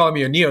 you're calling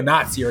me a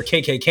neo-Nazi or a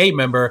KKK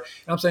member.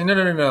 And I'm saying,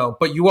 no.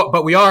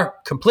 But we are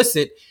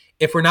complicit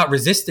if we're not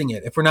resisting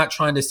it, if we're not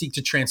trying to seek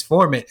to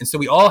transform it. And so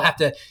we all have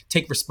to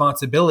take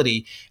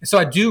responsibility. And so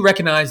I do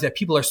recognize that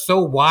people are so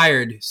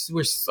wired.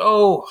 We're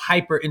so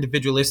hyper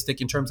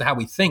individualistic in terms of how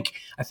we think.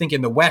 I think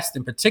in the West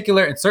in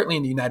particular, and certainly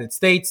in the United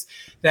States,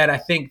 that I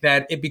think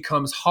that it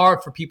becomes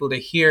hard for people to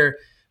hear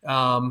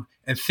and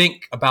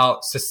think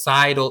about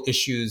societal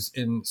issues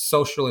and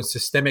social and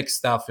systemic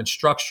stuff and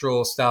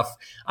structural stuff.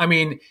 I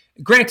mean,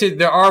 granted,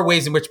 there are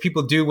ways in which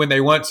people do when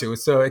they want to,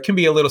 so it can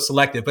be a little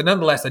selective. But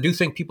nonetheless, I do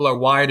think people are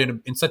wired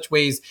in such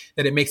ways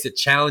that it makes it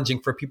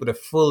challenging for people to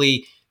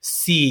fully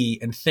see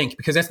and think,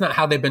 because that's not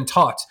how they've been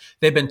taught.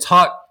 They've been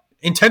taught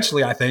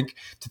intentionally, I think,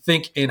 to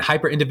think in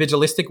hyper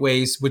individualistic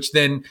ways, which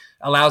then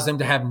allows them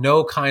to have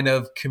no kind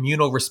of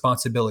communal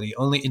responsibility,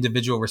 only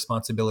individual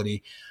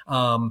responsibility.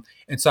 And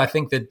so I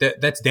think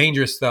that's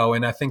dangerous, though.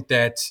 And I think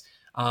that,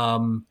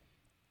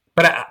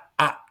 but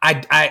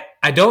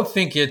I don't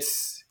think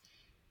it's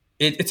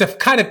a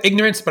kind of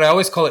ignorance, but I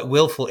always call it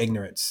willful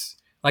ignorance.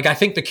 Like, I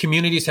think the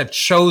communities have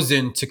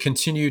chosen to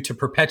continue to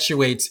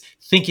perpetuate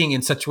thinking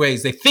in such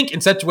ways. They think in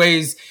such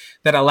ways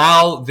that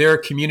allow their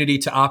community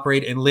to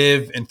operate and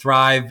live and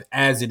thrive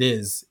as it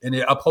is. And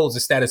it upholds the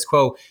status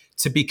quo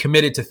to be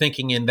committed to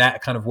thinking in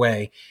that kind of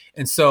way.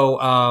 And so,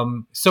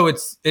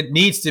 it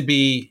needs to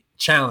be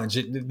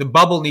challenged. The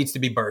bubble needs to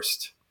be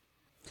burst.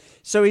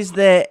 So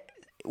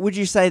would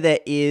you say there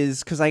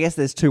is, because I guess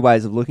there's two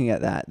ways of looking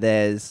at that.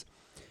 There's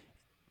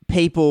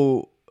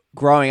people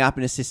growing up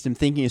in a system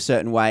thinking a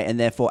certain way and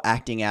therefore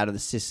acting out of the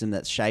system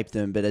that's shaped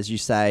them. But as you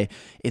say,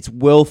 it's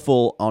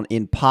willful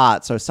in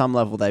part. So some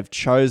level they've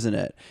chosen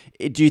it.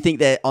 Do you think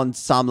that on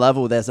some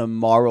level there's a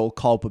moral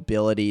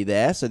culpability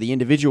there? So the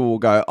individual will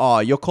go, oh,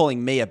 you're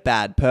calling me a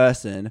bad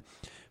person.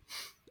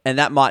 And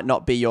that might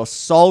not be your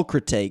sole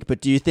critique,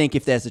 but do you think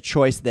if there's a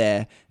choice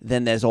there,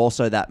 then there's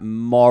also that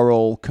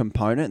moral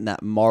component and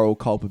that moral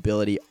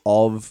culpability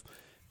of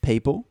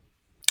people?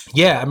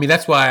 Yeah, I mean,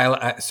 that's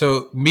why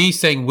so me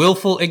saying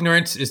willful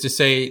ignorance is to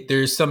say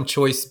there's some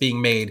choice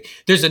being made.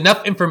 There's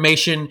enough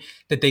information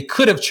that they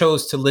could have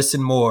chose to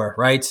listen more,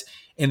 right?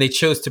 And they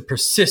chose to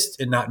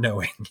persist in not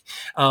knowing.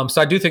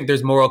 So I do think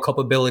there's moral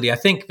culpability. I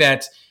think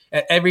that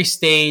at every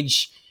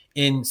stage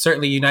in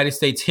certainly United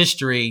States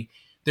history,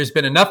 there's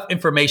been enough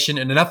information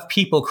and enough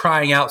people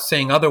crying out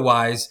saying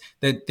otherwise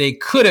that they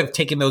could have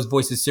taken those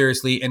voices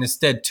seriously and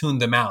instead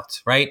tuned them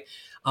out, right?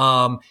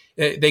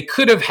 They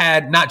could have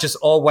had not just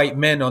all white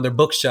men on their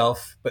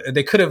bookshelf, but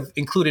they could have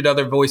included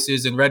other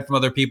voices and read from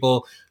other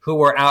people who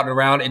were out and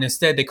around. And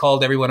instead they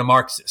called everyone a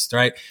Marxist,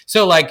 right?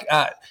 So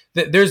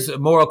there's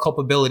moral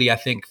culpability, I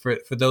think, for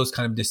those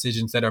kind of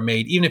decisions that are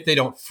made, even if they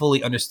don't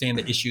fully understand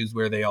the issues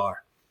where they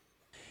are.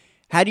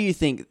 How do you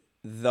think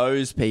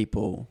those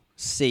people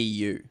see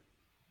you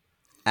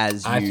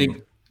as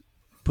you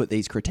put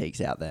these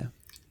critiques out there?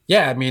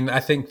 Yeah, I mean, I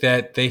think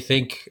that I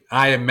think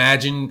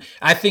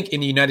in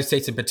the United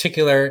States in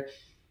particular,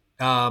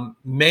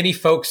 many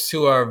folks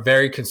who are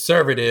very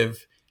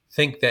conservative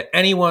think that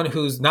anyone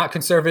who's not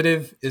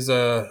conservative is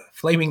a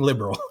flaming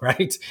liberal,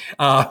 right?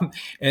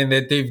 And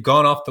that they've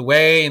gone off the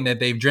way and that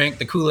they've drank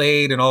the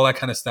Kool-Aid and all that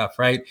kind of stuff,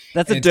 right?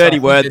 That's a dirty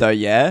word though,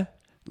 yeah?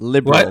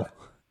 Liberal. What?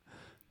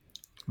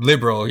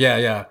 Liberal,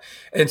 yeah.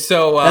 And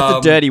so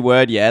that's a dirty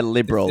word, yeah.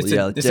 Liberal, it's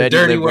a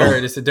dirty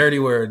word. It's a dirty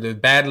word. The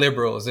bad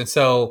liberals, and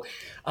so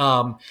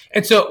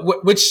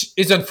which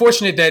is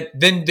unfortunate that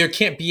then there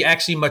can't be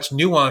actually much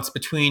nuance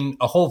between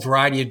a whole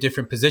variety of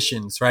different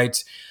positions,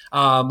 right?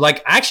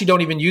 I actually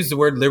don't even use the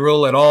word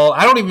liberal at all.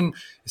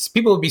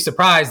 People would be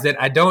surprised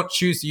that I don't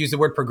choose to use the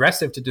word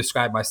progressive to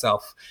describe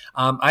myself.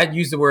 I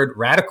use the word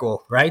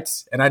radical, right?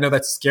 And I know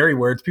that's a scary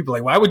word. People are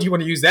like, why would you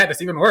want to use that?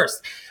 That's even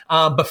worse.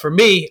 But for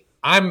me,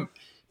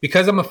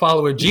 because I'm a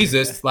follower of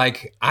Jesus,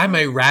 I'm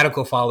a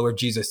radical follower of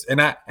Jesus. And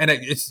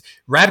it's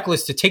radical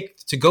is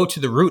to go to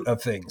the root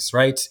of things,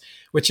 right?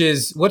 Which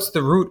is, what's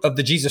the root of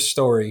the Jesus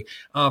story?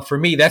 For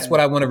me, that's what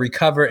I want to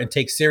recover and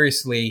take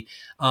seriously.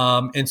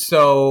 It just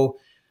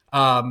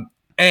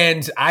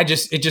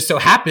so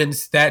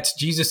happens that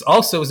Jesus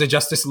also is a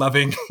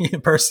justice-loving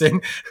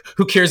person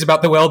who cares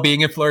about the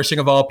well-being and flourishing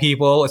of all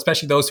people,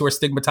 especially those who are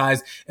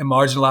stigmatized and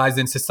marginalized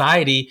in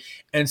society.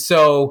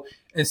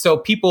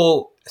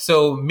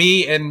 So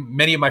me and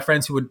many of my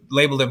friends who would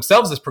label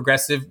themselves as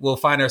progressive will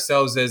find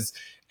ourselves as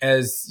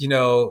as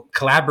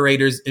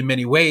collaborators in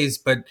many ways.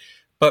 But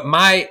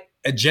my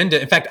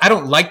agenda, in fact, I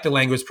don't like the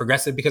language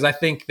progressive because I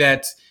think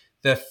that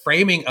the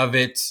framing of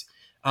it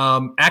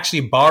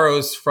actually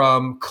borrows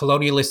from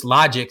colonialist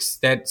logics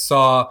that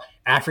saw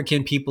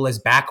African people as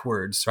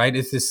backwards, right?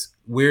 It's this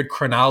weird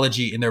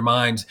chronology in their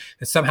minds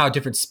that somehow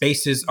different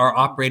spaces are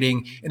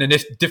operating in a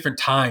different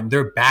time.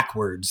 They're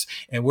backwards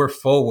and we're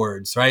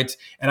forwards, right?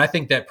 And I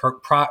think that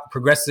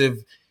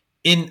progressive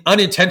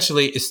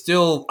unintentionally is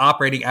still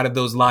operating out of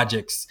those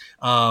logics,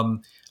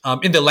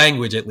 in the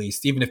language at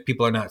least, even if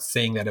people are not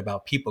saying that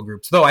about people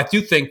groups. Though I do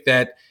think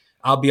that,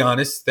 I'll be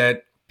honest,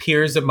 that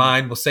peers of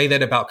mine will say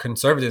that about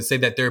conservatives, say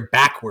that they're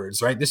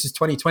backwards, right? This is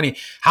 2020.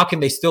 How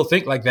can they still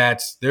think like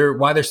that?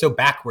 Why they're so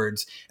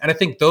backwards? And I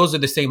think those are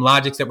the same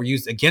logics that were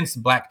used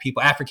against Black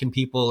people, African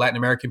people, Latin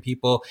American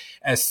people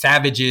as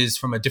savages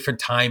from a different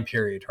time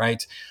period,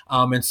 right?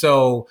 And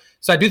so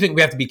I do think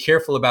we have to be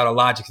careful about our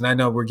logics. And I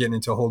know we're getting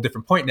into a whole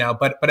different point now,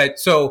 but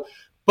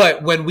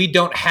when we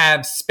don't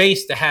have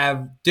space to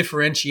have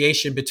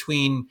differentiation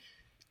between,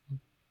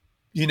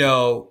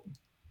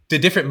 the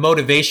different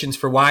motivations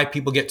for why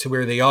people get to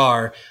where they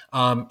are,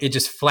 it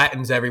just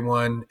flattens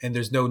everyone and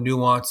there's no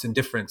nuance and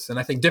difference. And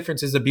I think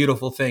difference is a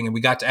beautiful thing. And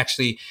we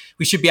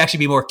should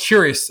be more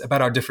curious about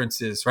our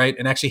differences, right?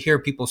 And actually hear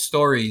people's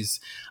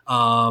stories.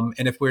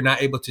 And if we're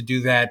not able to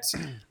do that,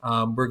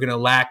 we're going to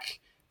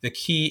lack the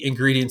key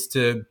ingredients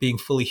to being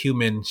fully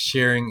human,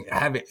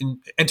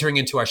 entering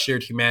into our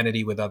shared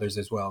humanity with others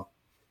as well.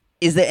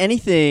 Is there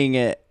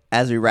anything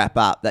as we wrap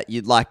up that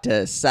you'd like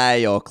to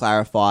say or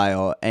clarify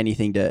or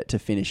anything to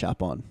finish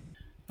up on?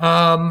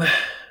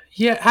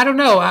 Yeah, I don't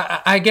know.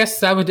 I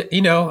guess I would,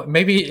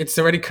 maybe it's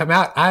already come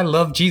out. I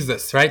love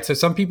Jesus, right? So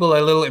some people are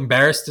a little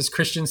embarrassed as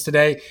Christians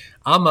today.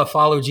 I'm a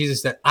follower of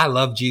Jesus that I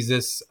love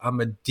Jesus. I'm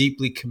a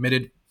deeply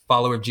committed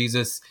follower of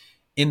Jesus.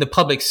 In the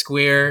public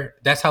square,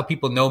 that's how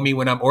people know me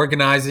when I'm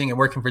organizing and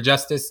working for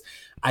justice.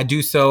 I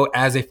do so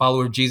as a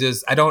follower of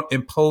Jesus. I don't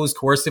impose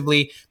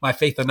coercively my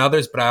faith on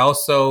others, but I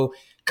also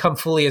come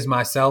fully as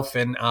myself.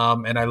 And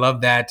I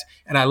love that.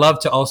 And I love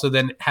to also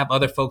then have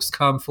other folks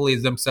come fully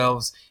as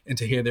themselves and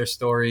to hear their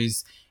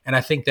stories. And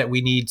I think that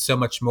we need so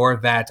much more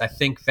of that. I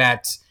think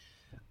that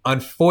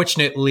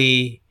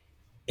unfortunately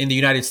in the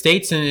United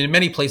States and in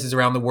many places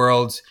around the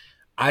world,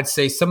 I'd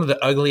say some of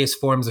the ugliest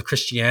forms of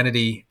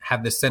Christianity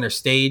have the center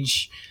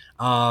stage.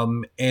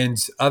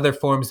 And other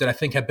forms that I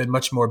think have been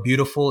much more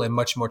beautiful and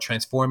much more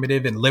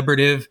transformative and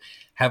liberative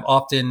have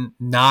often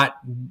not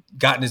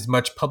gotten as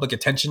much public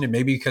attention, and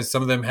maybe because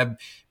some of them have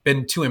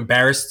been too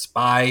embarrassed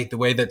by the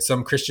way that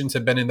some Christians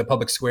have been in the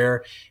public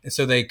square. And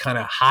so they kind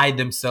of hide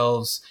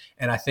themselves.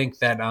 And I think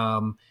that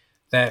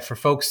that for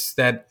folks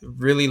that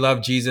really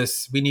love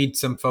Jesus, we need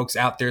some folks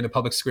out there in the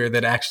public square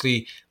that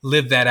actually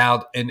live that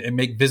out and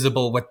make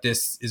visible what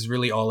this is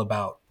really all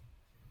about.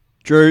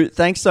 Drew,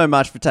 thanks so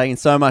much for taking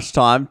so much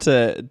time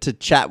to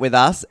chat with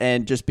us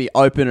and just be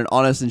open and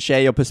honest and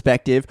share your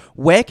perspective.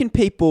 Where can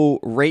people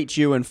reach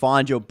you and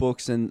find your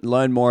books and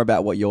learn more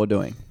about what you're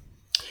doing?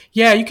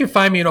 Yeah, you can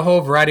find me in a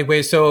whole variety of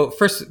ways. So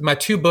first, my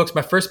two books.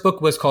 My first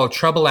book was called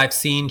Trouble I've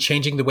Seen,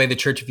 Changing the Way the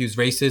Church Views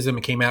Racism.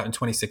 It came out in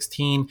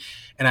 2016.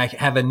 And I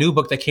have a new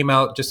book that came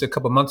out just a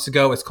couple months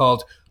ago. It's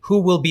called Who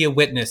Will Be a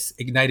Witness?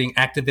 Igniting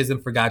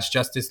Activism for God's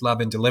Justice, Love,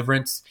 and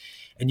Deliverance.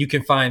 And you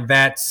can find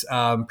that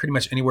pretty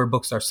much anywhere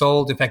books are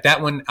sold. In fact,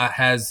 that one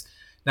has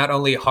not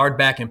only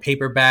hardback and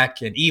paperback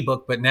and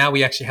ebook, but now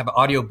we actually have an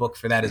audiobook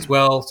for that as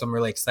well. So I'm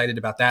really excited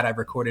about that. I've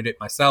recorded it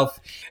myself.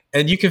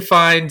 And you can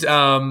find,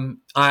 I'm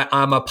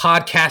a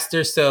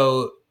podcaster.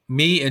 So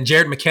me and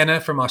Jared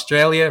McKenna from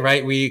Australia,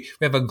 right? We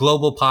have a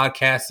global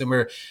podcast and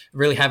we're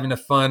really having a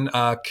fun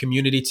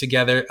community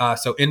together.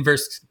 So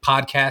Inverse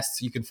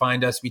Podcasts, you can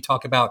find us. We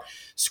talk about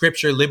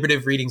scripture,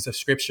 liberative readings of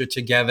scripture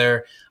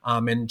together,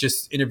 and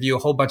just interview a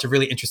whole bunch of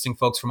really interesting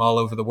folks from all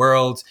over the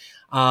world.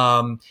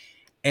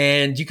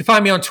 And you can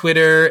find me on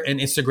Twitter and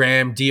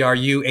Instagram,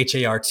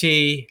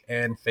 DRUHART,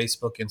 and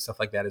Facebook and stuff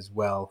like that as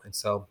well. And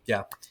so,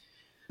 yeah.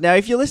 Now,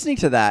 if you're listening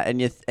to that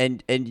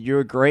and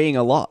you're agreeing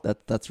a lot,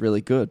 that's really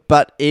good.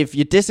 But if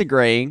you're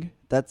disagreeing,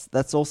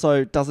 that's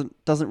also doesn't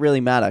really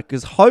matter,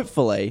 because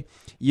hopefully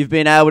you've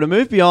been able to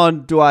move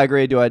beyond do I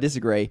agree, do I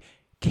disagree?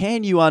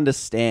 Can you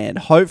understand?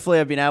 Hopefully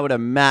I've been able to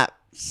map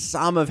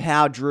some of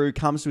how Drew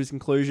comes to his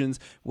conclusions,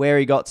 where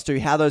he got to,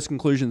 how those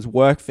conclusions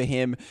work for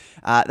him.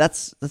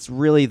 That's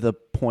really the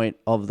point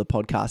of the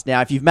podcast.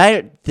 Now, if you've made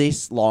it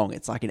this long,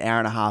 it's like an hour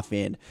and a half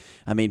in.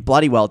 I mean,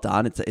 bloody well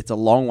done. It's a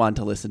long one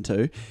to listen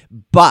to,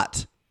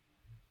 but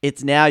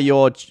it's now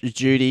your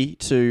duty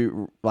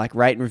to like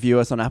rate and review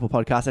us on Apple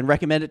Podcasts and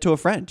recommend it to a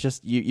friend.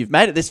 Just you've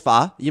made it this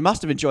far. You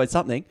must have enjoyed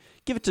something.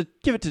 Give it to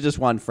just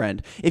one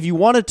friend. If you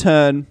want to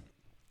turn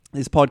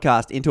this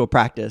podcast into a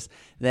practice,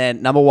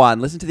 then number one,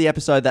 listen to the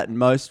episode that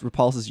most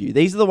repulses you.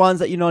 These are the ones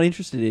that you're not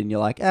interested in. You're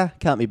like,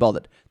 can't be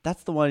bothered.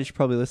 That's the one you should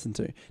probably listen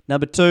to.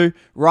 Number two,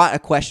 write a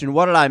question.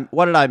 What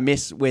did I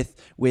miss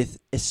with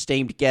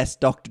esteemed guest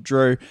Dr.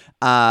 Drew?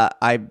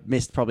 I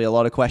missed probably a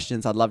lot of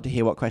questions. I'd love to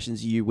hear what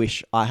questions you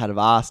wish I had have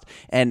asked.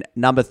 And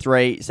number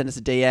three, send us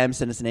a DM,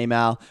 send us an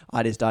email,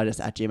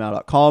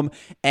 ideasdigest@gmail.com.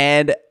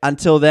 And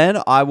until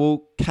then, I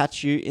will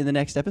catch you in the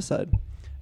next episode.